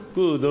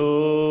ကုသို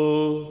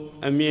လ်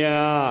အ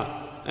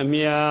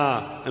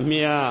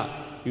မျှ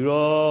ယူ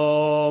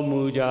တော်မူ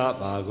ကြ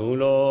ပါကုန်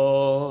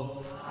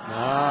လော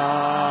သာ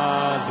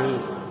ဓု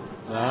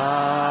သာ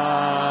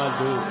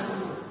ဓု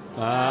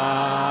သာ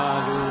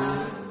ဓု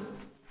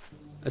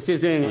အစစ်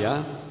စင်ရာ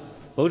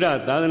ဗုဒ္ဓ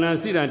သာသနာ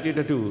စိတ္တတိ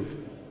တ္တု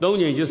သုံး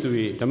ချိန်ရွတ်ဆို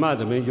၍ဓမ္မ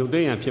သဘင်ရုပ်သိ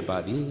မ်းရန်ဖြစ်ပါ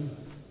သည်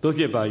တို့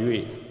ဖြစ်ပါ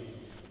၍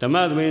ဓမ္မ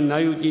သဘင်နာ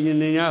ယူကြည်ညို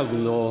နေကြကု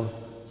န်သော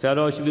ဆရာ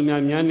တော်ရှိသူ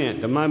များနှင့်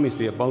ဓမ္မမိတ်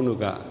ဆွေအပေါင်းတို့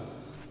က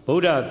ဗု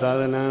ဒ္ဓသာ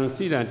သနာ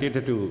စိတ္တတိ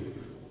တ္တု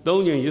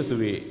သုံးချိန်ရွတ်ဆို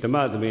၍ဓမ္မ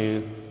သဘင်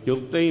ရု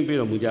ပ်သိမ်းပြ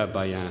တော်မူကြ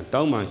ပါယံ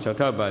တောင်းပန်လျှောက်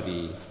ထပါသ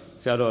ည်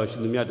ဆရာတော်ရှ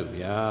င်သူမြတ်တို့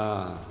ဗျာ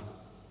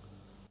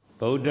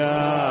ဗုဒ္ဓ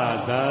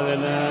သာသ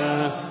နာ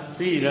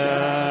စိရာ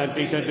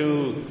တိဋ္ဌတု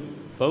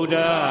ဗုဒ္ဓ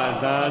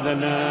သာသ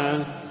နာ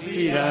စိ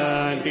ရာ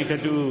တိဋ္ဌ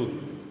တု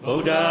ဗု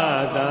ဒ္ဓ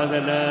သာသ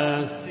နာ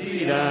စိ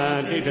ရာ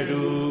တိဋ္ဌ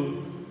တု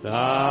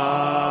သာ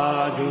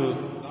ဓု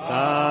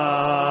သာ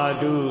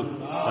ဓု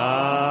သာ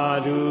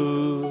ဓု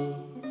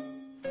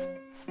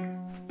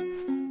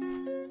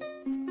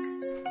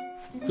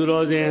သူ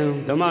တော်စင်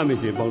ဓမ္မမိ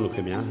တ်ဆွေပေါင်းလို့ခ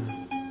င်ဗျာ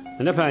မ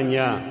နက်ဖြန်ည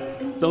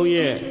3ရ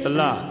က်တ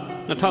လ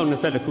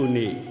2021ခု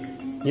နှစ်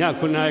ည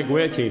9နာရီ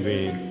ခွဲအချိန်တွ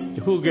င်ယ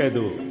ခုကဲ့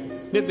သို့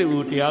နှစ်တူ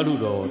တရားလူ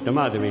တော်ဓမ္မ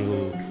သဘင်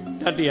ကို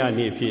တတိယ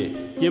နေ့ဖြစ်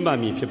ကျင်းပ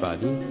မည်ဖြစ်ပါ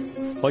သည်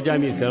ဟောကြား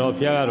မည့်ဆရာတော်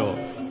ဘုရားကတော့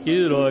ကျေး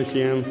ဇူးတော်ရှ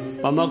င်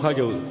ပါမောက္ခ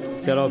ချုပ်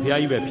ဆရာတော်ဘုရား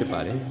ကြီးပဲဖြစ်ပါ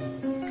တယ်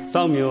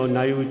စောင့်မျှော်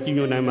နာယူကြည်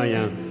ညိုနိုင်မှ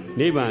ယံ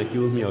နိဗ္ဗာန်အ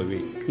ကျိုးမျှော်၍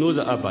နှိုး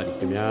ဆော်အပ်ပါသည်ခ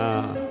င်ဗျာ